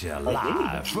coming at you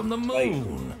live from the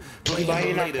moon. Playing anybody the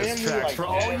in our latest family, tracks like, for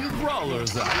all you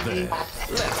brawlers out there.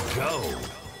 Let's go.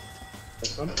 Or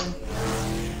something?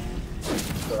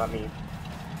 So, I mean,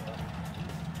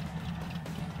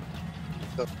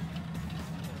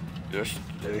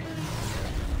 Yesterday.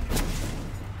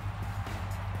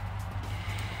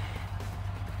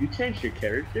 you changed your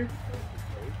character?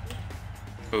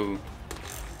 Who?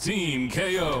 Team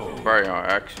KO. Probably on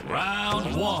accident.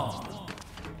 Round one.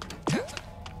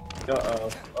 Oh,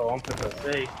 I'm gonna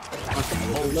say.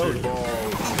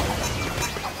 Multi-ball.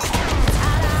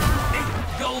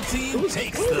 Gold team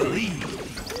takes the lead.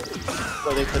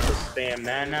 So they put the spam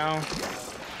that now?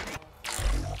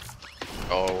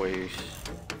 Always.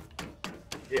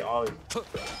 It always.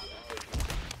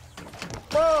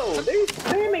 Bro, they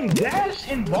spamming dash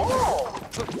and ball.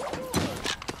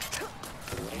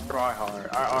 Try hard.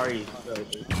 I already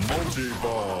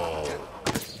Multi-ball.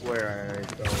 swear I already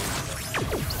told.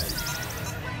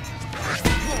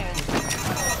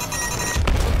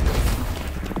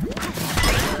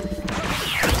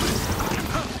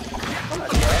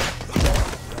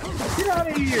 Get out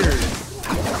of here!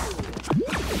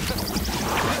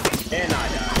 And I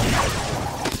died.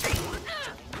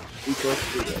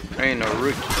 I ain't no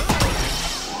rookie.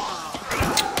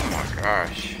 Oh my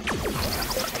gosh.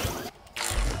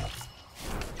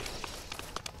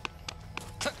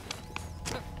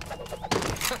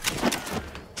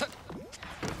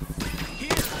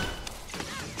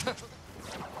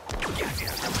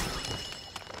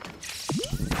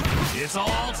 It's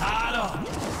all tied up.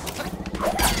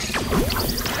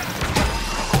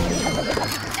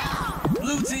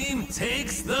 Blue team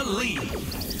takes the lead.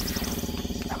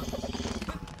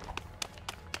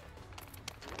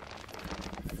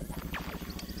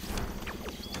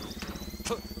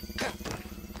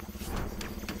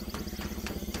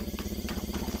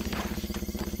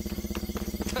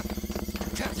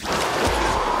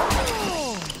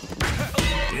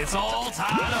 It's all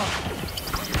tied up.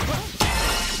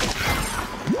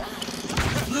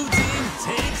 Blue team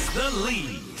takes the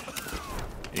lead.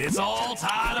 It's all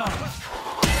tied up.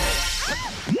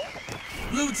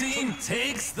 Blue team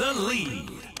takes the lead.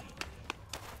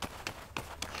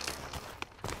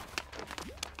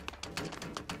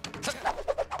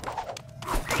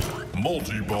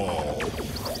 Multi-ball.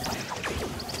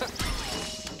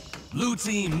 Blue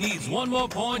team needs one more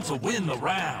point to win the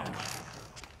round.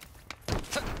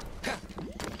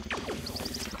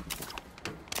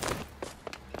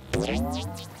 Blue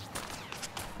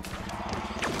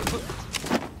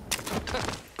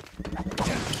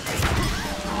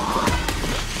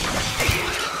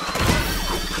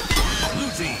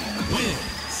team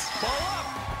wins. Ball up.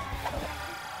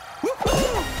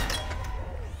 Woo-hoo!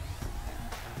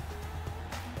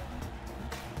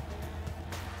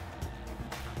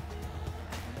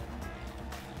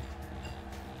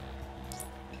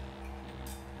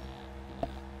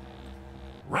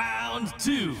 Round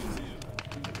 2.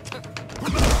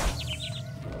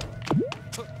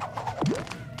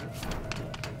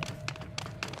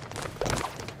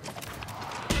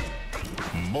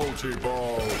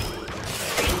 Multi-ball.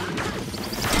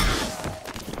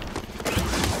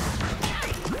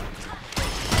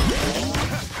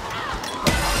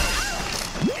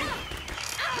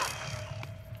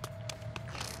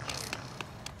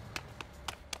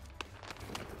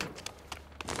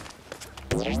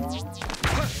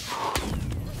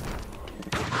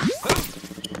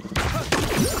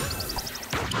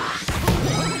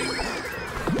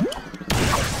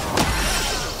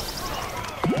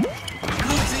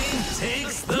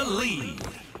 Takes the lead.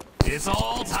 It's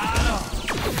all tied up.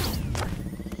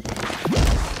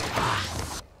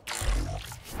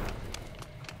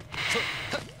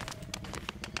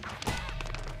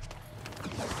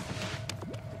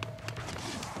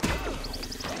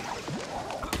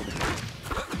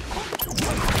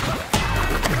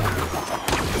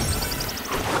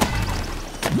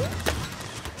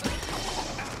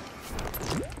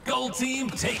 Gold team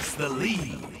takes the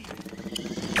lead.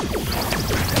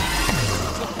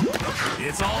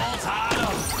 It's all tied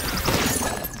up.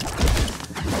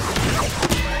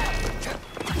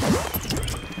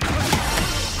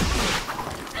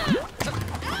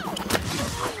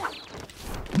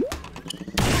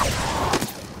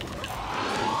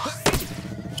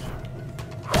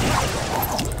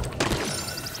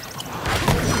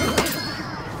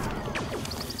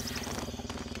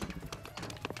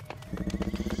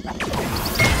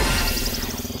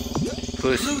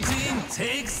 Push. Blue team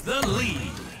takes the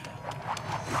lead.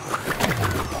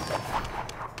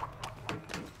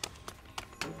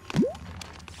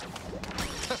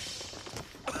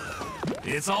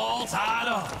 It's all tied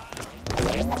up.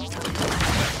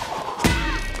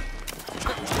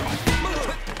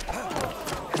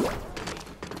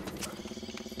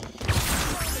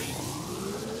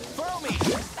 Throw me.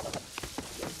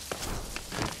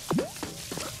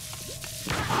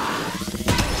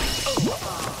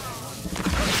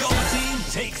 Gold team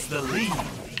takes the lead.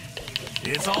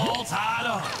 It's all tied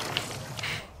up.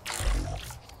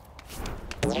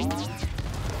 Blue team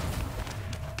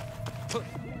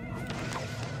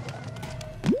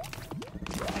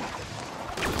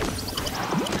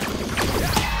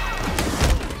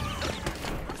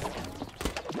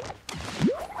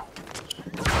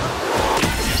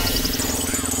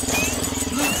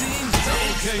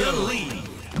takes the lead.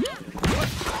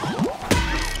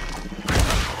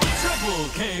 Triple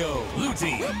KO. Blue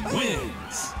team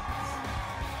wins.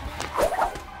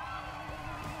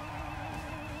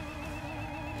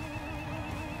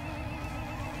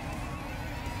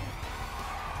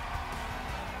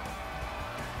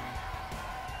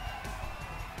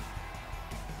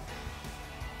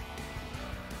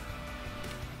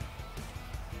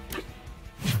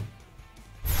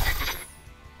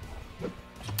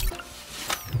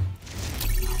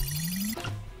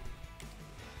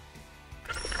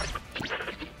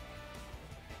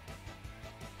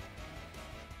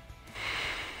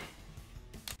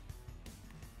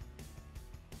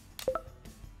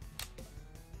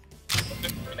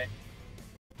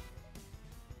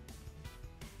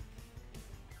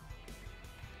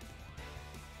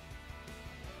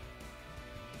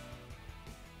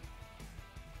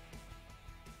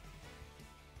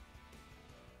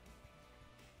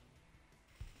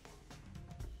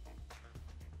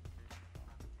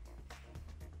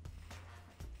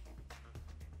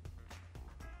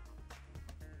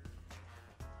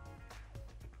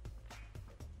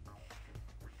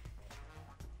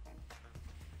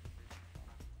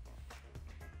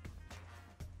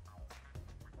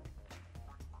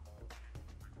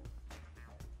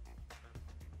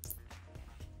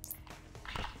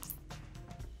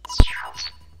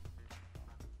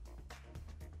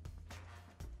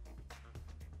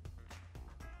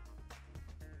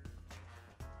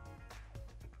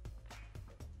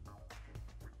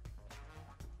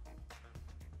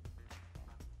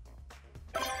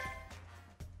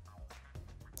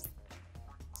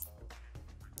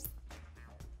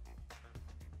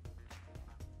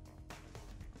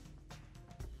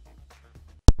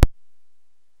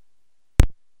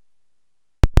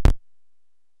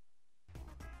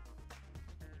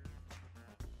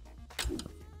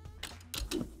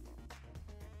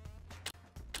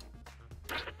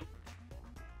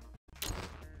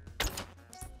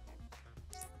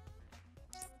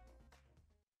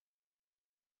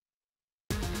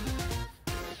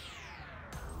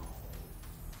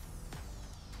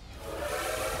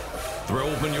 Throw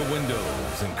open your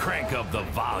windows and crank up the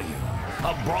volume.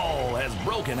 A brawl has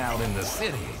broken out in the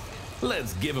city.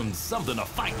 Let's give them something to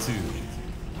fight to.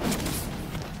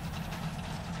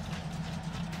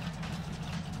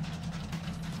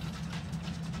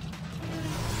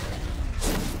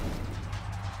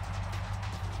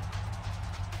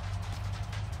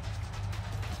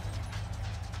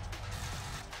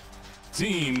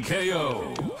 Team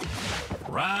KO.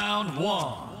 Round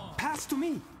 1. Pass to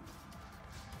me.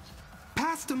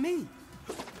 Pass to me.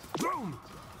 Boom.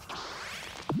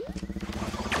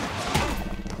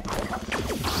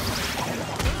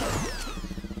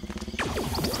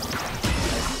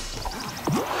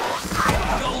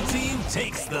 Gold team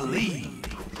takes the lead.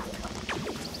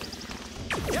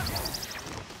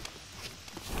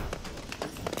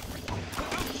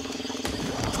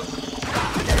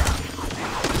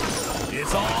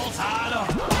 It's all tied up.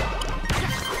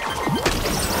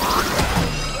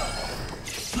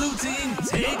 Blue team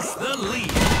takes the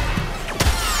lead.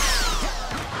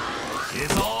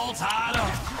 It's all tied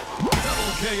up.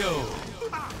 Double KO.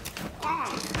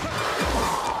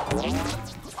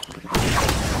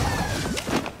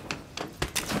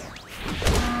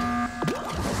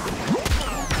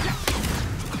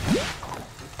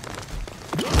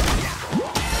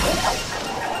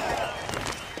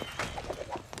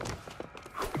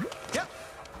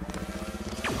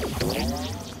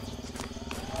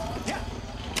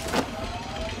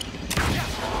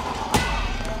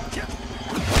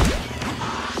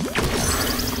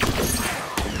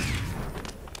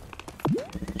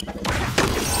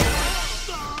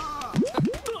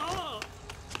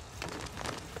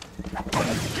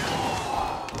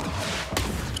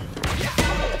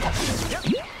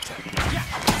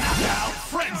 Knockout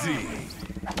frenzy.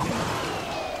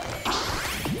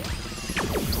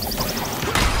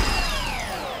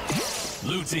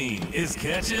 Blue team is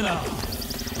catching up.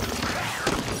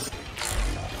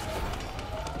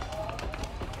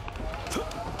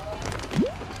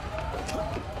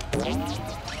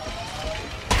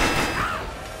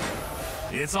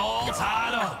 It's all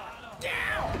tied up.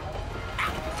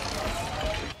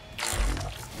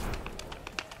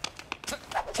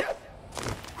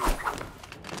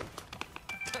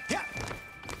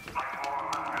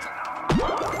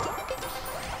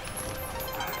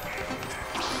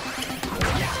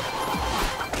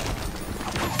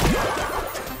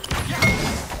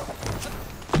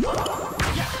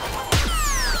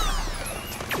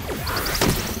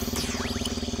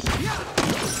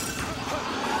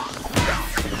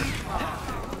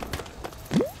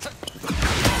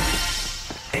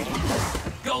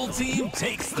 Gold team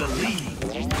takes the lead.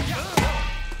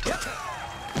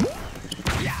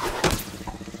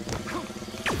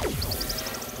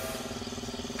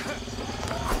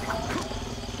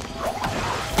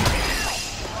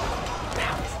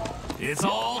 It's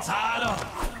all tied up.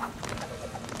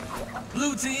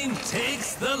 Blue team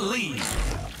takes the lead.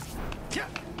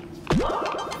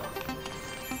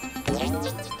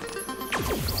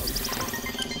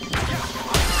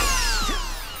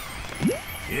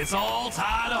 It's all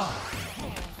tied up.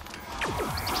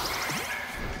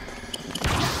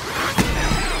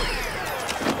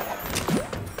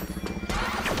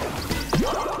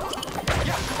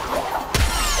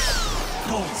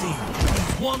 Gold team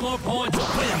needs one more point to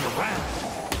win the round.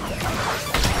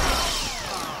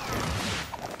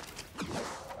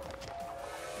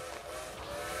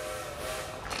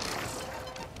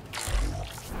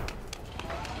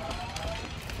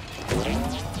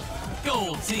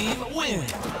 Gold team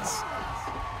wins.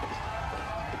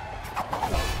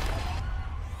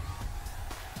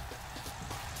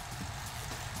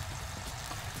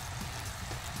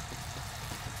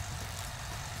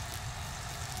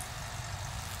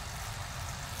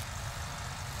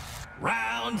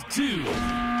 Round 2.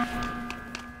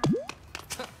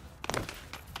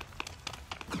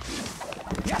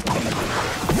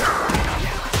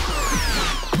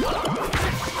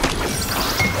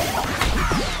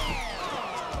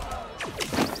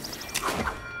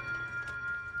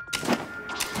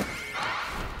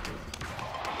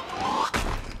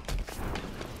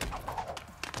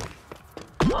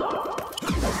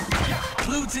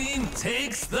 Blue team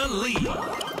takes the lead.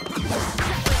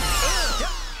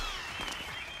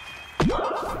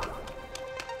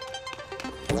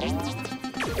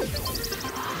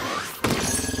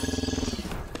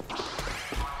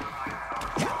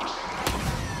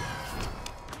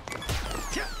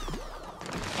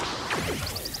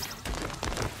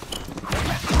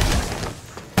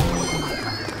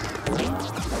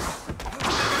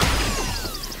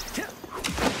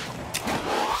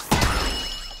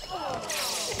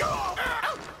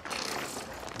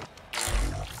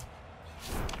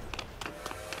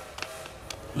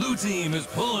 Blue team is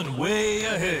pulling way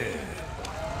ahead.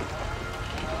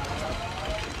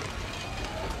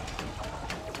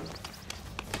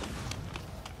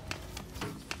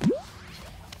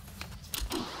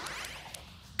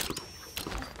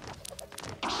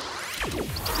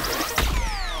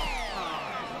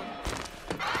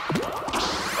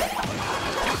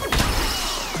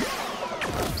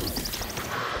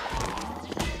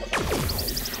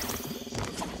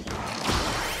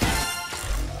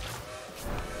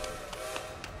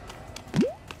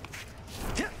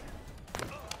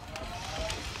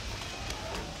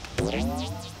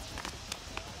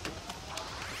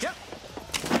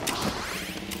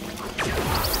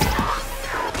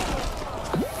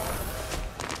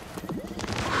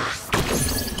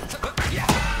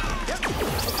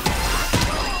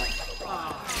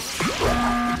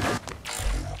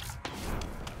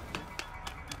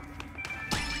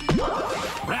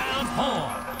 Round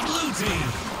horn, blue team.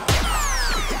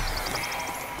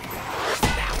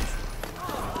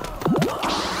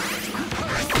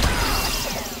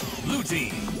 Blue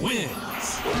team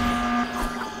wins.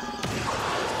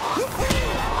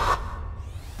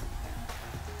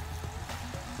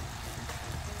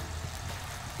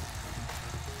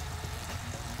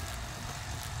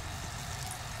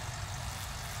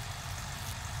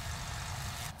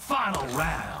 Final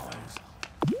round.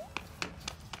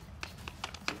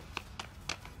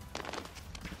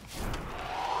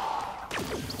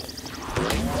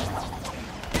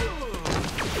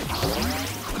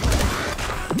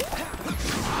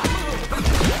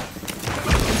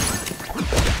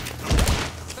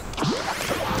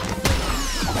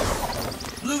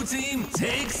 Blue team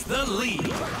takes the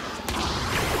lead.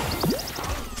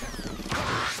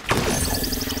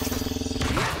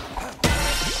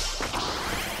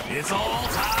 It's all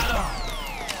tied up.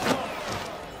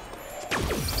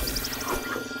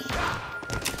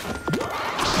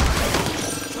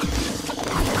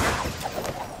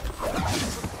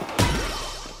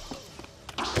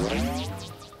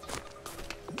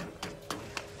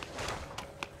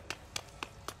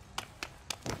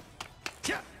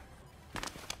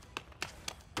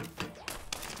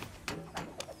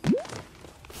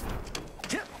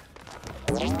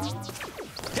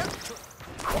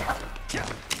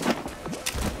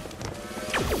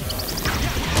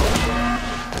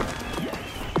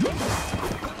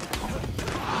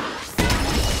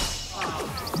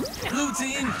 Blue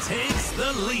team takes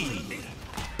the lead.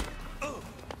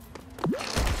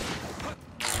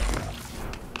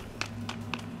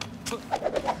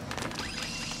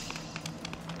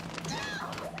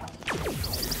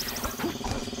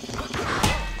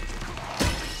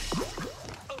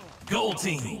 Gold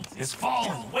team is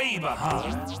falling way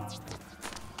behind.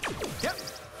 Yep.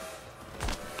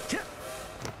 Yep.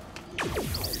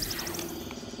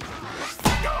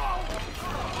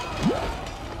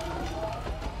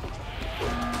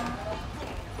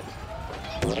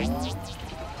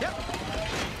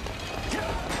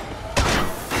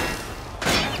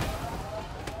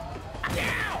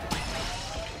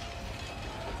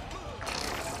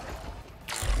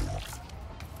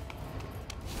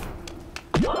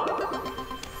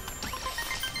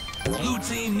 Blue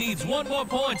team needs one more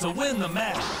point to win the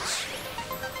match.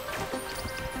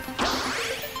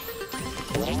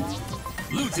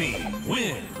 Blue team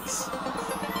wins.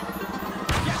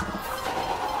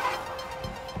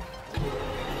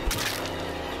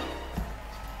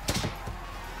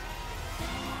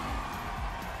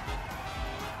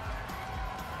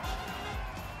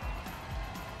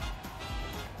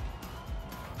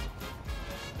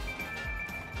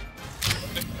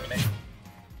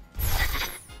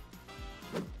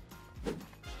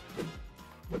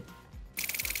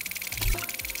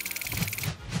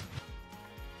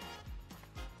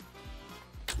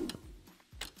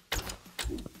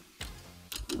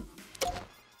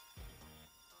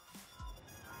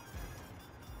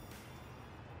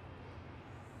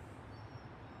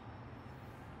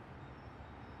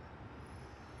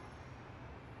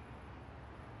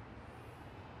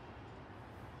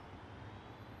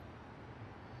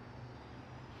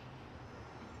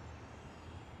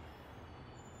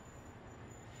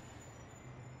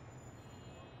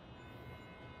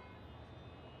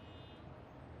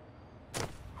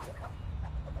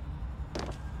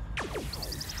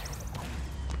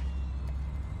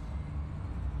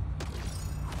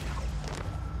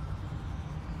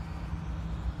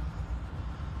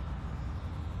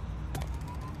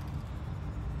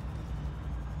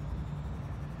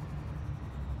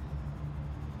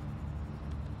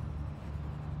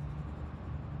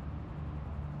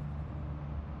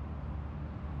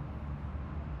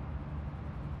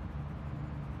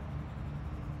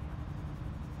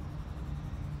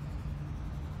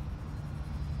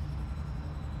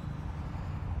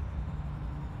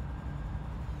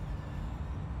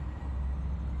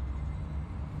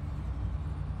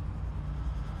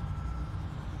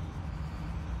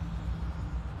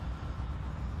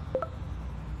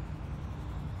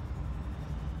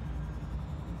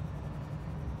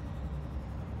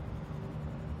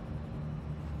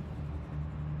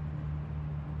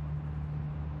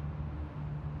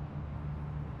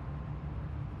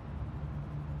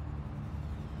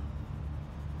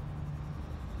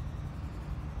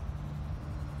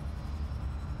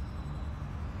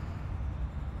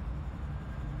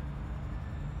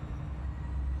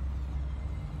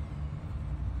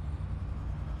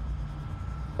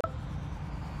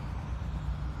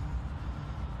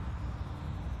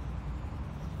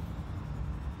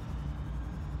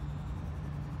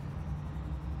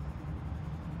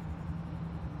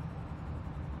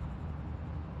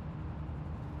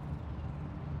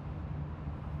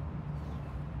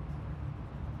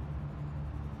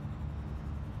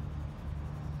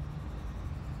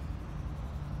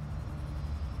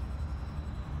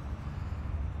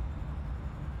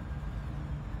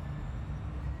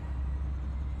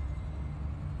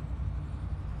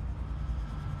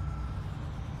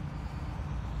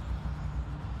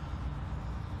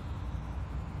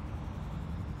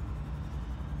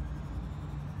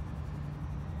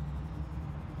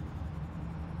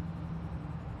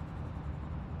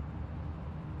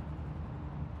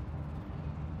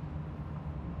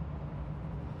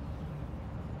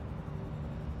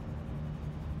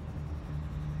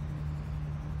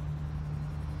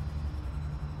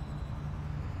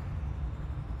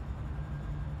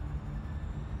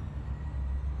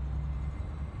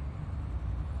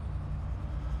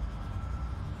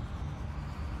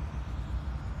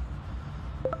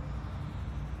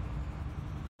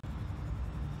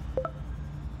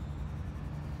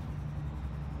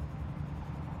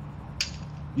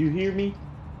 You hear me?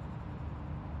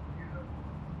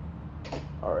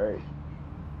 Alright.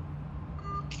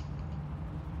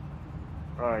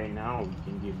 Alright, now we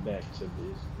can get back to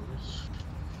business.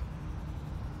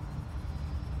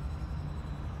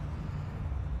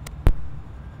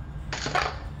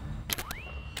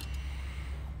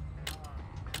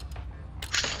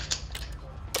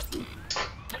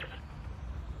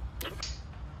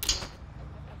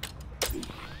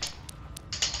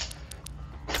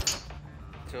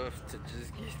 Tough to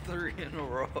just get 3 in a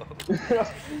row.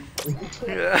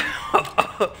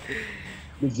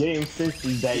 The game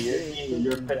senses that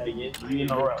you're affecting it 3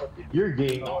 in a row. You're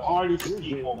getting the hardest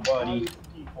people, buddy.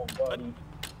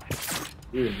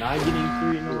 You're not getting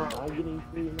 3 in a row.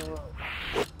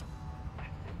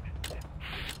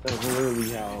 That's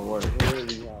literally how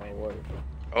it works.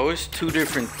 Oh, it's 2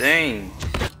 different things.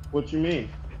 What you mean?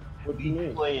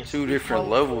 Playing 2 different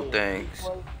level things.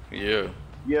 Yeah.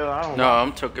 Yeah, I don't No, know.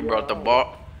 I'm talking about the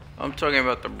ball. I'm talking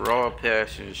about the brawl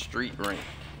pass in the street ring.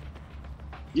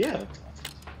 Yeah.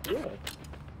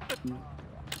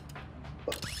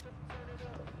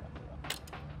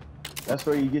 That's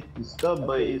where you get the stub,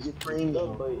 but it's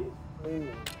premium.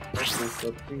 That's what's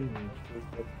up premium.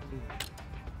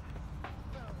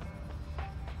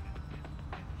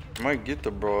 Might get the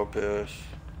brawl pass.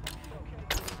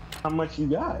 How much you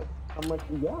got?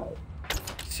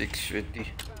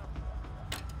 650.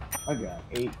 I got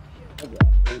 8.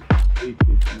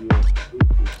 850.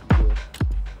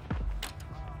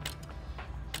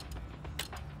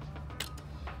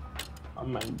 I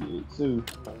might get it too.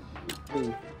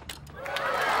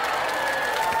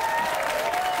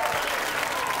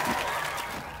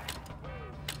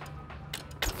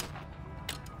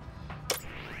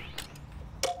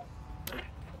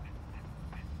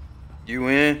 You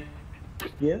in?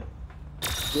 Yeah.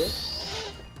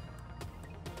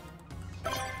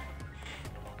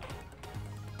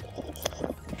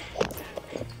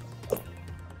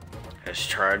 Let's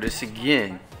try this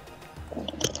again.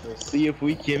 Let's see if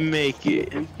we can make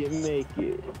it.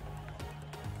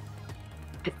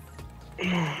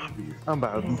 I'm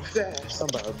about to be fast.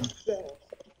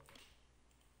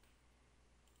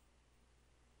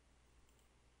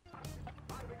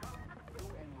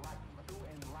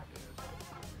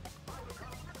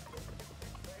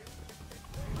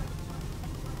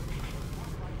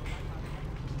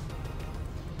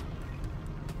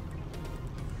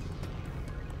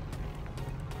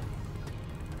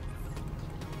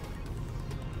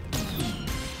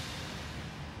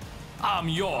 I'm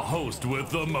your host with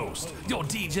the most, your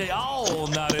DJ all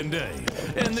night and day.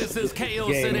 And this is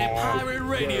KO City Pirate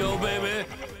Radio, baby.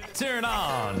 Turn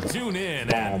on, tune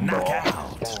in, and knock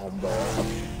out.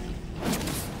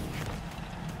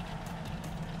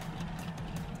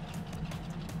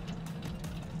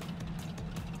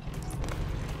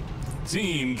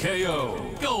 Team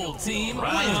KO, Gold Team,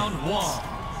 round 1.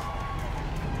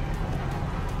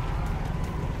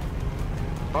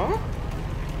 Huh?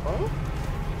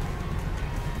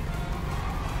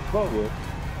 What?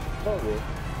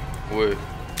 What?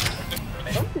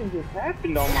 Something just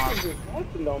happened on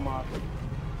my.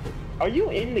 Are you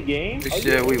in the game? You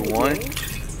said we won?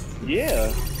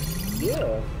 Yeah.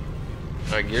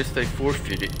 I guess they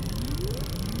forfeited.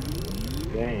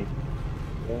 Dang.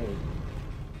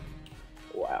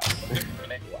 Wow.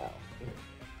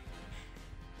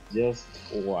 Just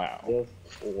wow.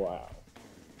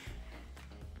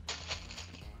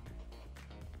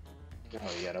 Now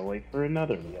we gotta wait for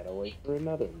another.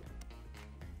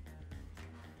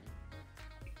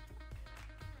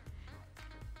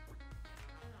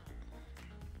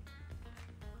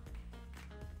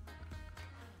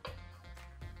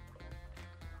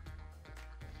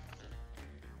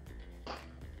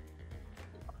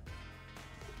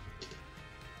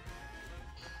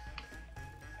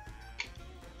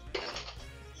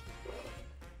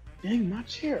 Dang, my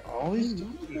chair always.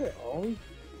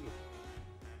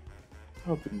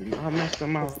 Hope it did not mess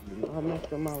them out.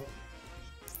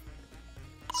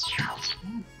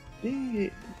 Dang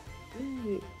it.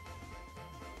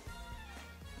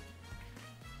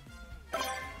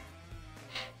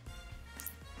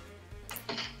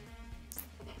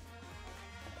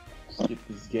 Let's get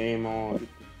this game on.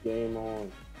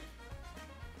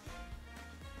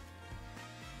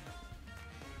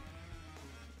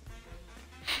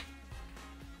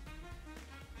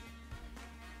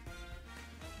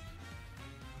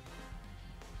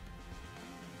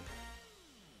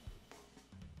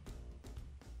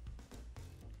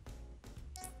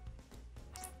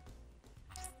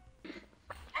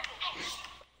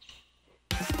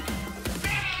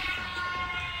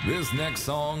 This next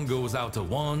song goes out to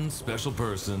one special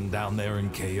person down there in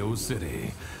KO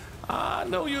City. I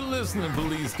know you're listening,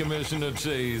 Police Commissioner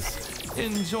Chase.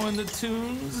 Enjoying the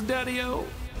tunes, Daddy-O?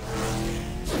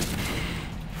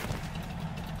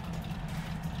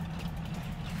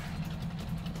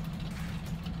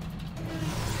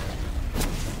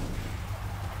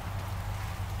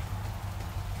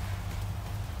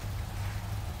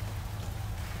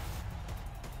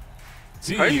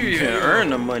 How you even earn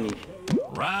the money?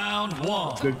 Round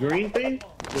one. The green thing?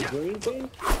 The green thing?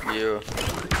 Yeah.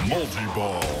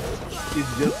 Multi-ball.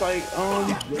 It's just like,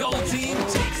 Gold team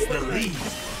takes the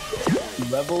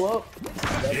lead. level up.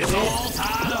 It's all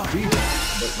tied up.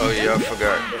 Oh yeah, I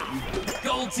forgot.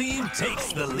 Gold team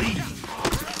takes the lead.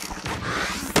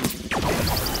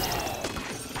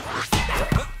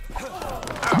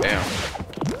 Damn.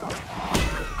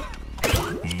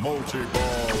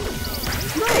 Multi-ball.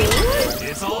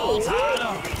 It's all tied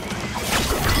up.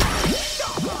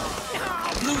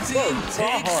 Blue team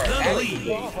takes the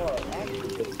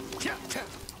lead.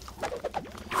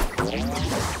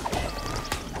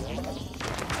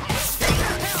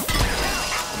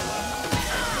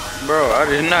 Bro, I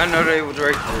did not know they was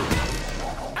right there.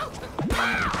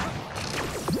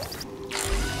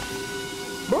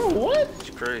 Bro, what? It's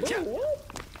crazy.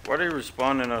 Why they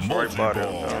respawning us right by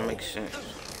them? That don't make sense.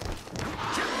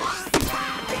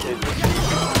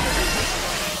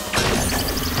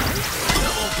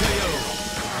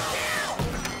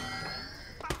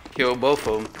 Kill both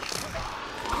of them.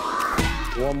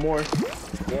 One more.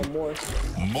 One more.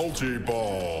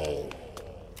 Multi-ball.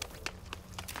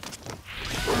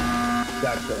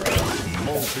 Gotcha.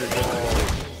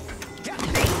 Multi-ball.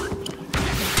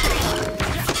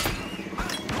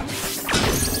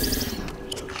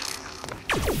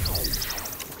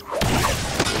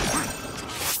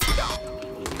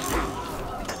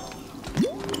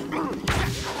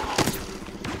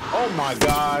 Oh my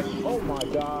gosh. Oh my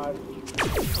gosh.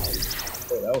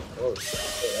 Oh, that was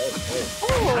close.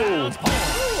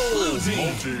 Oh, Blue team.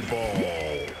 Multi-ball.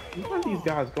 why are these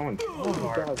guys going so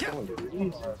hard?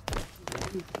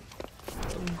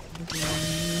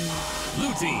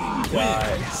 Blue team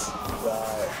wins.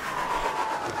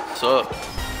 What's up?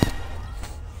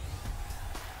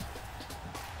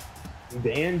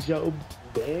 Banjo.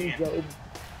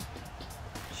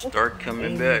 Start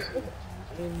coming back.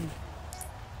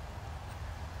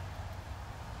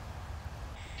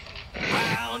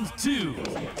 Round two.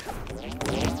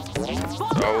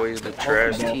 It's always the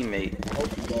trash teammate.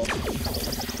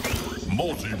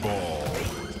 Multi-ball.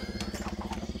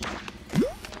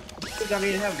 Think I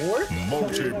need to have more?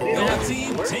 Multi-ball. Gold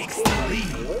team takes the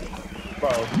lead.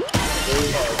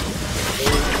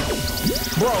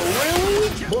 Bro, really?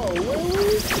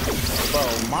 Bro,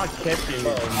 my catching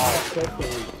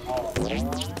is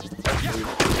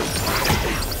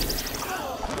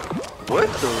What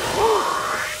the fuck?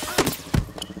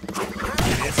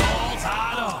 It's all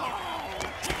tied up.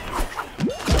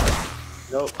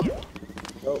 Nope.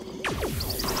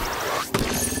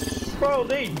 Bro,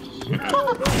 they.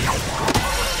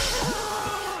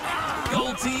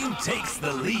 Gold team takes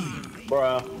the lead.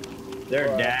 Bruh,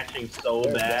 they're dashing so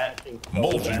bad.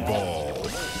 Multi-ball.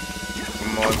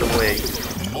 I'm on the way.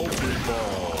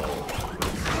 Multi-ball.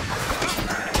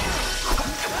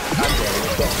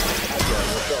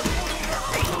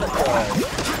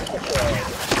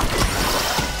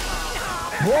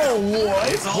 Bro,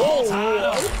 what? It's all tied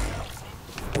up.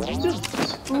 Just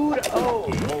food. Oh,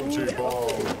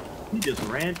 Multi-ball. he just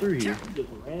ran through here.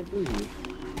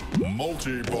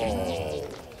 Multi-ball.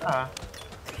 Yeah,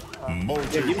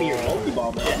 give me your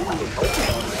Multi-ball. multi-ball, man.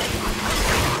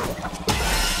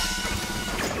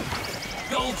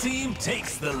 Gold team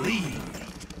takes the lead.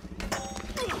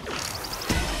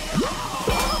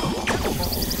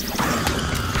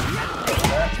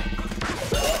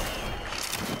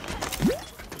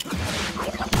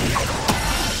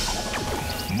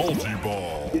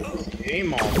 Multi-ball.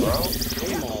 Game on, bro.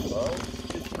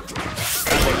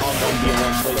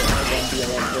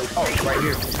 Oh, it's right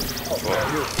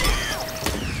here.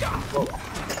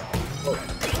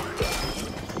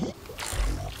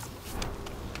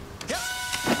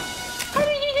 How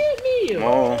did you hit me? Come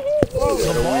on.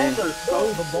 The balls are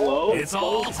so slow. It's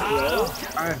all tied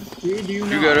up. I kid you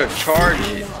You not. gotta charge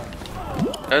it.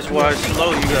 That's why it's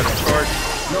slow. You gotta charge it.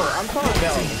 No, I'm talking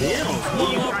about them.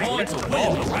 One more point to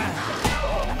win the round.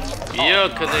 Yeah,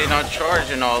 cause they not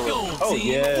charging all of them. Gold Oh,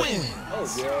 team yeah. wins.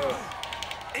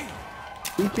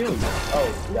 Who killed me? Oh,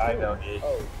 Dino did.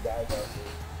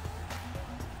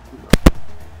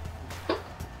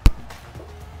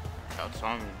 Y'all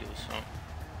told me to do something.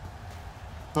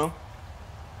 Huh?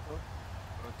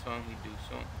 Y'all time he do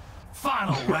something.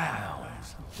 Final round.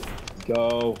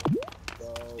 Go.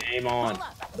 Game on.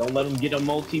 Don't let him get a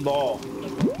multi-ball.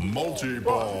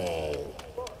 Multi-ball.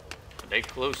 They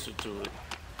closer to it.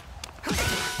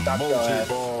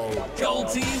 Multi-ball. Gold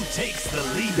team takes the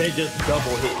lead. They just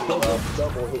double hit me, bro.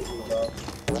 Double hit me, bro.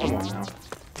 Come on now.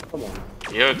 Come on.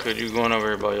 Yeah, cause you going over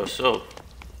here by yourself.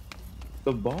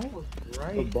 The ball was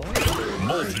right. The ball was right.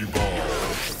 Multi-ball.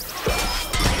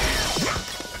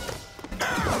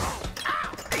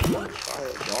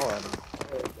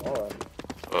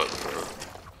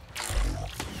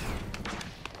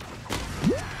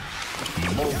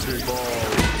 Multi-ball.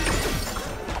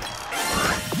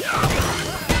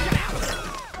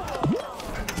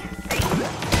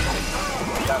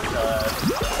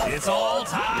 It's all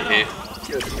tied Hit. up.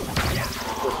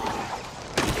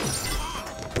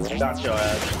 Got your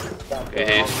ass. It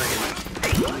hit.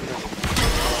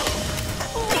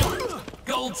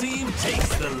 Gold team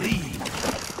takes the lead.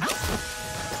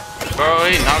 Bro,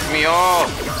 he knocked me off.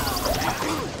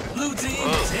 Blue team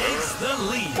takes the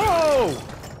lead. Oh!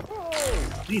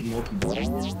 These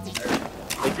multi-balls.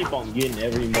 They keep on getting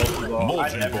every multi-ball.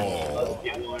 Multi-ball.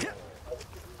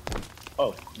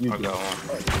 Oh, you I go. got one.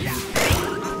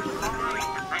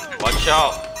 Watch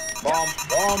out. Bomb,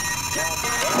 bomb.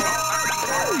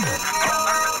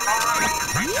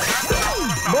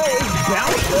 Bro, it's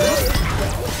bouncing.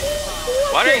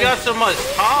 Why they got so much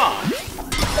time?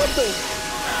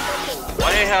 Why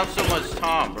they have so much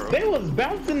time, bro? They was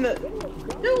bouncing the.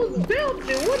 It was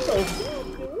bouncing. What the?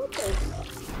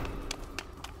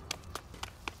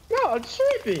 No,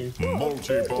 tripping.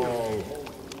 Multi-ball.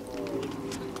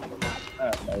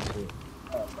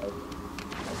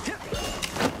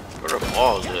 Where the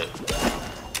balls at?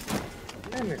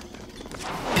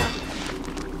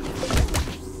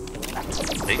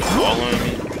 They following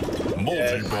me.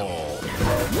 Multi-ball.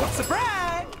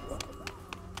 Surprise!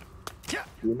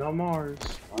 You know Mars.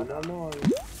 I know Mars.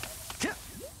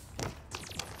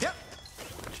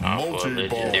 Time for a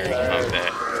legendary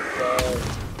comeback.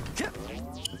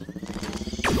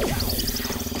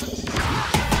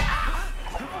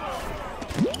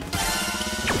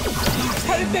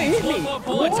 How did they hit me? One more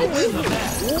point to win the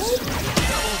match.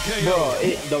 Bro,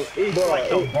 it's like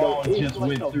the ball just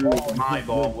went through my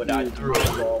ball when I threw it.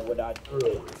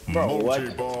 Bro, what?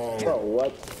 Multi-ball. Bro,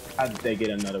 what? How did they get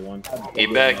another one?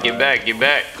 Get back, get back, get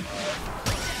back.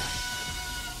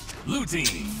 Blue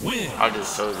team win. I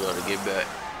just told y'all to get back.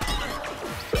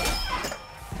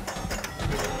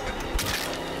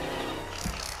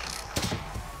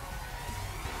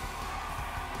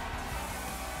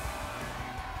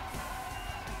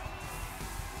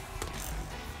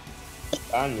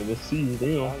 I didn't even see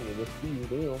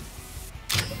them.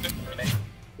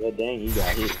 Yeah, dang, he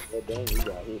got hit.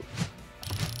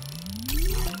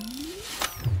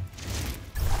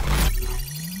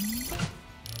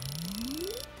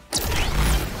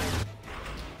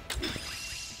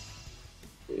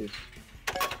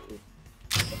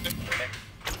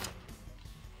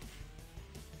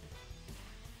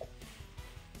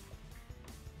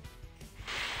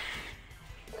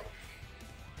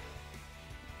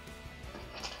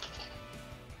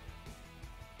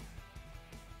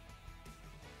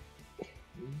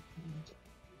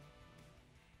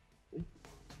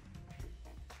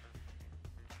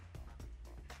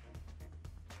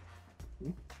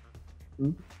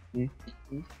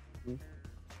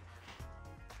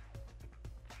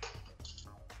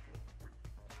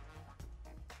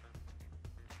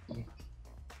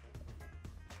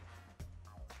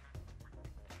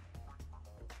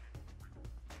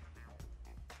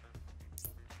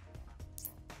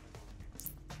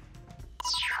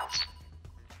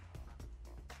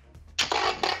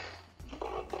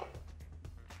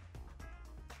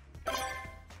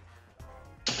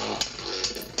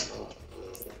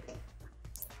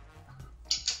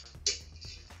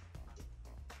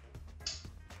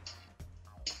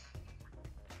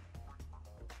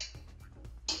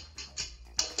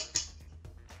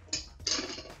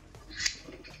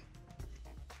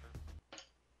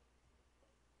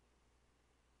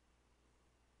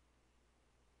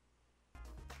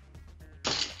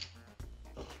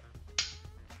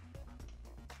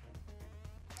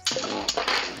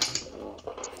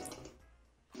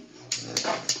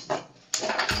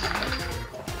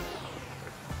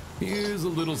 Here's a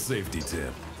little safety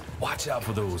tip. Watch out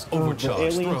for those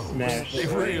overcharged alien throws. smash. They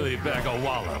really back a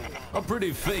wallop. A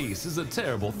pretty face is a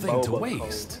terrible thing to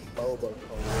waste.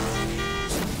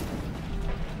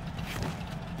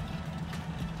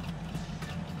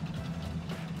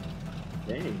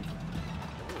 Dang.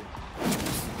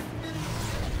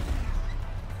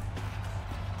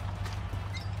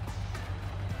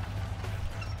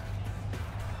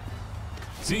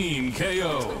 Team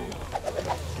KO.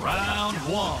 Round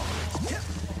 1.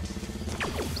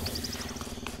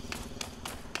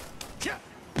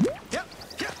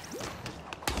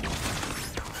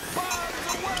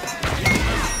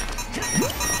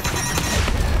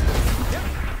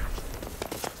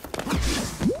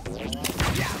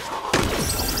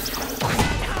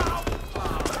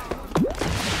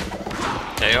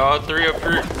 They all three up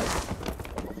here.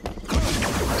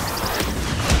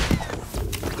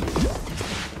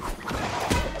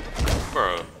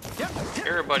 Bro,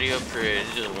 everybody up here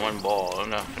is just one ball. I'm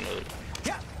not gonna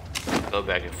go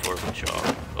back and forth with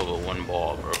y'all over one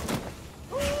ball, bro.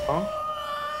 Huh?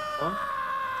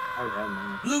 Huh? Okay,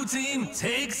 man. Blue team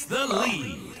takes the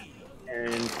lead.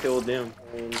 And kill them.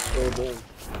 And kill them.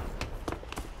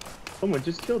 Someone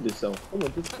just killed himself.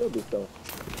 Someone just killed himself.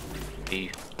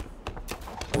 Me.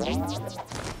 I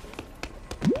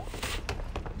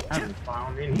haven't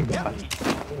found anybody.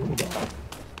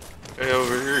 Hey,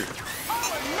 over here.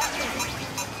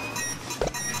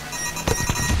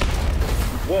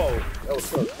 Whoa, that was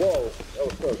close. Whoa, that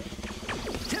was close.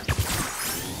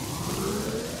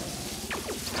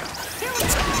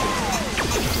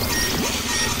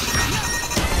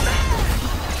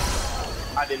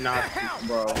 I did not,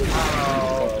 bro.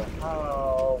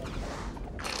 Oh.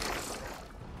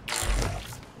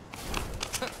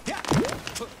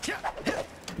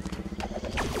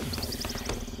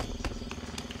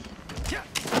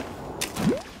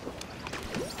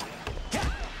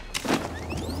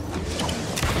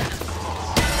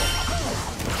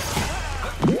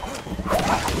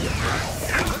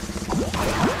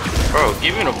 Bro,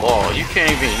 give me the ball. You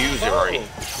can't even use it right.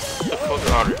 Get the fuck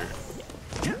out of here.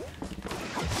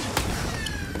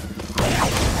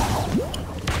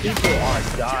 People are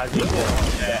dodging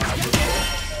that.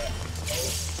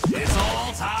 It's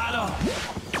all tied up.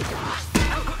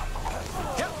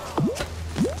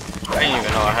 I didn't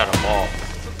even know I had a ball.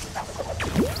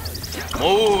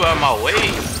 Move out my way,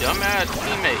 dumbass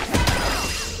teammate.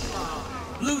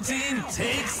 Blue team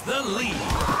takes the lead.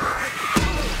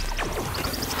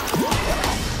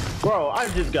 Bro, I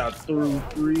just got through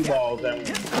 3 balls at once.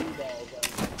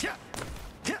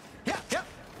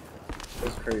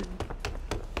 That's crazy.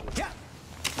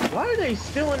 Why are they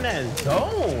still in that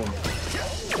zone?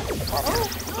 How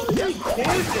are they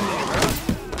camping it,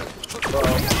 bro? Bro,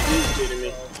 you kidding me?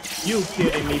 You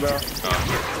kidding me, bro?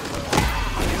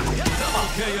 Double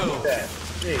KO. That.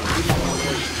 Hey, what do you want to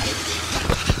do?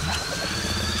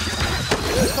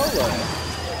 Solo.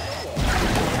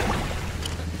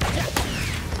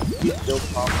 He's still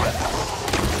popping.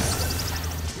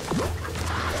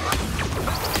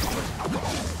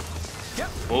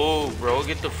 Oh, bro,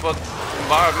 get the fuck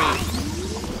by me.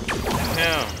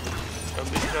 Damn. That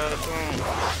bitch ass on.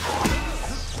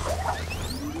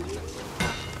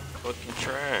 Fucking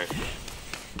trash.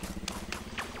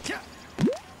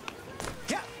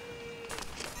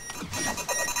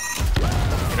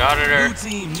 Get out of there. Blue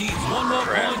team needs one more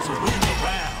Crap. point to win the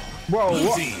round. Bro, Blue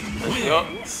what? team Yup.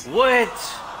 wins. What?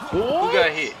 Who What? got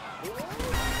hit?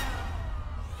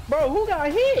 Bro, who got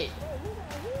hit?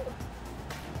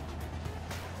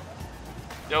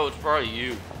 That was probably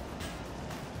you.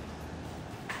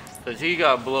 Cause he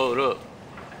got blowed up.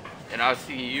 And I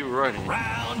see you running.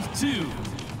 Round 2.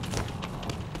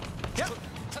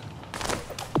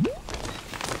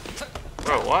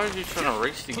 Bro, why are you trying to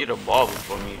race to get a ball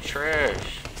before me?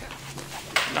 Trash.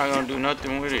 You're not gonna do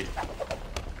nothing with it.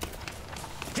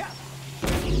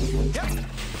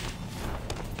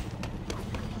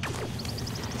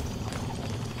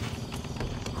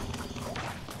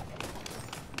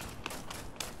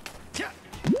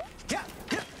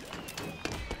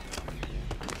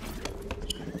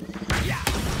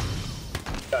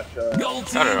 Gold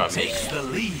How did I team takes miss? the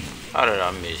lead. How did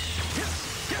I miss?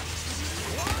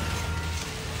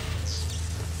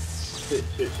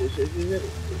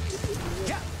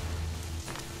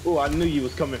 Oh, I knew you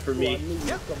was coming for me.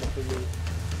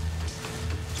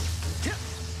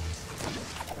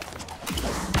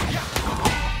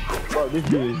 Bro, this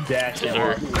dude is dashing.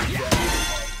 Sir.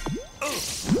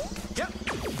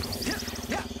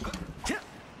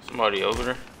 Somebody over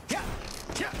there?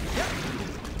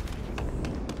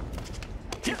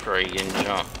 You probably getting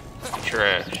jumped. You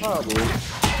trash. Probably.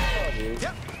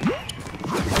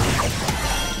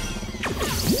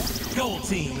 Gold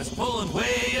team is pulling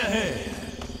way ahead.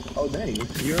 Oh, dang.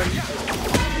 You're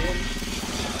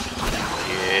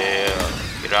Yeah.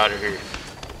 Get out of here.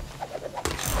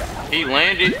 He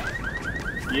landed.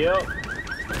 Yep.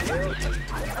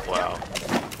 Wow.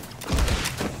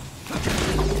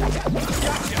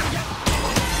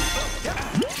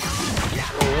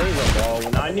 Oh, where's the ball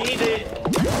when I need it?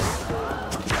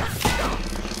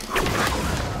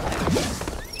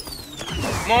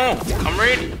 Come on. I'm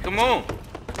ready. Come on.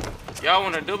 Y'all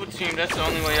want to double team, that's the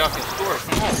only way y'all can score.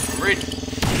 Come on. I'm ready.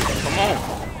 Come on.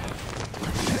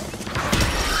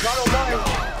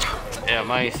 Yeah,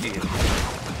 I see him.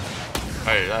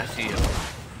 Alright, I see him.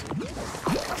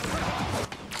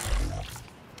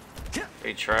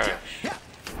 They trash.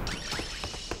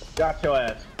 Got your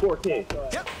ass. 4K.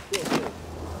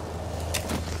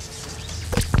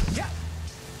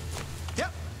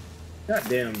 God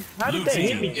damn. How did they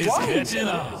hit me twice?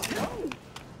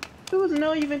 There was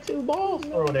no even 2 balls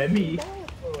thrown at me.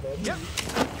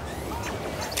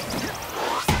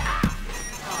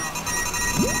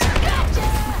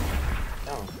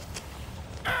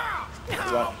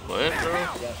 What, bro?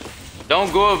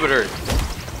 Don't go over there.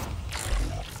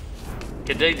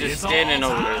 Cause they just standing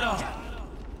over there.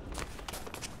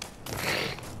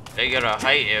 They got a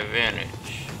height advantage.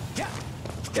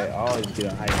 They always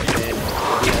get a height advantage.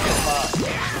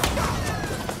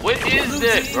 What is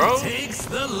that, bro? Takes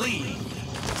the lead.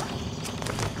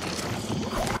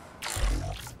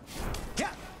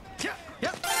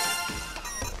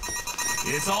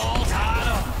 It's all tied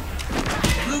up.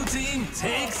 Blue team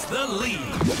takes the lead.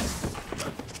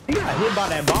 He got hit by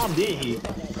that bomb, didn't he?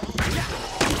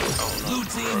 Blue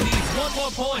team needs 1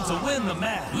 more point to win the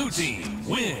match. Blue team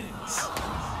wins.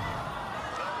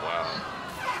 Wow.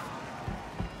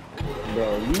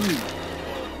 Bro,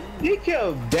 he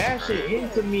kept dashing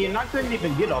into me and I couldn't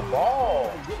even get a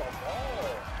ball.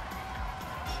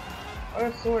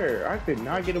 I swear, I could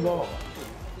not get a ball.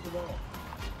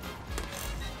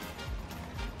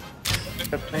 I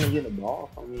kept trying to get a ball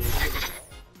from me.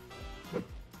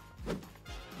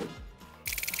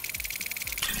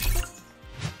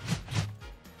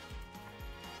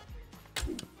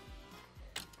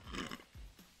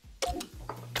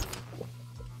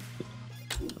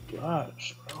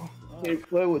 Gosh, bro. I can't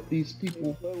play with these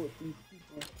people.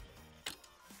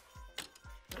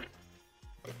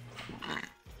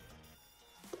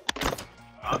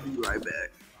 I'll be right back.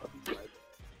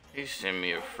 He sent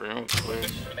me a friend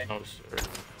request. No, sir.